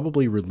and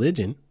probably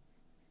religion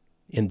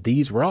in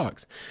these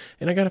rocks.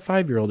 And I got a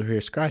 5-year-old over here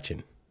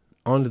scratching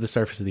onto the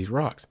surface of these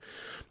rocks.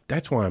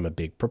 That's why I'm a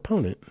big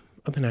proponent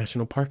of the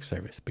National Park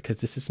Service, because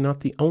this is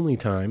not the only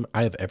time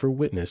I have ever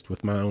witnessed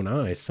with my own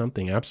eyes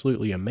something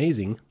absolutely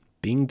amazing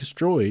being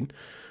destroyed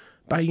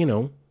by,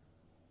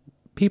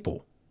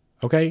 people.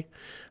 Okay?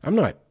 I'm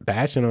not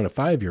bashing on a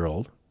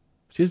 5-year-old.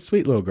 She's a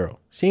sweet little girl.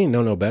 She ain't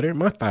know no better.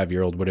 My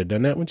 5-year-old would have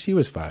done that when she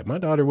was 5. My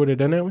daughter would have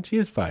done that when she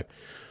was 5.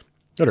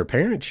 But her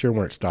parents sure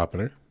weren't stopping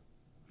her.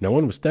 No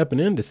one was stepping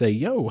in to say,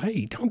 yo,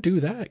 hey, don't do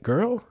that,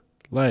 girl.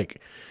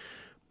 Like,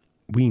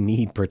 we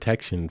need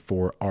protection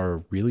for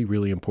our really,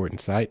 really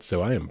important sites.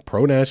 So I am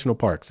pro national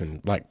parks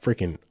and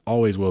freaking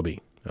always will be.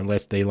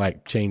 Unless they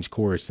change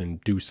course and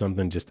do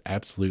something just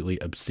absolutely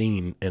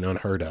obscene and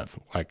unheard of.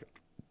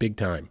 Big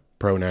time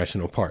pro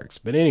national parks.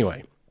 But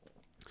anyway,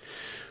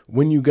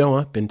 when you go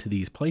up into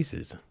these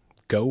places,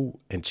 go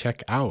and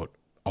check out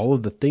all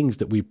of the things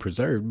that we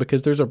preserved,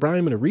 because there's a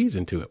rhyme and a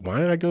reason to it. Why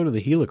did I go to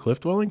the Gila Cliff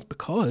Dwellings?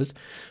 Because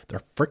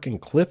they're freaking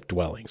cliff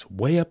dwellings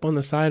way up on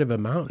the side of a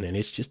mountain, and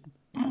it's just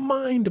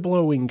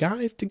mind-blowing,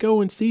 guys, to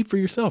go and see for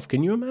yourself.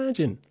 Can you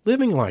imagine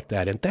living like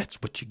that? And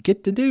that's what you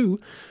get to do.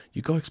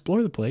 You go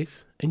explore the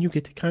place, and you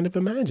get to kind of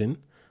imagine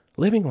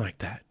living like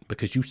that,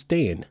 because you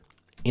stand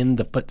in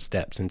the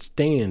footsteps and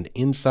stand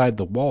inside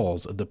the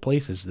walls of the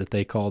places that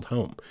they called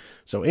home.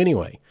 So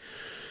anyway,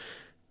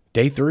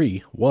 day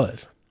 3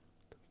 was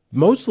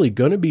mostly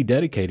going to be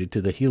dedicated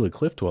to the Gila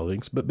Cliff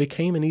Dwellings, but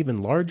became an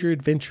even larger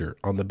adventure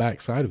on the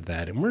backside of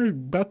that, and we're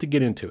about to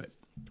get into it.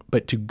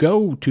 But to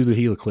go to the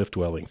Gila Cliff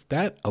Dwellings,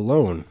 that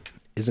alone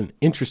is an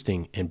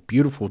interesting and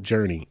beautiful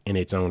journey in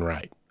its own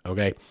right,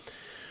 okay?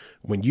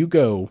 When you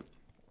go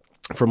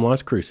from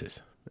Las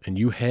Cruces and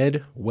you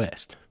head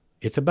west,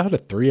 it's about a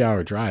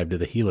 3-hour drive to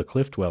the Gila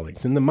Cliff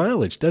Dwellings, and the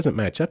mileage doesn't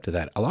match up to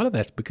that. A lot of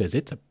that's because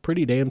it's a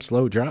pretty damn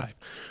slow drive.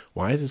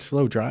 Why is it a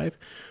slow drive?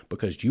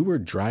 Because you were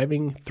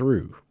driving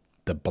through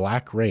the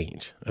Black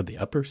Range of the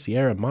Upper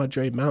Sierra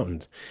Madre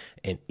Mountains,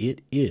 and it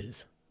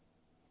is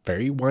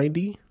very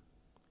windy,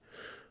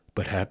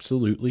 but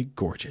absolutely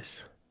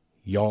gorgeous.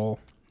 Y'all,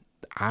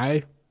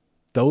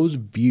 those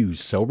views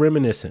so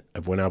reminiscent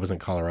of when I was in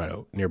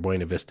Colorado near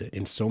Buena Vista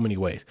in so many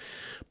ways,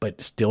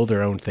 but still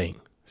their own thing.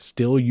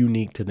 Still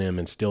unique to them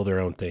and still their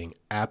own thing.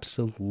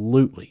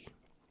 Absolutely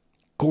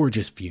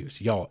gorgeous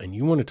views, y'all. And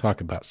you want to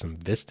talk about some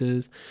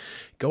vistas?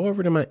 Go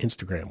over to my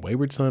Instagram,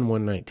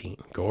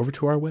 WaywardSon119. Go over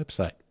to our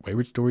website,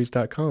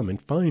 waywardstories.com,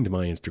 and find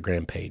my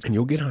Instagram page. And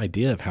you'll get an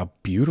idea of how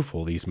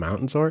beautiful these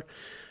mountains are.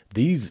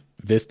 These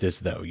vistas,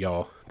 though,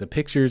 y'all, the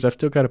pictures, I've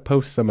still got to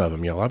post some of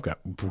them, y'all. I've got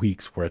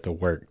weeks worth of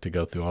work to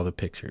go through all the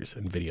pictures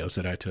and videos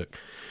that I took.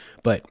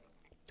 But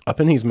up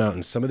in these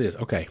mountains, some of this,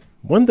 okay,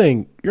 one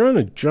thing, you're on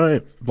a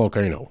giant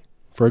volcano.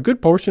 For a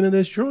good portion of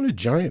this, you're on a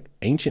giant,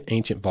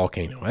 ancient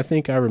volcano. I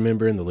think I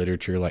remember in the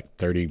literature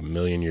 30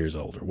 million years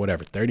old or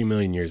whatever, 30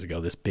 million years ago,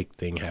 this big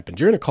thing happened.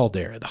 You're in a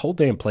caldera. The whole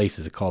damn place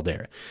is a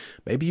caldera.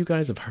 Maybe you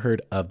guys have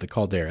heard of the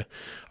caldera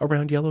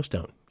around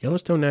Yellowstone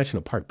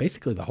National Park.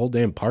 Basically, the whole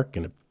damn park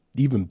and a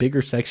even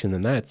bigger section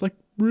than that. It's like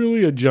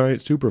really a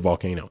giant super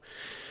volcano.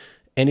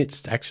 And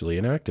it's actually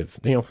inactive.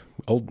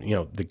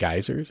 The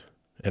geysers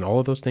and all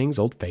of those things,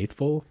 Old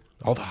Faithful,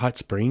 all the hot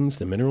springs,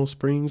 the mineral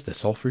springs, the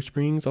sulfur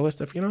springs, all that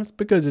stuff, it's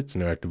because it's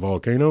an active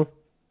volcano.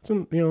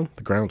 So, the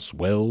ground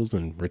swells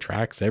and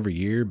retracts every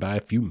year by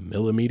a few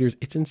millimeters.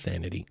 It's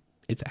insanity.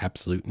 It's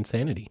absolute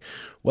insanity.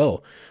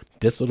 Well,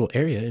 this little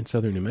area in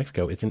southern New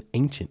Mexico, it's an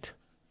ancient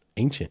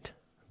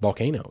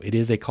volcano. It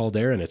is a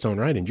caldera in its own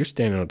right. And you're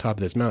standing on top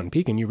of this mountain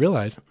peak and you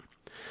realize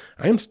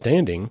I am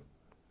standing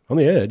on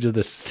the edge of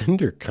the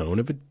cinder cone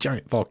of a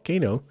giant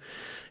volcano.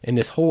 And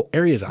this whole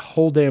area is a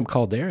whole damn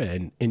caldera.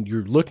 And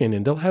you're looking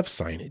and they'll have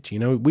signage.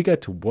 We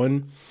got to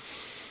one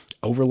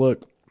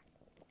overlook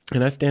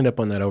and I stand up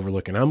on that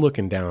overlook and I'm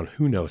looking down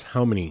who knows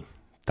how many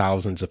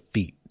thousands of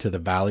feet to the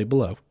valley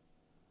below.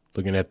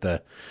 Looking at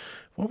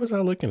what was I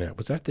looking at?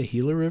 Was that the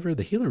Gila River?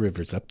 The Gila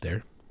River's up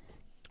there.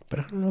 But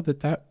I don't know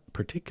that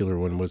particular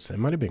one it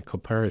might have been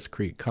Copperas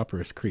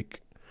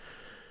Creek.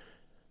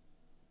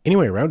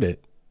 Anyway, around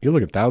it, you're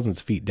looking thousands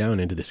of feet down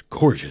into this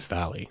gorgeous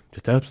valley,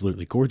 just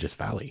absolutely gorgeous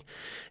valley.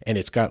 And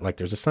it's got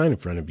there's a sign in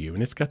front of you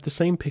and it's got the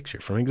same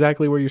picture from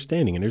exactly where you're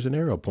standing. And there's an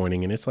arrow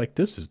pointing and it's like,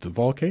 this is the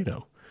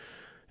volcano.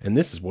 And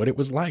this is what it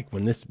was like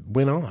when this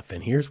went off.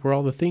 And here's where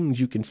all the things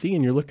you can see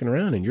and you're looking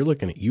around and you're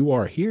looking at you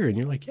are here. And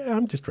you're like, yeah,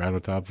 I'm just right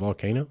on top of a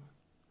volcano.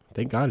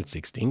 Thank God it's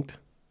extinct.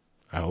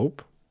 I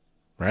hope.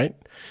 Right?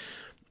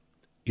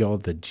 Y'all,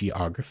 the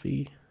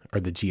geology,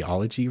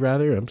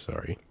 I'm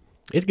sorry.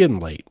 It's getting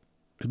late.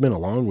 It's been a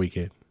long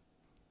weekend.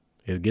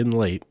 It's getting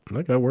late.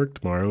 I got work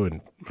tomorrow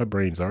and my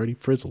brain's already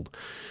frizzled.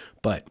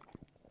 But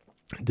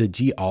the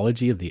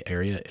geology of the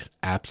area is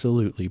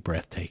absolutely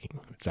breathtaking.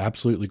 It's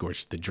absolutely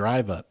gorgeous. The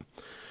drive up,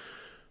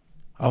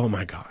 oh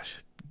my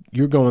gosh.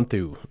 You're going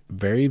through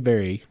very,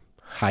 very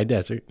high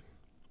desert.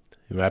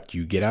 After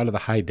you get out of the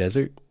high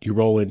desert, you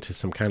roll into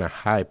some kind of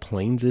high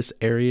plains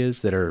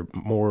areas that are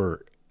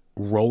more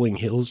rolling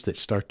hills that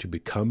start to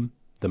become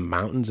the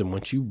mountains. And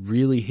once you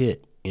really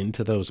hit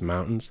into those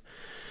mountains,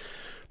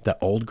 the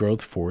old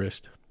growth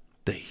forest,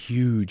 the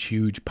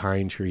huge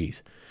pine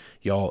trees,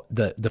 y'all,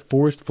 the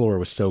forest floor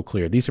was so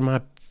clear. These are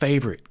my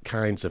favorite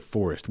kinds of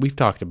forest. We've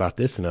talked about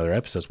this in other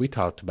episodes. We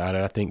talked about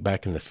it, I think,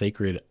 back in the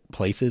Sacred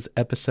Places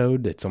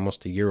episode. It's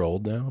almost a year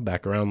old now,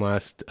 back around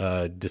last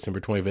December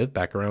 25th,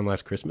 back around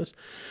last Christmas.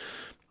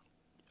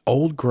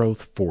 Old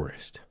growth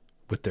forest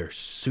with their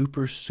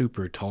super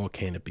tall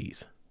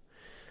canopies.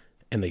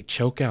 And they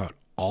choke out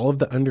all of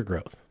the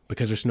undergrowth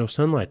because there's no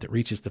sunlight that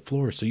reaches the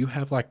floor. So you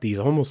have these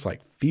almost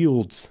like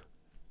fields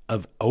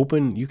of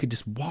open, you could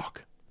just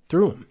walk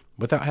through them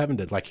without having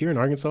to, here in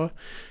Arkansas,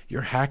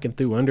 you're hacking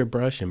through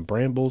underbrush and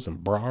brambles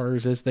and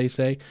briars, as they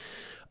say.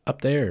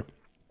 Up there,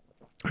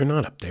 or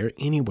not up there,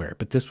 anywhere,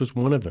 but this was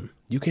one of them.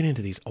 You get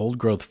into these old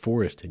growth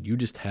forests and you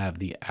just have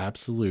the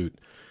absolute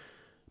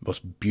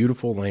most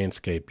beautiful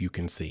landscape you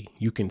can see.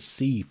 You can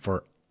see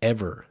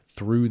forever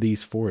through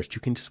these forests.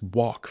 You can just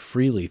walk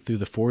freely through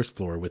the forest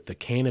floor with the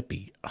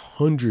canopy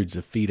hundreds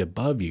of feet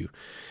above you.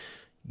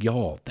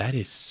 Y'all, that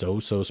is so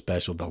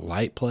special. The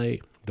light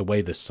play, the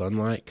way the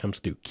sunlight comes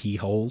through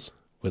keyholes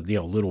with,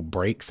 little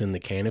breaks in the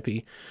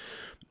canopy.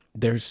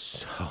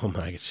 There's, oh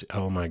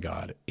my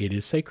God, it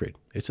is sacred.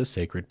 It's a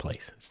sacred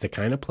place. It's the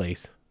kind of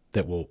place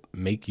that will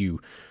make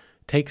you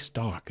take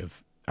stock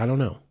of,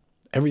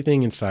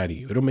 everything inside of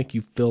you. It'll make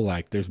you feel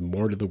like there's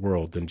more to the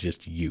world than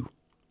just you.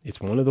 It's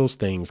one of those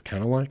things,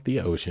 kind of like the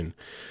ocean,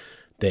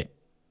 that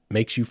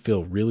makes you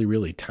feel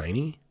really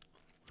tiny.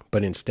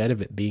 But instead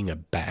of it being a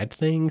bad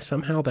thing,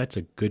 somehow that's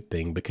a good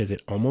thing because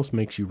it almost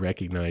makes you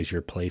recognize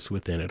your place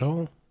within it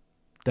all.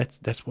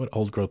 That's what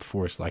old growth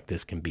forests like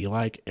this can be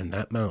like. And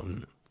that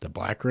mountain, the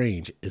Black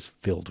Range, is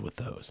filled with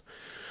those.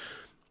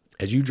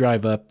 As you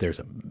drive up, there's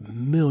a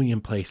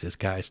million places,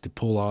 guys, to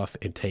pull off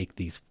and take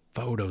these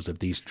photos of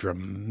these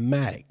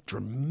dramatic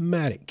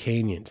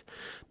canyons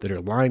that are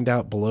lined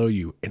out below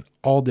you in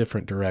all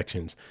different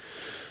directions.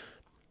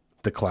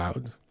 The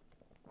clouds.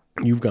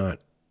 You've got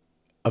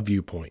a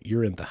viewpoint.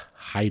 You're in the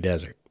high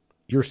desert.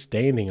 You're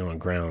standing on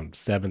ground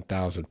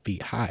 7,000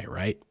 feet high,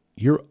 right?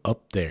 You're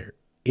up there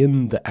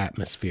in the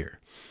atmosphere.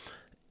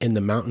 And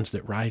the mountains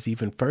that rise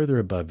even further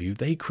above you,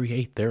 they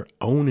create their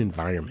own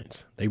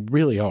environments. They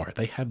really are.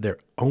 They have their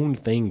own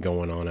thing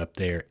going on up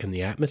there, and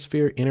the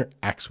atmosphere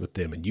interacts with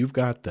them. And you've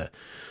got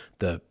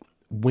the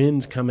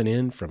winds coming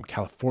in from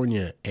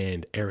California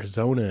and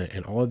Arizona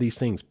and all of these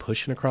things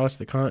pushing across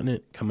the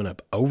continent, coming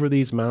up over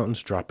these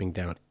mountains, dropping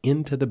down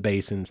into the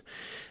basins,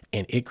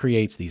 and it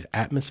creates these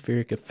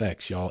atmospheric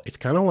effects, y'all. It's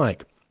kind of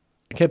like,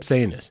 I kept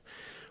saying this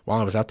while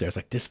I was out there. I was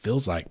like, this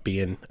feels like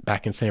being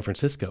back in San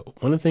Francisco.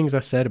 One of the things I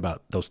said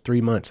about those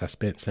 3 months I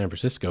spent in San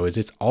Francisco is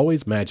it's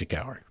always magic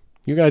hour.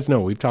 You guys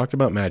know we've talked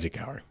about magic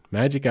hour.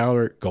 Magic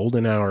hour,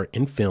 golden hour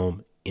in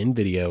film, in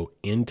video,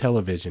 in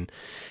television,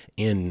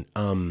 and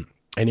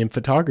in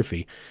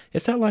photography.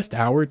 It's that last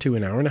hour to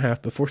an hour and a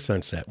half before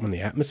sunset when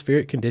the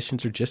atmospheric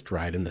conditions are just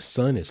right and the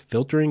sun is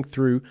filtering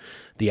through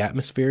the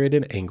atmosphere at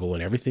an angle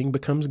and everything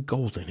becomes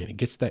golden and it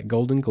gets that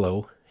golden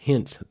glow.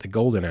 hence the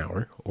golden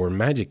hour or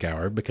magic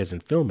hour, because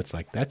in film, it's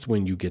like that's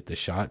when you get the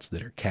shots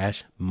that are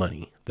cash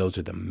money. Those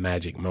are the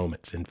magic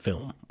moments in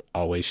film,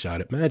 always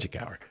shot at magic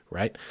hour,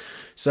 right?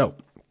 So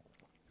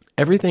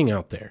everything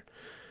out there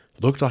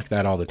looked like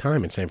that all the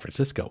time in San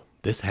Francisco.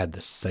 This had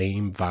the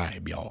same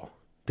vibe, y'all.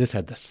 This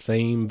had the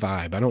same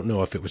vibe. I don't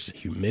know if it was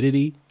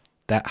humidity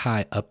that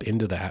high up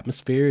into the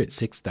atmosphere at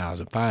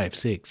 6,000, 5,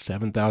 6,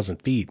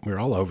 7,000 feet. We're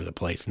all over the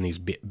place in these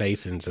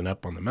basins and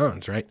up on the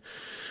mountains, right?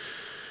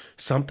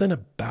 Something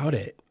about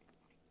it.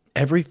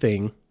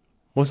 Everything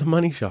was a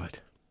money shot.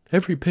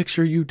 Every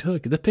picture you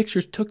took, the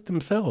pictures took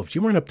themselves.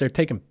 You weren't up there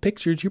taking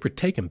pictures. You were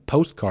taking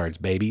postcards,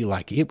 baby.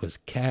 Like it was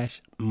cash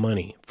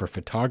money for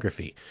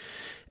photography.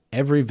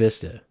 Every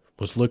vista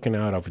was looking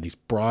out over these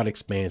broad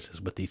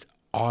expanses with these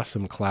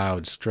awesome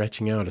clouds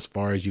stretching out as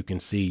far as you can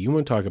see. You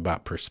want to talk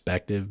about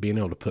perspective, being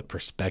able to put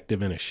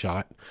perspective in a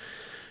shot.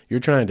 You're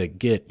trying to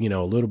get,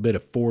 a little bit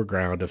of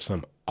foreground of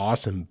some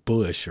awesome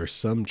bush or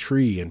some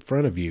tree in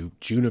front of you,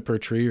 juniper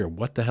tree or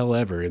what the hell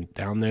ever, and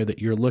down there that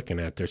you're looking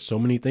at, there's so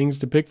many things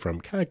to pick from.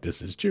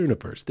 Cactuses,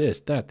 junipers, this,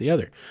 that, the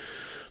other.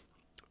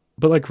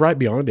 But like right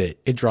beyond it,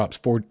 it drops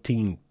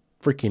 14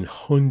 freaking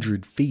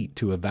 100 feet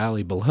to a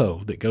valley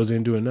below that goes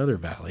into another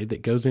valley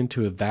that goes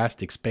into a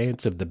vast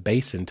expanse of the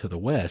basin to the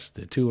west,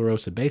 the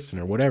Tularosa Basin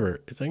or whatever.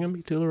 Is that going to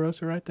be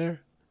Tularosa right there?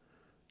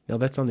 No,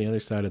 that's on the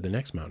other side of the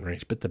next mountain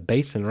range. But the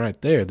basin right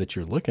there that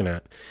you're looking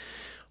at,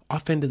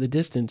 off into the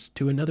distance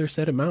to another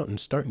set of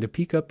mountains starting to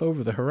peek up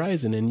over the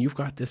horizon, and you've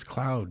got this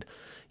cloud,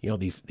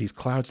 these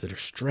clouds that are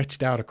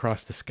stretched out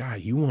across the sky.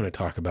 You want to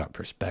talk about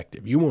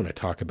perspective. You want to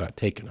talk about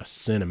taking a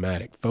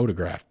cinematic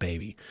photograph,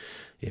 baby.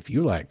 If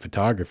you like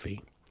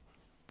photography,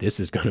 this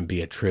is going to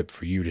be a trip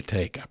for you to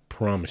take. I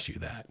promise you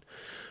that.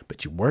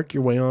 But you work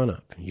your way on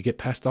up. You get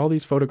past all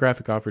these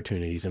photographic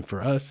opportunities. And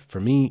for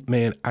me,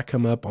 man, I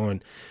come up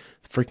on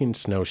freaking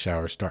snow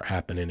showers start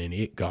happening, and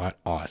it got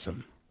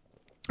awesome.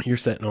 You're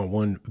sitting on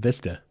one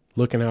vista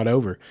looking out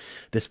over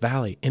this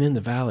valley, and in the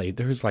valley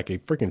there's like a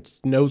freaking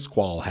snow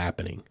squall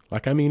happening.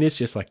 It's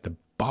just like the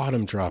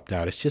bottom dropped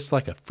out. It's just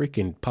like a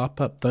freaking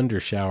pop-up thunder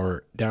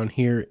shower down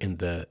here in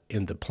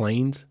the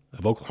plains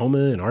of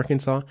Oklahoma and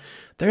Arkansas.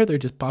 They're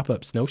just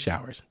pop-up snow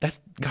showers. That's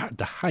God,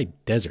 the high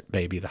desert,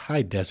 baby. The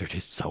high desert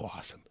is so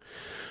awesome.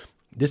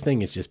 This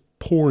thing is just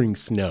pouring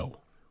snow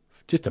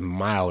just a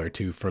mile or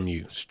two from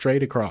you,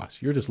 straight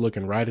across. You're just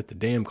looking right at the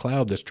damn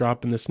cloud that's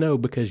dropping the snow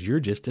because you're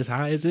just as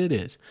high as it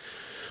is.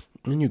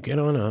 And you get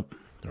on up,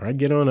 or I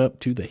get on up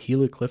to the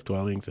Gila Cliff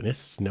Dwellings, and it's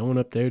snowing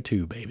up there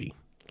too, baby.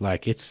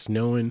 Like it's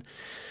snowing.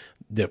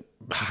 The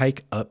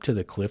hike up to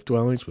the Cliff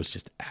Dwellings was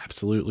just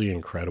absolutely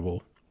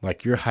incredible.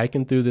 Like you're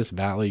hiking through this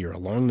valley, you're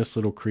along this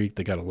little creek.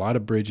 They got a lot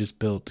of bridges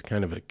built,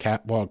 kind of a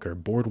catwalk or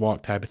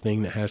boardwalk type of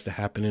thing that has to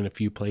happen in a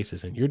few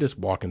places. And you're just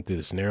walking through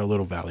this narrow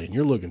little valley, and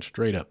you're looking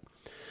straight up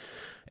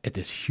at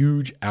this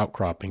huge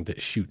outcropping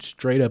that shoots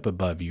straight up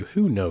above you.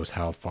 Who knows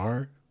how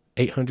far?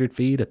 800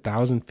 feet,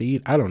 1,000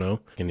 feet? I don't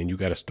know. And then you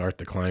got to start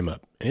the climb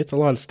up. And it's a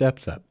lot of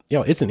steps up.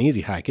 It's an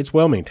easy hike. It's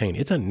well maintained.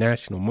 It's a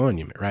national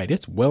monument, right?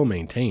 It's well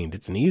maintained.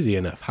 It's an easy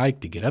enough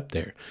hike to get up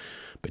there.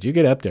 But you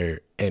get up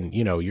there and,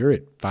 you're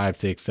at 5,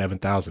 6,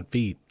 7,000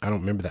 feet. I don't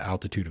remember the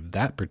altitude of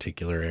that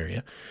particular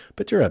area,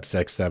 but you're up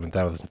 6,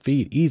 7,000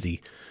 feet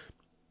easy.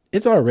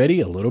 It's already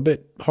a little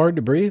bit hard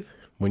to breathe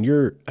when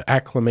you're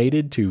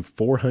acclimated to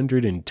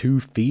 402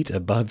 feet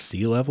above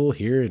sea level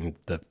here in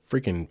the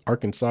freaking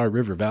Arkansas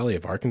River Valley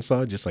of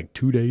Arkansas, just like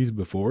 2 days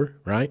before,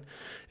 right?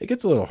 It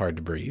gets a little hard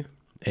to breathe.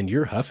 And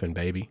you're huffing,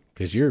 baby,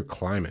 because you're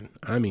climbing.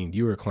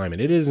 You are climbing.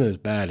 It isn't as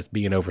bad as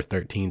being over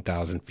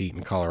 13,000 feet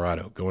in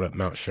Colorado, going up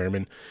Mount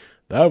Sherman.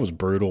 That was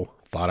brutal.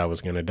 Thought I was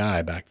going to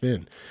die back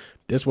then.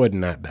 This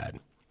wasn't that bad.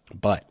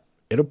 But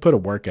it'll put a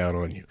workout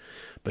on you.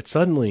 But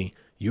suddenly,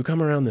 you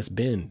come around this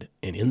bend,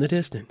 and in the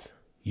distance,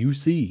 you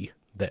see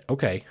that,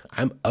 okay,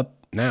 I'm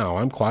up now.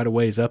 I'm quite a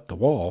ways up the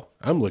wall.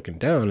 I'm looking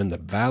down in the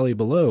valley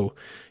below,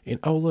 and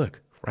oh, look,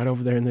 right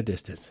over there in the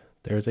distance,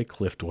 there's a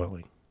cliff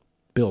dwelling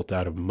built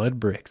out of mud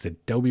bricks,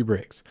 adobe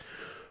bricks,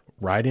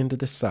 right into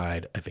the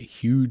side of a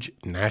huge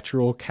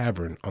natural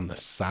cavern on the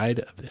side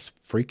of this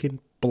freaking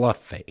bluff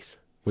face,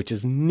 which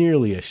is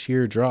nearly a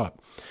sheer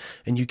drop.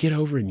 And you get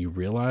over and you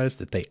realize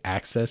that they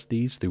accessed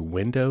these through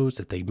windows,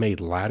 that they made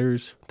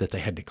ladders that they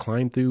had to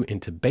climb through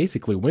into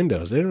basically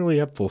windows. They didn't really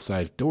have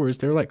full-size doors.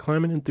 They're like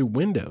climbing in through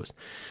windows,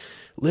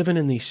 living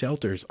in these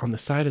shelters on the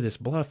side of this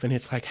bluff. And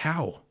it's like,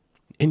 how?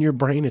 In your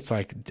brain, it's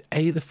like,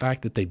 the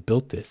fact that they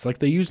built this, like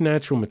they use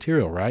natural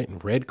material, right?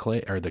 And red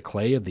clay, or the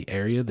clay of the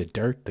area, the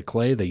dirt, the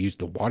clay, they used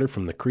the water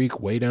from the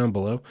creek way down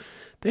below.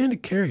 They had to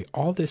carry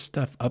all this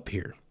stuff up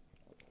here.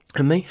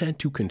 And they had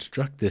to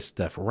construct this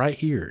stuff right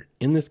here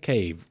in this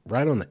cave,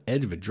 right on the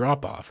edge of a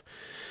drop-off.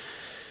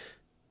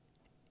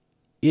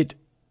 It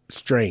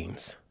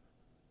strains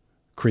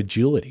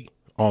credulity,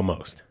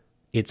 almost.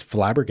 It's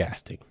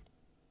flabbergasting.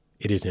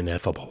 It is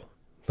ineffable.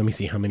 Let me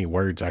see how many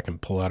words I can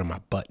pull out of my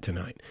butt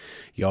tonight.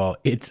 Y'all,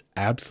 it's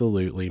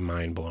absolutely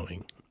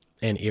mind-blowing.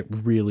 And it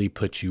really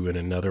puts you in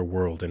another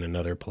world, in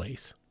another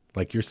place.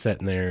 Like you're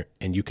sitting there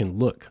and you can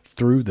look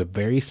through the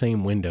very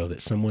same window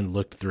that someone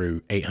looked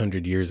through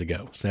 800 years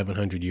ago,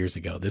 700 years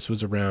ago. This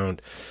was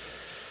around,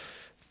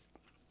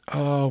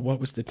 what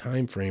was the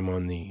time frame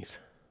on these?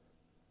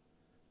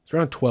 It's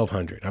around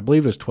 1200. I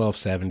believe it was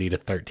 1270 to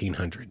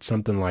 1300,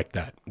 something like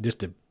that.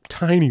 Just a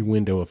tiny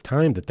window of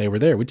time that they were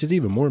there, which is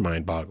even more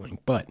mind-boggling.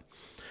 But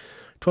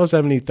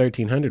 1270 to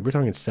 1300, we're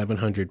talking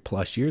 700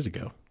 plus years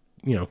ago,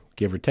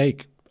 give or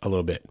take a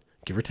little bit,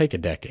 give or take a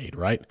decade,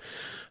 right?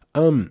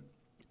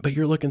 But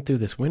you're looking through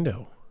this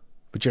window,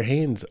 but your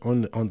hand's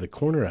on the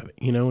corner of it,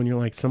 and you're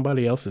like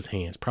somebody else's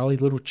hands, probably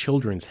little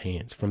children's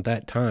hands from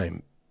that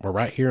time, or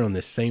right here on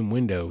this same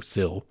window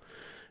sill,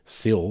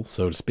 so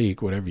to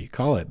speak, whatever you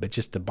call it, but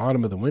just the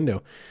bottom of the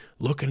window,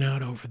 looking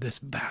out over this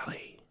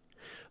valley,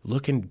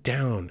 looking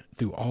down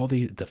through all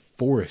the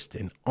forest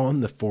and on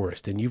the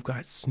forest, and you've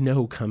got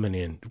snow coming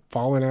in,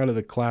 falling out of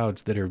the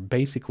clouds that are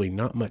basically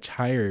not much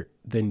higher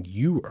than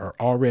you are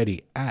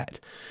already at.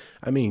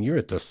 I mean, you're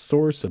at the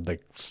source of the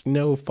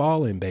snow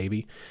falling,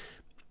 baby.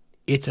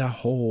 It's a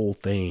whole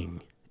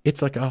thing.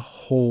 It's like a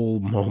whole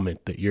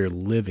moment that you're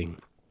living.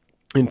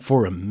 And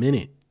for a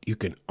minute, you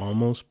can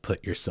almost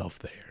put yourself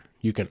there.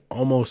 You can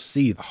almost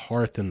see the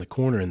hearth in the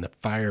corner and the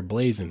fire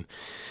blazing.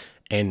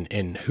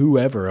 And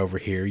whoever over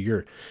here,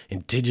 your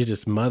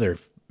indigenous mother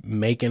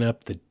making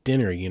up the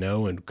dinner,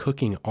 and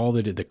cooking all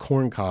the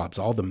corn cobs,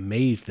 all the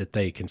maize that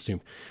they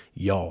consume.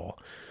 Y'all,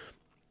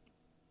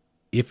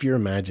 if your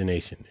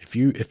imagination, if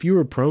you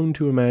are prone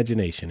to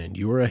imagination and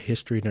you are a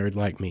history nerd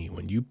like me,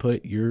 when you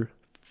put your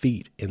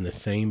feet in the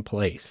same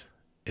place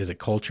as a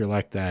culture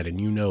like that, and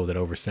that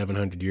over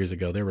 700 years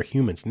ago, there were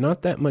humans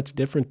not that much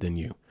different than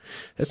you.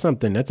 That's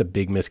a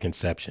big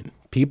misconception.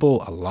 A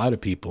lot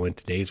of people in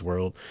today's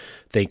world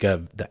think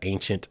of the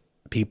ancient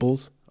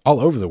peoples all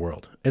over the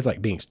world as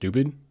like being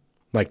stupid,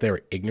 like they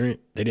were ignorant.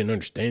 They didn't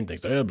understand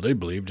things. They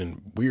believed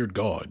in weird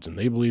gods and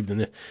they believed in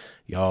this.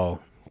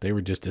 Y'all, they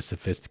were just as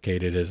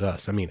sophisticated as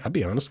us. I mean, I'll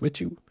be honest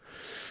with you.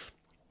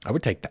 I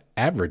would take the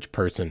average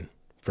person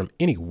from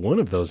any one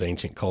of those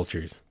ancient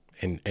cultures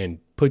and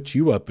put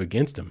you up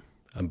against them.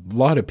 A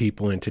lot of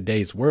people in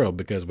today's world,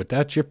 because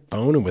without your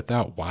phone and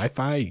without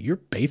Wi-Fi, you're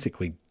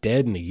basically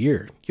dead in a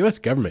year. U.S.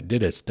 government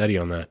did a study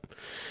on that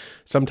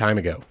some time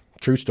ago.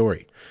 True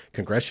story.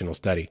 Congressional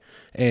study.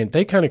 And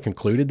they kind of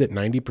concluded that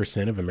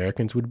 90% of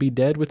Americans would be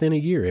dead within a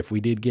year if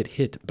we did get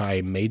hit by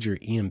a major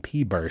EMP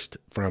burst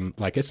from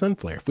like a sun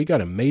flare. If we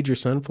got a major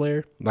sun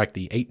flare, like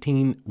the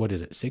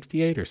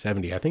 68 or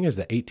 70? I think it was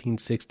the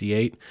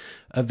 1868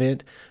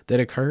 event that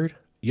occurred.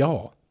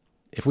 Y'all,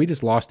 if we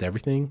just lost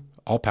everything,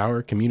 all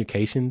power,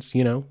 communications,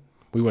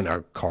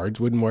 our cards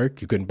wouldn't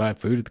work. You couldn't buy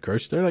food at the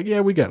grocery store. Like, yeah,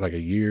 we got like a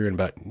year and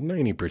about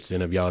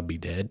 90% of y'all would be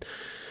dead.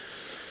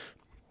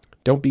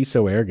 Don't be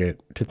so arrogant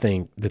to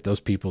think that those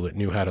people that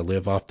knew how to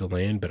live off the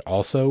land, but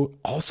also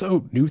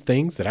knew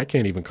things that I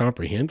can't even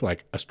comprehend,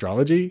 like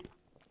astrology.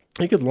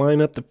 They could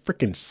line up the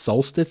freaking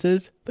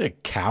solstices, the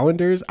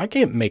calendars. I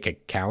can't make a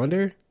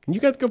calendar. And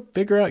you guys go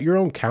figure out your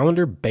own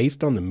calendar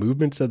based on the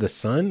movements of the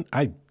sun.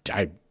 I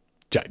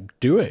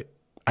do it.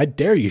 I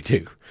dare you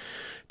to.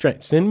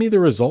 Send me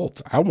the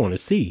results. I want to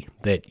see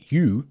that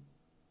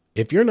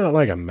if you're not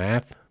like a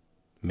math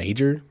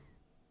major,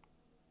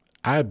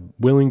 I'm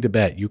willing to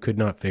bet you could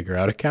not figure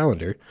out a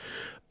calendar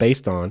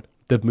based on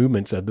the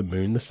movements of the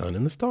moon, the sun,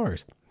 and the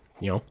stars.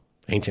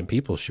 Ancient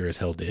people sure as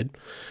hell did.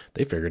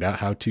 They figured out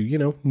how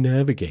to,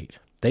 navigate.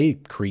 They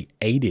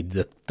created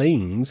the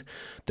things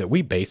that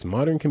we base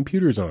modern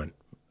computers on.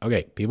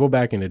 Okay, people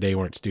back in the day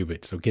weren't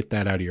stupid, so get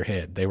that out of your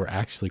head. They were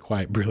actually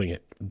quite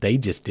brilliant. They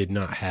just did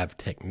not have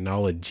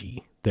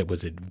technology that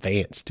was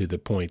advanced to the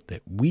point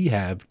that we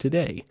have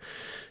today.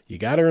 You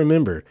got to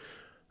remember,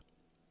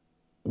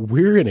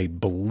 we're in a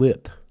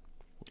blip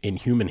in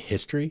human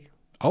history.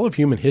 All of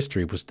human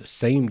history was the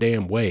same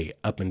damn way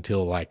up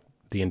until like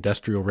the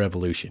Industrial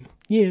Revolution.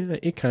 Yeah,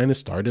 it kind of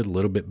started a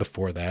little bit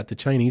before that. The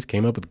Chinese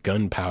came up with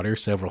gunpowder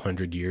several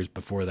hundred years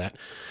before that.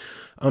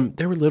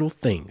 There were little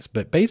things,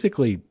 but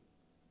basically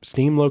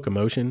steam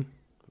locomotion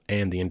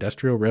and the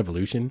Industrial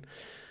Revolution,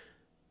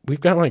 we've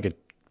got like a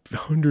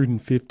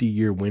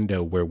 150-year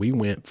window where we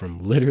went from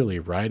literally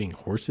riding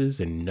horses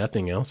and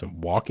nothing else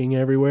and walking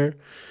everywhere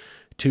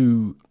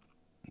to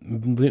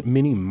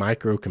many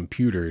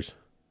microcomputers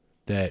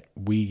that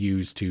we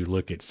use to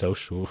look at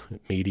social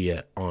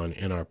media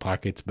in our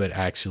pockets, but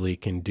actually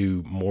can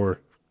do more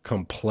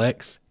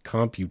complex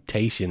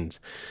computations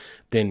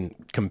than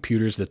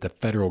computers that the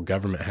federal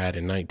government had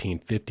in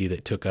 1950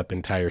 that took up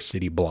entire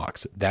city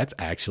blocks. That's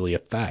actually a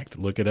fact.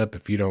 Look it up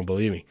if you don't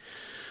believe me.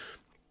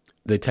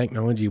 The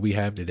technology we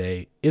have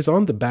today is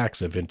on the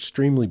backs of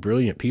extremely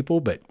brilliant people,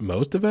 but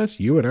most of us,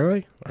 you and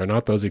I, are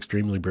not those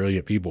extremely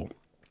brilliant people.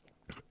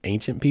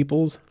 Ancient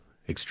peoples,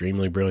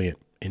 extremely brilliant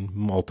in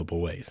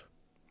multiple ways.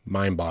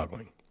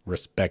 Mind-boggling.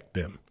 Respect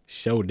them.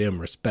 Show them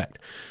respect.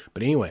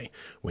 But anyway,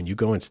 when you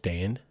go and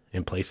stand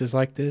in places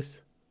like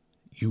this,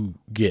 you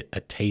get a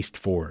taste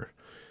for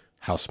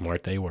how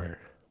smart they were,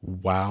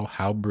 wow,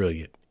 how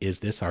brilliant is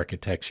this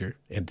architecture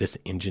and this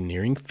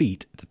engineering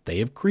feat that they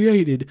have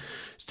created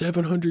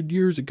 700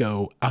 years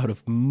ago out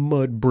of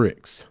mud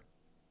bricks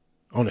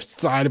on the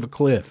side of a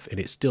cliff, and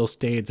it still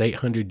stands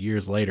 800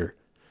 years later.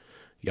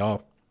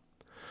 Y'all,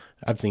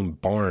 I've seen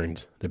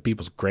barns that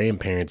people's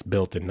grandparents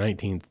built in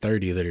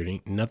 1930 that are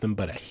nothing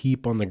but a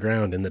heap on the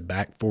ground in the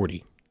back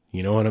 40.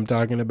 You know what I'm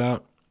talking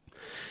about?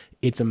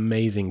 It's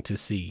amazing to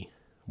see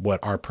what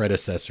our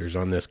predecessors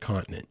on this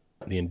continent,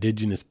 the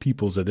indigenous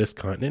peoples of this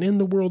continent and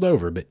the world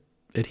over, but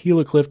at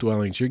Gila Cliff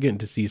Dwellings, you're getting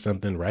to see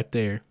something right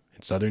there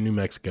in southern New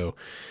Mexico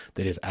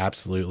that is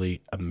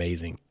absolutely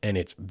amazing. And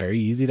it's very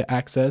easy to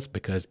access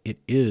because it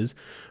is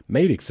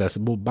made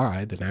accessible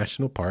by the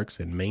national parks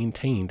and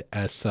maintained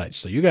as such.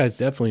 So you guys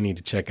definitely need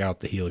to check out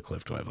the Gila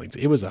Cliff Dwellings.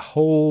 It was a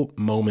whole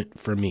moment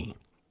for me.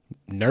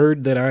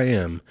 Nerd that I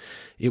am,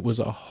 it was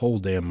a whole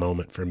damn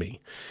moment for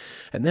me.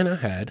 And then I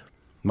had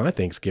my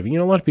Thanksgiving.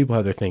 A lot of people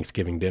have their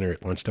Thanksgiving dinner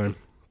at lunchtime.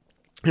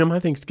 My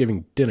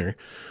Thanksgiving dinner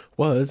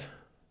was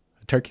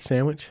a turkey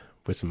sandwich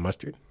with some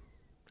mustard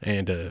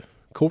and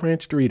Cool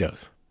Ranch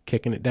Doritos,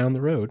 kicking it down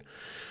the road,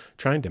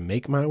 trying to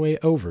make my way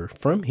over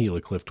from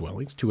Gila Cliff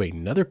Dwellings to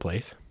another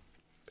place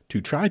to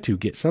try to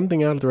get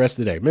something out of the rest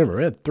of the day. Remember,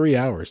 we had 3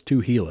 hours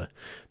to Gila,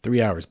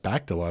 3 hours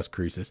back to Las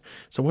Cruces.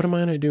 So what am I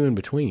going to do in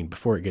between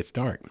before it gets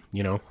dark?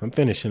 I'm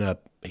finishing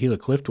up Gila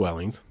Cliff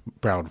Dwellings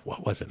around,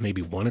 what was it,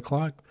 maybe 1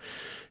 o'clock?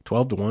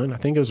 12 to 1? I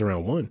think it was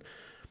around 1.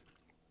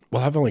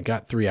 Well, I've only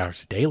got 3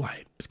 hours of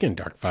daylight. It's getting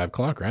dark 5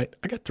 o'clock, right?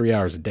 I got 3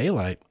 hours of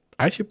daylight.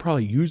 I should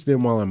probably use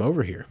them while I'm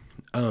over here.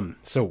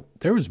 So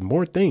there was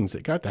more things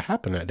that got to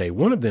happen that day.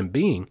 One of them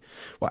being,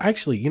 well,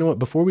 actually, you know what?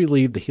 Before we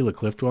leave the Gila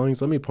Cliff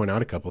Dwellings, let me point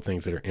out a couple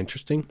things that are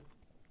interesting.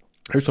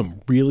 There's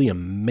some really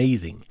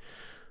amazing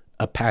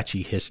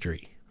Apache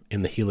history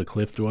in the Gila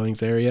Cliff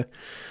Dwellings area.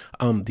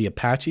 The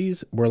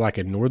Apaches were like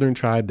a northern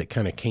tribe that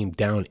kind of came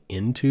down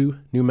into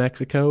New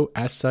Mexico.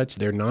 As such,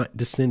 they're not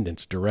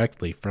descendants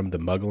directly from the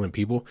Mogollon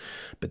people,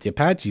 but the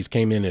Apaches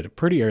came in at a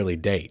pretty early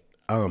date.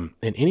 And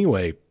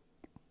anyway,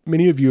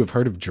 many of you have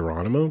heard of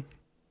Geronimo,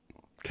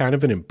 kind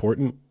of an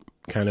important,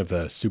 kind of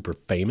a super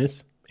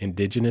famous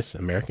indigenous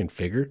American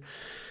figure.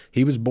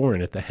 He was born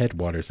at the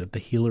headwaters of the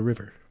Gila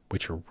River,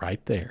 which are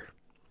right there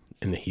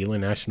in the Gila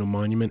National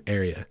Monument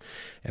area.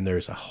 And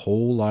there's a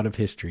whole lot of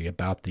history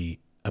about the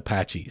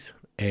Apaches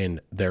and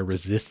their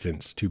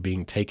resistance to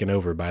being taken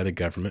over by the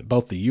government,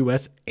 both the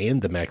U.S.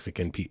 and the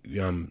Mexican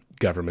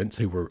governments,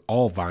 who were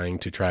all vying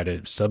to try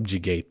to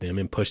subjugate them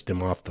and push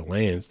them off the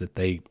lands that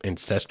they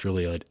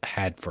ancestrally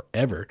had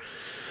forever.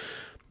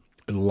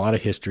 A lot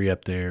of history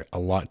up there, a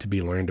lot to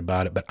be learned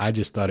about it, but I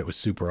just thought it was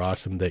super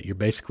awesome that you're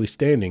basically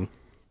standing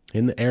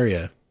in the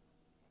area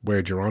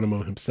where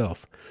Geronimo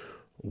himself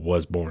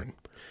was born.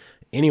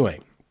 Anyway,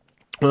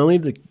 when I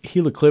leave the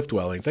Gila Cliff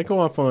Dwellings, I go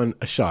off on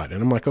a shot,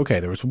 and I'm like, okay,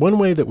 there was one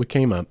way that we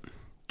came up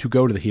to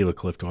go to the Gila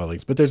Cliff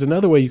Dwellings, but there's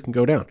another way you can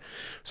go down.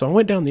 So I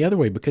went down the other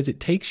way because it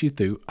takes you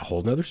through a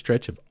whole nother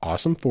stretch of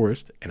awesome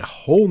forest and a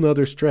whole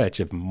nother stretch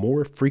of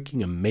more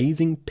freaking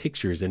amazing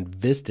pictures and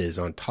vistas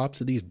on tops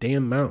of these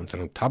damn mountains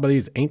and on top of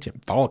these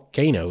ancient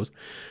volcanoes,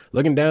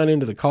 looking down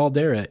into the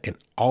caldera and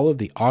all of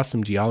the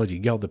awesome geology.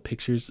 Y'all, the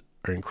pictures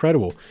are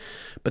incredible,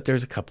 but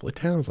there's a couple of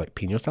towns like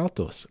Pinos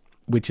Altos,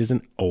 which is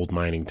an old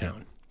mining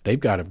town. They've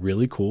got a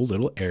really cool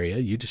little area.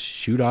 You just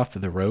shoot off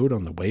of the road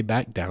on the way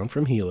back down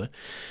from Gila.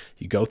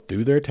 You go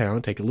through their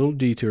town, take a little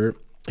detour,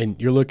 and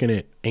you're looking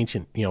at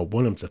ancient,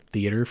 one of them's a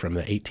theater from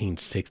the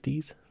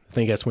 1860s. I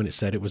think that's when it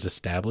said it was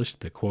established,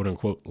 the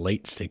quote-unquote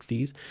late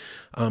 60s.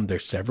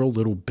 There's several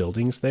little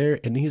buildings there,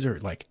 and these are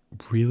like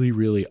really,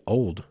 really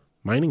old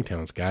mining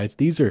towns, guys.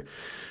 These are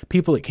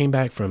people that came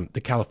back from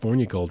the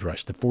California gold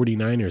rush, the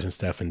 49ers and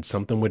stuff, and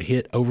something would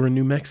hit over in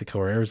New Mexico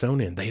or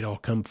Arizona, and they'd all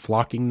come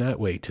flocking that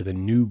way to the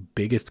new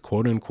biggest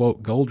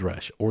quote-unquote gold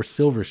rush or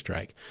silver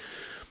strike.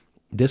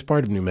 This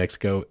part of New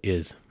Mexico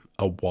is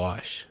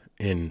awash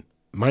in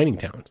mining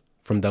towns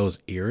from those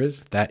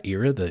eras, that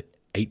era, the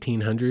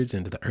 1800s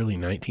into the early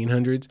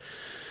 1900s.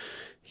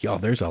 Y'all,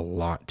 there's a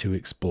lot to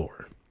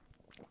explore.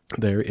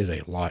 There is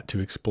a lot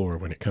to explore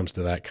when it comes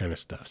to that kind of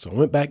stuff. So I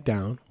went back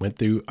down, went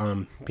through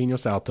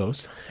Pinos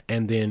Altos,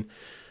 and then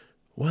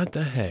what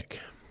the heck?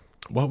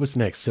 What was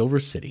next? Silver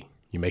City.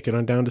 You make it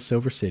on down to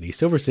Silver City.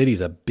 Silver City is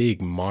a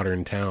big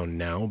modern town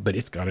now, but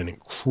it's got an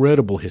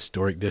incredible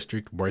historic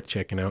district worth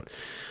checking out.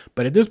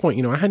 But at this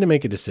point, I had to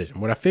make a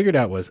decision. What I figured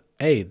out was,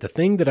 the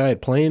thing that I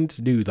had planned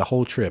to do the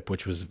whole trip,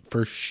 which was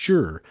for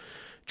sure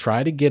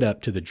try to get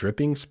up to the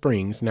Dripping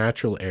Springs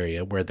natural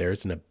area where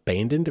there's an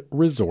abandoned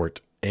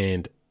resort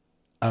and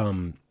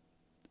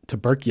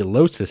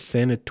tuberculosis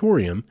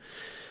sanatorium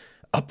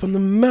up in the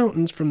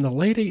mountains from the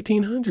late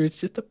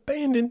 1800s, just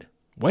abandoned,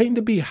 waiting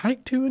to be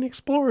hiked to and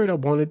explored. I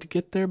wanted to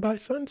get there by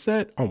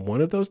sunset on one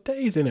of those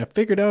days, and I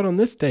figured out on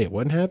this day it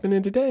wasn't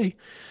happening today.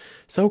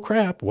 So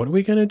crap, what are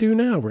we going to do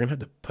now? We're going to have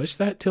to push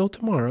that till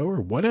tomorrow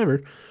or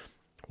whatever.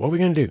 What are we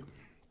going to do?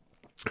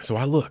 So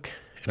I look,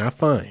 and I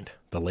find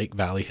the Lake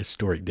Valley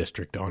Historic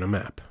District on a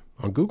map,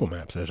 on Google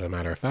Maps, as a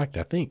matter of fact,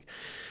 I think.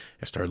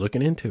 I start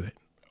looking into it.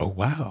 Oh,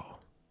 wow.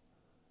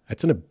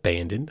 That's an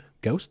abandoned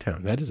ghost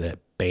town. That is an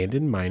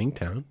abandoned mining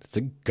town. It's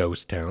a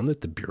ghost town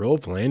that the Bureau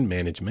of Land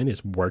Management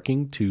is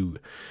working to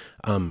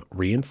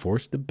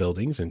reinforce the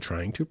buildings and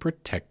trying to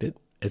protect it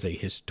as a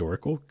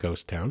historical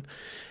ghost town.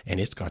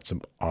 And it's got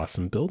some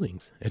awesome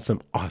buildings and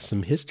some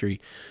awesome history.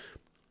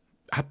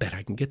 I bet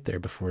I can get there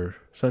before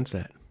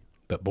sunset.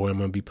 But boy, I'm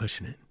going to be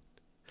pushing it.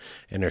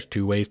 And there's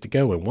 2 ways to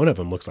go. And one of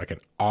them looks like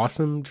an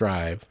awesome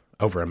drive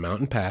over a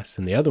mountain pass.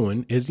 And the other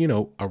one is,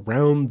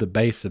 around the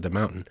base of the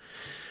mountain.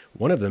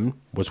 One of them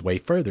was way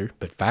further,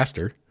 but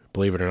faster.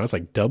 Believe it or not, it's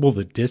like double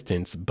the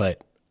distance,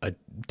 but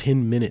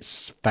 10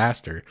 minutes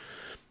faster.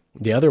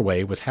 The other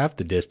way was half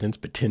the distance,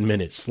 but 10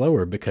 minutes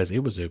slower because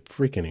it was a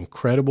freaking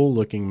incredible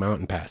looking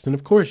mountain pass. And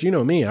of course, you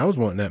know me, I was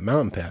wanting that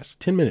mountain pass.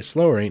 10 minutes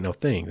slower ain't no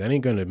thing. That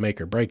ain't going to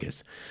make or break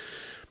us.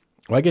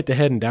 Well, I get to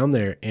heading down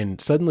there and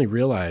suddenly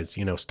realize,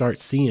 start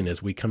seeing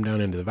as we come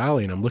down into the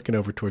valley and I'm looking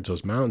over towards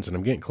those mountains and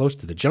I'm getting close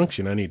to the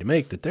junction I need to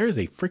make, that there is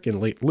a freaking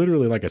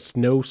literally like a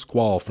snow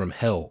squall from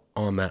hell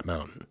on that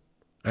mountain.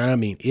 I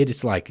mean, it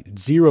is like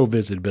zero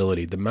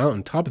visibility. The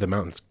mountain, top of the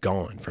mountain's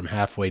gone from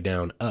halfway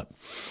down up.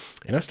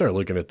 And I start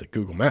looking at the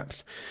Google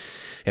Maps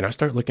and I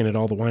start looking at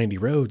all the windy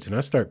roads and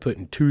I start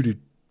putting two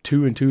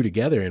and two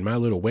together in my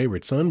little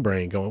wayward son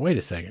brain going, wait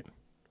a second.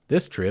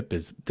 This trip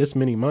is this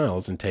many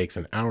miles and takes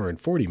an hour and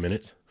 40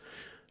 minutes.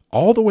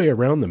 All the way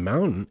around the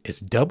mountain is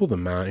double the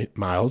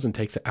miles and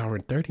takes an hour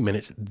and 30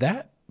 minutes.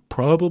 That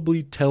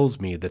probably tells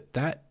me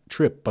that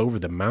trip over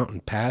the mountain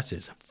pass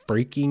is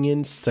freaking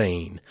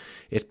insane.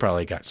 It's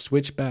probably got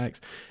switchbacks,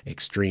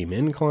 extreme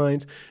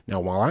inclines. Now,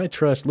 while I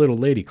trust little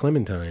Lady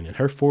Clementine and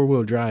her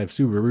 4-wheel drive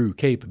Subaru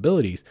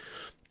capabilities,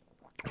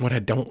 what I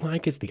don't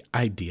like is the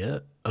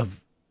idea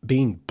of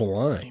being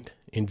blind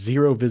and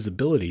zero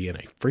visibility in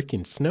a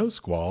freaking snow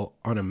squall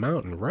on a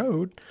mountain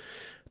road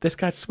that's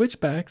got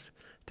switchbacks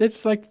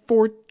that's like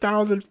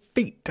 4,000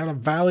 feet to the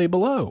valley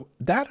below.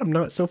 That I'm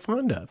not so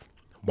fond of.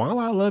 While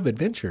I love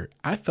adventure,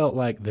 I felt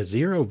like the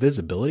zero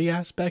visibility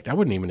aspect, I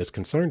wasn't even as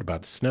concerned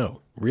about the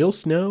snow. Real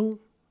snow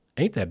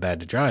ain't that bad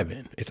to drive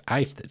in. It's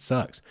ice that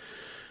sucks.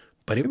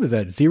 But it was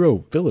that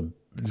zero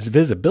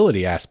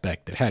visibility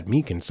aspect that had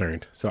me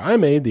concerned. So I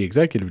made the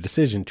executive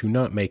decision to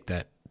not make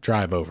that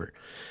drive over.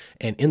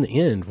 And in the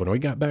end, when we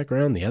got back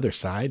around the other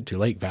side to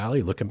Lake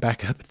Valley, looking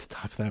back up at the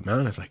top of that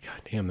mountain, I was like,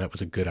 God damn, that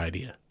was a good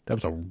idea. That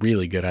was a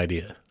really good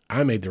idea.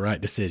 I made the right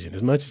decision,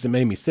 as much as it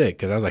made me sick,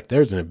 because I was like,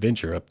 there's an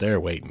adventure up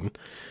there waiting.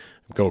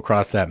 Go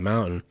across that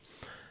mountain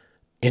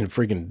in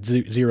freaking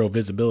zero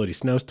visibility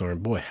snowstorm.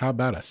 Boy, how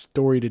about a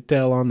story to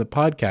tell on the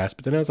podcast?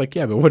 But then I was like,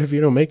 yeah, but what if you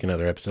don't make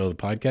another episode of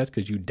the podcast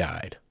because you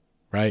died,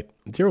 right?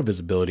 Zero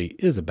visibility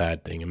is a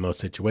bad thing in most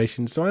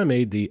situations, so I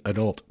made the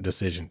adult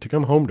decision to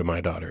come home to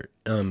my daughter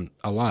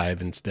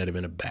alive instead of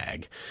in a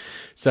bag.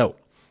 So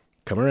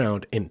come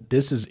around, and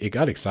it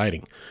got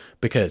exciting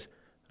because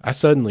I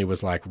suddenly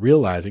was like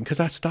realizing, because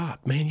I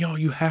stopped, man, y'all,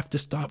 you have to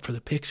stop for the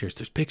pictures.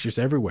 There's pictures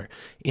everywhere.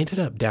 Ended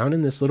up down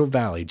in this little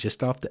valley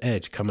just off the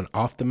edge, coming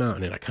off the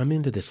mountain. And I come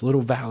into this little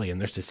valley and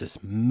there's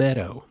this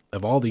meadow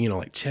of all the,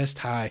 like chest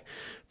high,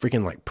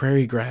 freaking like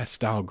prairie grass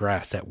style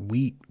grass, that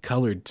wheat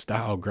colored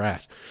style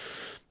grass.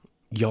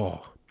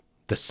 Y'all,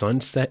 the sun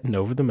setting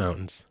over the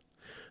mountains.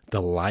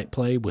 The light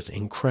play was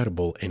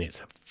incredible and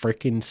it's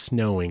freaking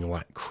snowing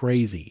like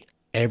crazy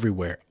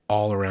everywhere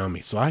all around me.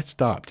 So I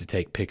stopped to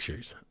take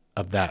pictures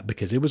of that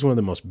because it was one of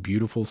the most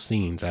beautiful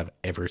scenes I've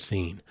ever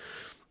seen.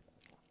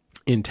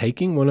 In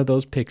taking one of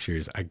those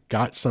pictures, I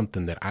got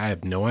something that I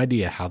have no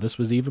idea how this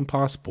was even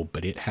possible,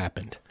 but it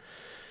happened.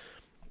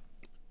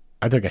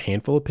 I took a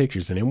handful of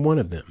pictures, and in one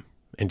of them,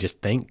 and just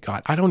thank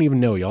God, I don't even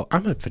know, y'all,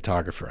 I'm a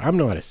photographer. I'm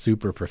not a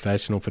super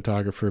professional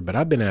photographer, but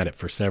I've been at it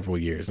for several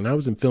years, and I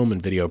was in film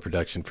and video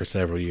production for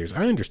several years.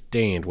 I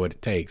understand what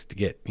it takes to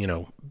get,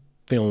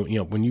 film,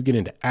 when you get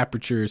into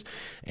apertures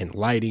and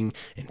lighting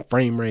and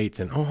frame rates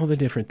and all the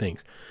different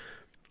things.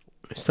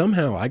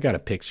 Somehow I got a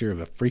picture of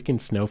a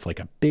freaking snowflake,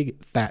 a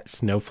big fat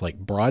snowflake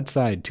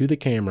broadside to the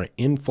camera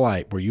in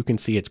flight where you can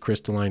see its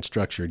crystalline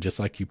structure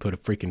just like you put a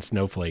freaking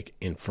snowflake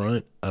in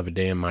front of a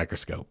damn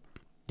microscope.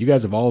 You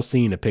guys have all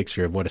seen a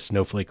picture of what a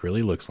snowflake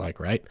really looks like,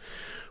 right?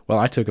 Well,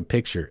 I took a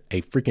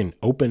freaking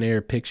open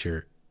air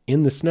picture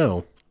in the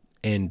snow.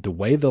 And the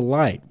way the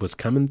light was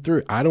coming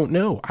through, I don't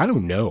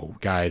know,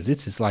 guys.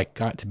 This is like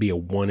got to be a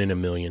 1 in a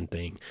million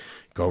thing.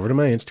 Go over to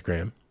my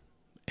Instagram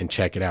and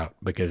check it out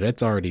because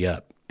it's already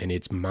up and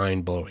it's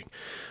mind blowing.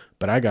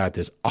 But I got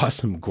this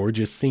awesome,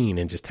 gorgeous scene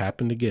and just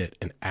happened to get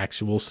an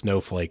actual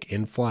snowflake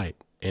in flight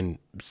and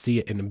see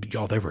it. And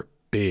y'all, they were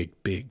big,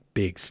 big,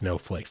 big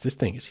snowflakes. This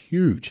thing is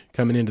huge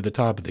coming into the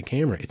top of the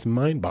camera. It's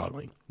mind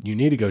boggling. You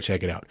need to go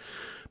check it out.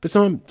 But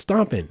so I'm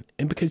stopping,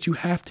 and because you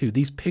have to,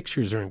 these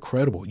pictures are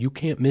incredible. You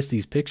can't miss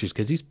these pictures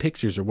because these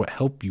pictures are what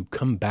help you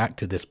come back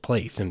to this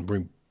place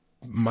and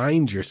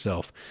remind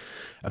yourself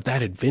of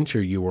that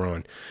adventure you were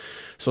on.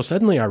 So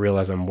suddenly I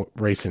realize I'm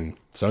racing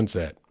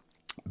sunset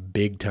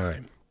big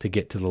time to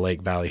get to the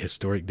Lake Valley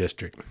Historic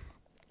District.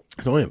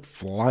 So I am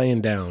flying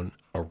down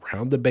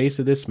around the base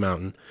of this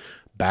mountain,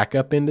 back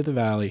up into the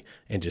valley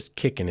and just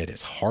kicking it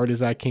as hard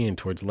as I can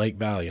towards Lake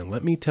Valley. And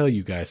let me tell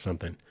you guys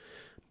something.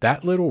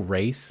 That little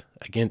race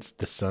against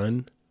the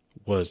sun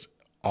was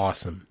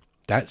awesome.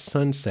 That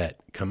sunset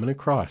coming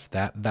across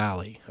that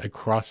valley,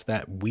 across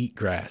that wheat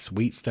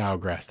style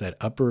grass, that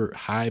upper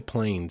high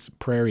plains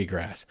prairie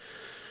grass,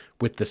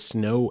 with the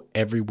snow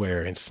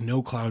everywhere and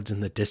snow clouds in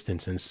the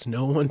distance and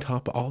snow on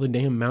top of all the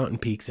damn mountain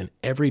peaks in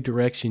every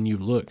direction you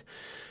looked.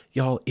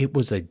 Y'all, it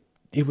was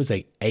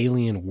a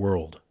alien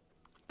world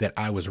that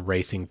I was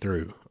racing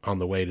through on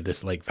the way to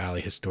this Lake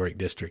Valley Historic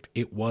District.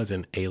 It was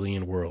an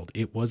alien world.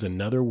 It was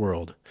another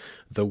world,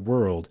 the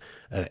world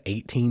of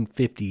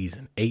 1850s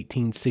and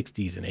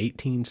 1860s and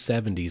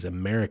 1870s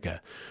America,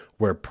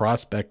 where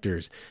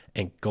prospectors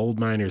and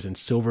gold miners and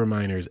silver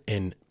miners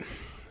and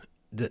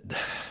the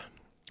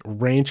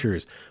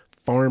ranchers,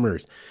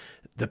 farmers,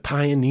 the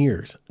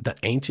pioneers, the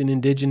ancient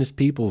indigenous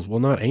peoples, well,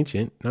 not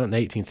ancient, not in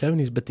the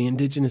 1870s, but the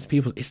indigenous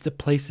peoples, it's the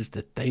places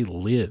that they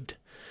lived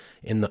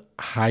in the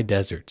high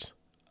deserts,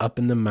 up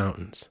in the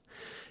mountains.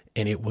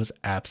 And it was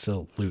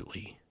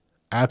absolutely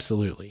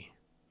otherworldly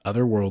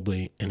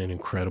and an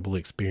incredible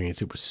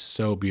experience. It was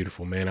so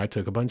beautiful, man. I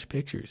took a bunch of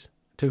pictures.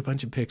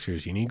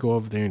 You need to go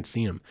over there and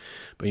see them.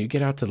 But you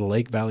get out to the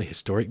Lake Valley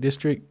Historic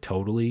District,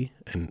 totally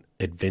an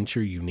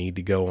adventure you need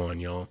to go on,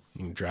 y'all.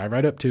 You can drive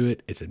right up to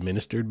it. It's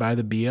administered by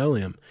the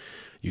BLM.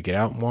 You get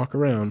out and walk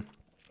around.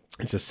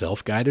 It's a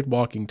self-guided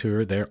walking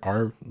tour. There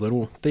are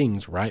little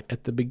things right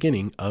at the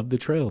beginning of the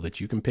trail that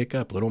you can pick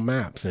up, little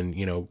maps, and,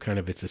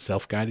 it's a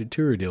self-guided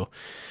tour deal.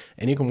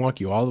 And you can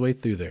walk you all the way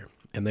through there.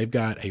 And they've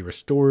got a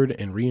restored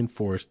and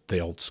reinforced the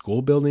old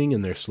school building,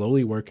 and they're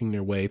slowly working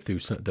their way through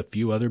the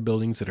few other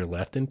buildings that are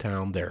left in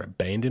town. There are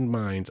abandoned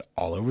mines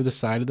all over the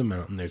side of the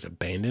mountain. There's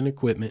abandoned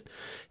equipment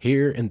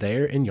here and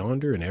there and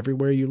yonder and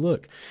everywhere you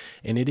look.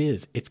 And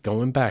it's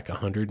going back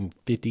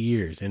 150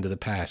 years into the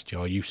past,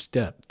 y'all. You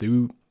step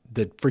through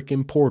the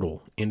freaking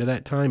portal into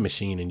that time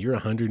machine, and you're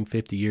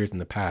 150 years in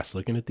the past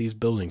looking at these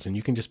buildings, and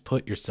you can just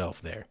put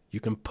yourself there. You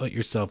can put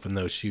yourself in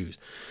those shoes.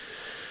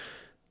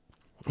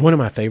 One of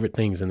my favorite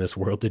things in this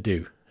world to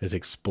do is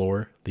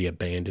explore the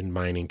abandoned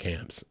mining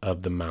camps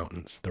of the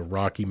mountains, the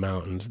Rocky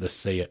Mountains, the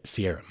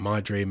Sierra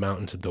Madre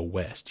Mountains of the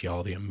West.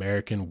 Y'all, the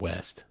American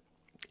West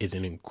is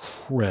an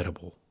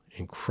incredible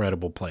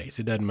place.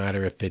 It doesn't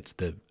matter if it's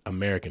the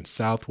American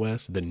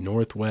Southwest, the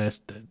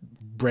Northwest, the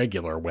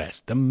regular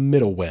West, the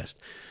Middle West.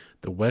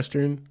 The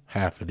western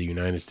half of the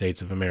United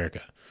States of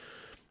America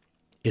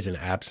is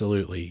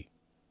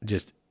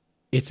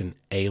it's an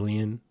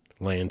alien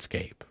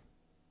landscape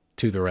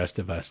to the rest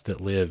of us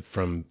that live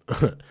from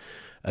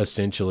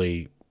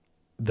essentially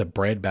the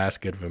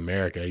breadbasket of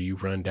America. You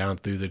run down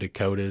through the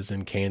Dakotas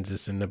and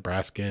Kansas and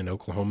Nebraska and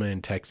Oklahoma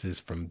and Texas,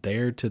 from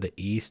there to the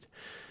east.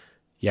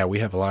 Yeah, we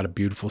have a lot of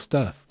beautiful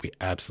stuff. We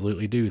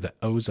absolutely do. The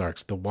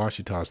Ozarks, the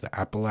Ouachitas, the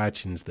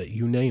Appalachians,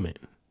 you name it.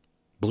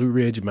 Blue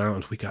Ridge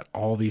Mountains, we got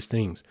all these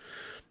things.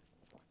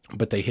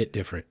 But they hit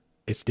different.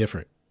 It's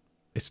different.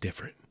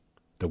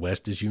 The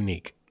West is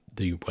unique.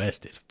 The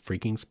West is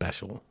freaking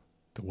special.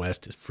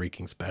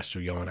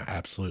 Y'all, and I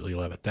absolutely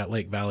love it. That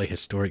Lake Valley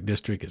Historic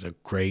District is a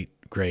great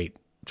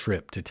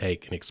trip to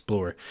take and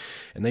explore.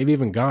 And they've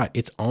even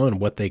it's on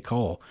what they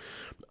call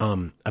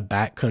a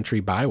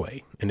backcountry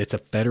byway. And it's a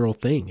federal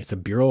thing. It's a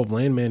Bureau of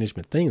Land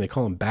Management thing. They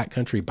call them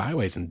backcountry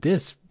byways. And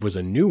this was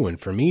a new one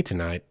for me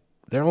tonight.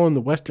 They're all in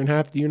the western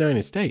half of the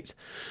United States.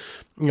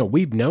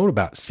 We've known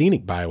about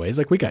scenic byways.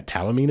 Like, we got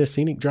Talamina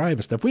Scenic Drive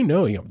and stuff. We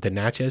know, the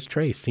Natchez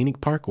Trace,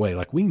 Scenic Parkway.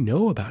 Like, we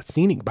know about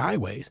scenic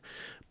byways,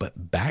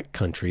 but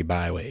backcountry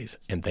byways.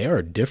 And they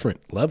are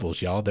different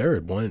levels, y'all.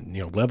 They're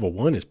level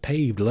 1 is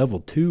paved. Level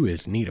 2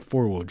 is need a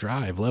 4-wheel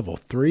drive. Level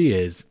 3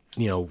 is,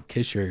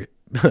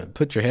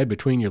 put your head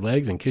between your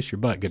legs and kiss your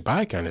butt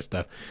goodbye kind of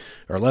stuff.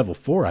 Or level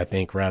 4, I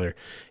think, rather.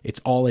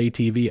 It's all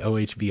ATV,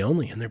 OHV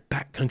only, and they're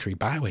backcountry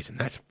byways. And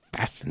that's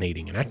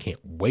fascinating, and I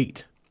can't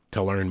wait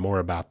to learn more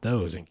about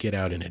those and get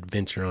out and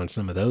adventure on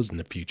some of those in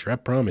the future. I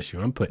promise you,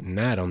 I'm putting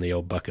that on the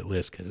old bucket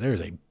list, because there's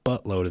a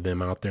buttload of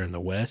them out there in the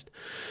West.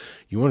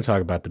 You want to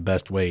talk about the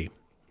best way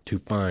to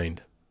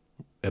find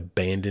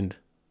abandoned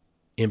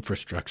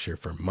infrastructure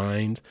for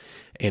mines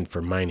and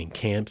for mining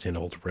camps and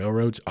old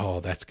railroads? Oh,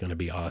 that's going to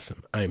be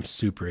awesome. I'm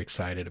super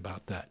excited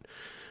about that.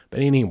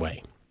 But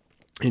anyway,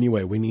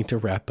 we need to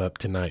wrap up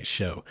tonight's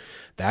show.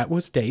 That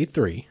was day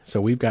 3. So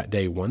we've got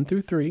day 1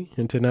 through 3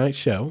 in tonight's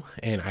show.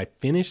 And I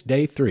finished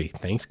day 3,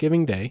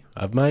 Thanksgiving Day,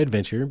 of my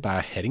adventure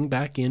by heading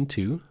back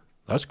into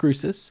Las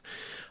Cruces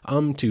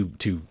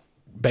to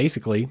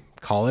basically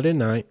call it a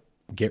night,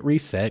 get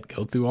reset,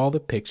 go through all the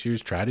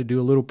pictures, try to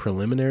do a little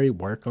preliminary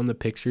work on the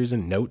pictures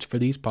and notes for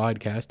these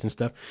podcasts and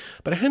stuff.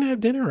 But I hadn't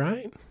had dinner,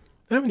 right?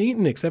 I haven't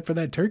eaten except for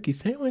that turkey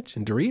sandwich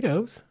and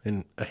Doritos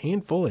and a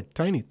handful of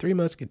tiny Three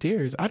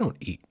Musketeers. I don't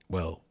eat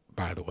well,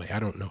 by the way. I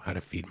don't know how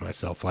to feed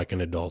myself like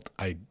an adult.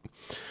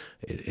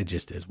 It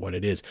just is what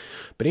it is.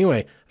 But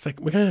anyway, it's like,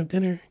 we gotta have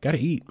dinner, gotta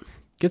eat.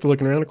 Get to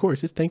looking around, of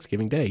course, it's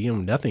Thanksgiving Day.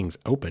 Nothing's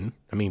open.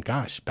 I mean,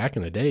 gosh, back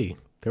in the day,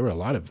 there were a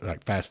lot of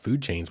like fast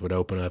food chains would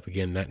open up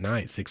again that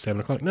night, 6,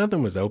 7 o'clock.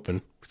 Nothing was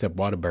open except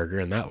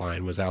Whataburger, and that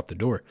line was out the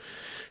door.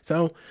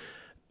 So,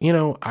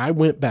 I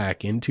went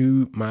back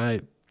into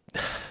my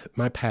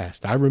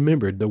past. I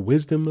remembered the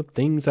wisdom of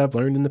things I've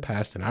learned in the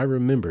past, and I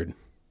remembered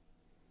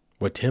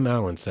what Tim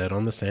Allen said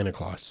on the Santa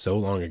Claus so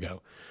long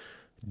ago.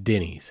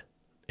 Denny's,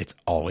 it's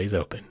always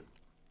open.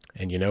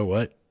 And you know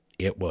what?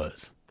 It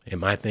was. And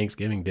my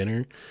Thanksgiving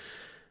dinner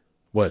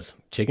was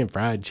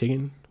fried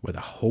chicken with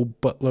a whole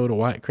buttload of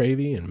white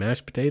gravy and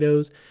mashed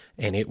potatoes.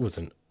 And it was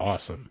an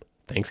awesome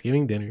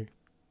Thanksgiving dinner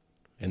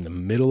in the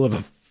middle of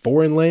a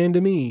foreign land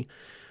to me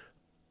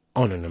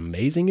on an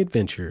amazing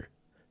adventure.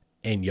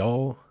 And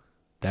y'all,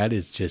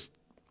 that's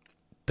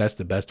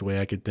the best way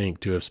I could think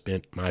to have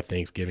spent my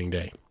Thanksgiving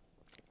day.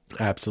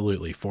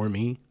 Absolutely. For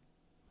me,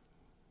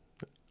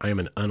 I am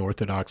an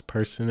unorthodox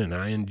person, and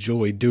I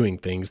enjoy doing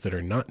things that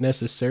are not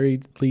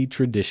necessarily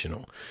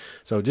traditional.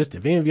 So just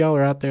if any of y'all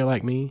are out there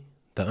like me,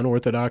 the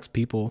unorthodox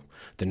people,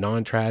 the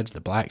non-trads,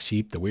 the black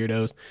sheep, the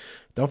weirdos,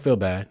 don't feel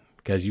bad,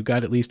 because you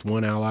got at least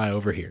one ally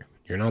over here.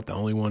 You're not the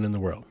only one in the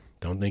world.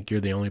 Don't think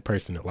you're the only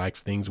person that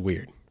likes things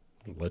weird.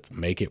 Let's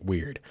make it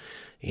weird.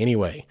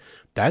 Anyway,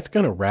 that's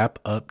going to wrap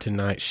up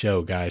tonight's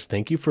show, guys.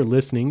 Thank you for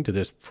listening to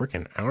this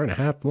freaking hour and a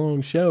half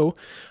long show.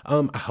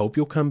 I hope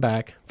you'll come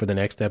back for the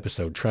next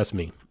episode. Trust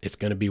me, it's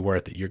going to be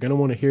worth it. You're going to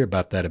want to hear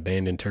about that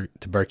abandoned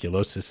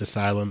tuberculosis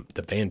asylum,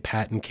 the Van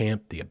Patten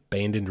camp, the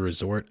abandoned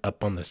resort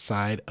up on the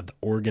side of the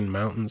Oregon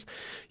mountains.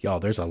 Y'all,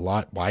 there's a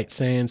lot. White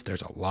Sands,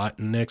 there's a lot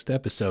in the next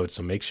episode,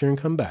 so make sure and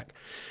come back.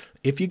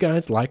 If you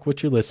guys like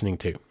what you're listening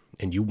to,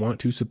 and you want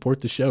to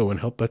support the show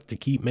and help us to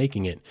keep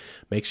making it,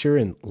 make sure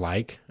and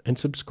like and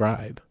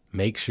subscribe.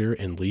 Make sure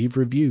and leave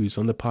reviews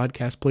on the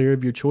podcast player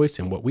of your choice.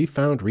 And what we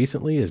found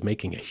recently is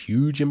making a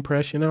huge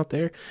impression out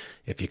there.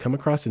 If you come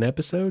across an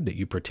episode that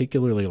you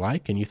particularly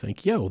like and you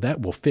think, yo,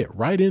 that will fit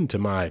right into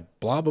my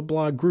blah, blah,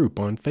 blah group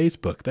on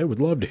Facebook, they would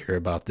love to hear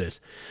about this.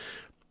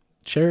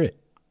 Share it.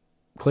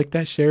 Click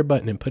that share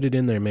button and put it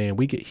in there, man.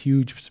 We get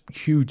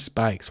huge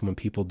spikes when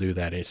people do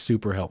that. It's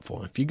super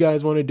helpful. If you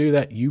guys want to do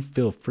that, you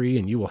feel free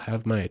and you will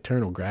have my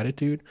eternal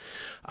gratitude.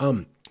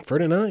 For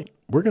tonight,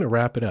 we're going to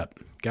wrap it up.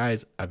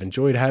 Guys, I've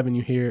enjoyed having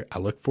you here. I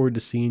look forward to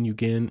seeing you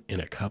again in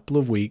a couple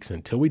of weeks.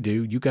 Until we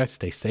do, you guys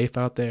stay safe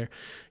out there.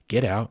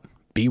 Get out,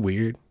 be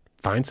weird,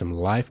 find some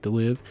life to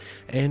live,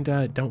 and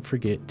don't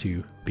forget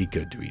to be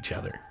good to each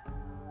other.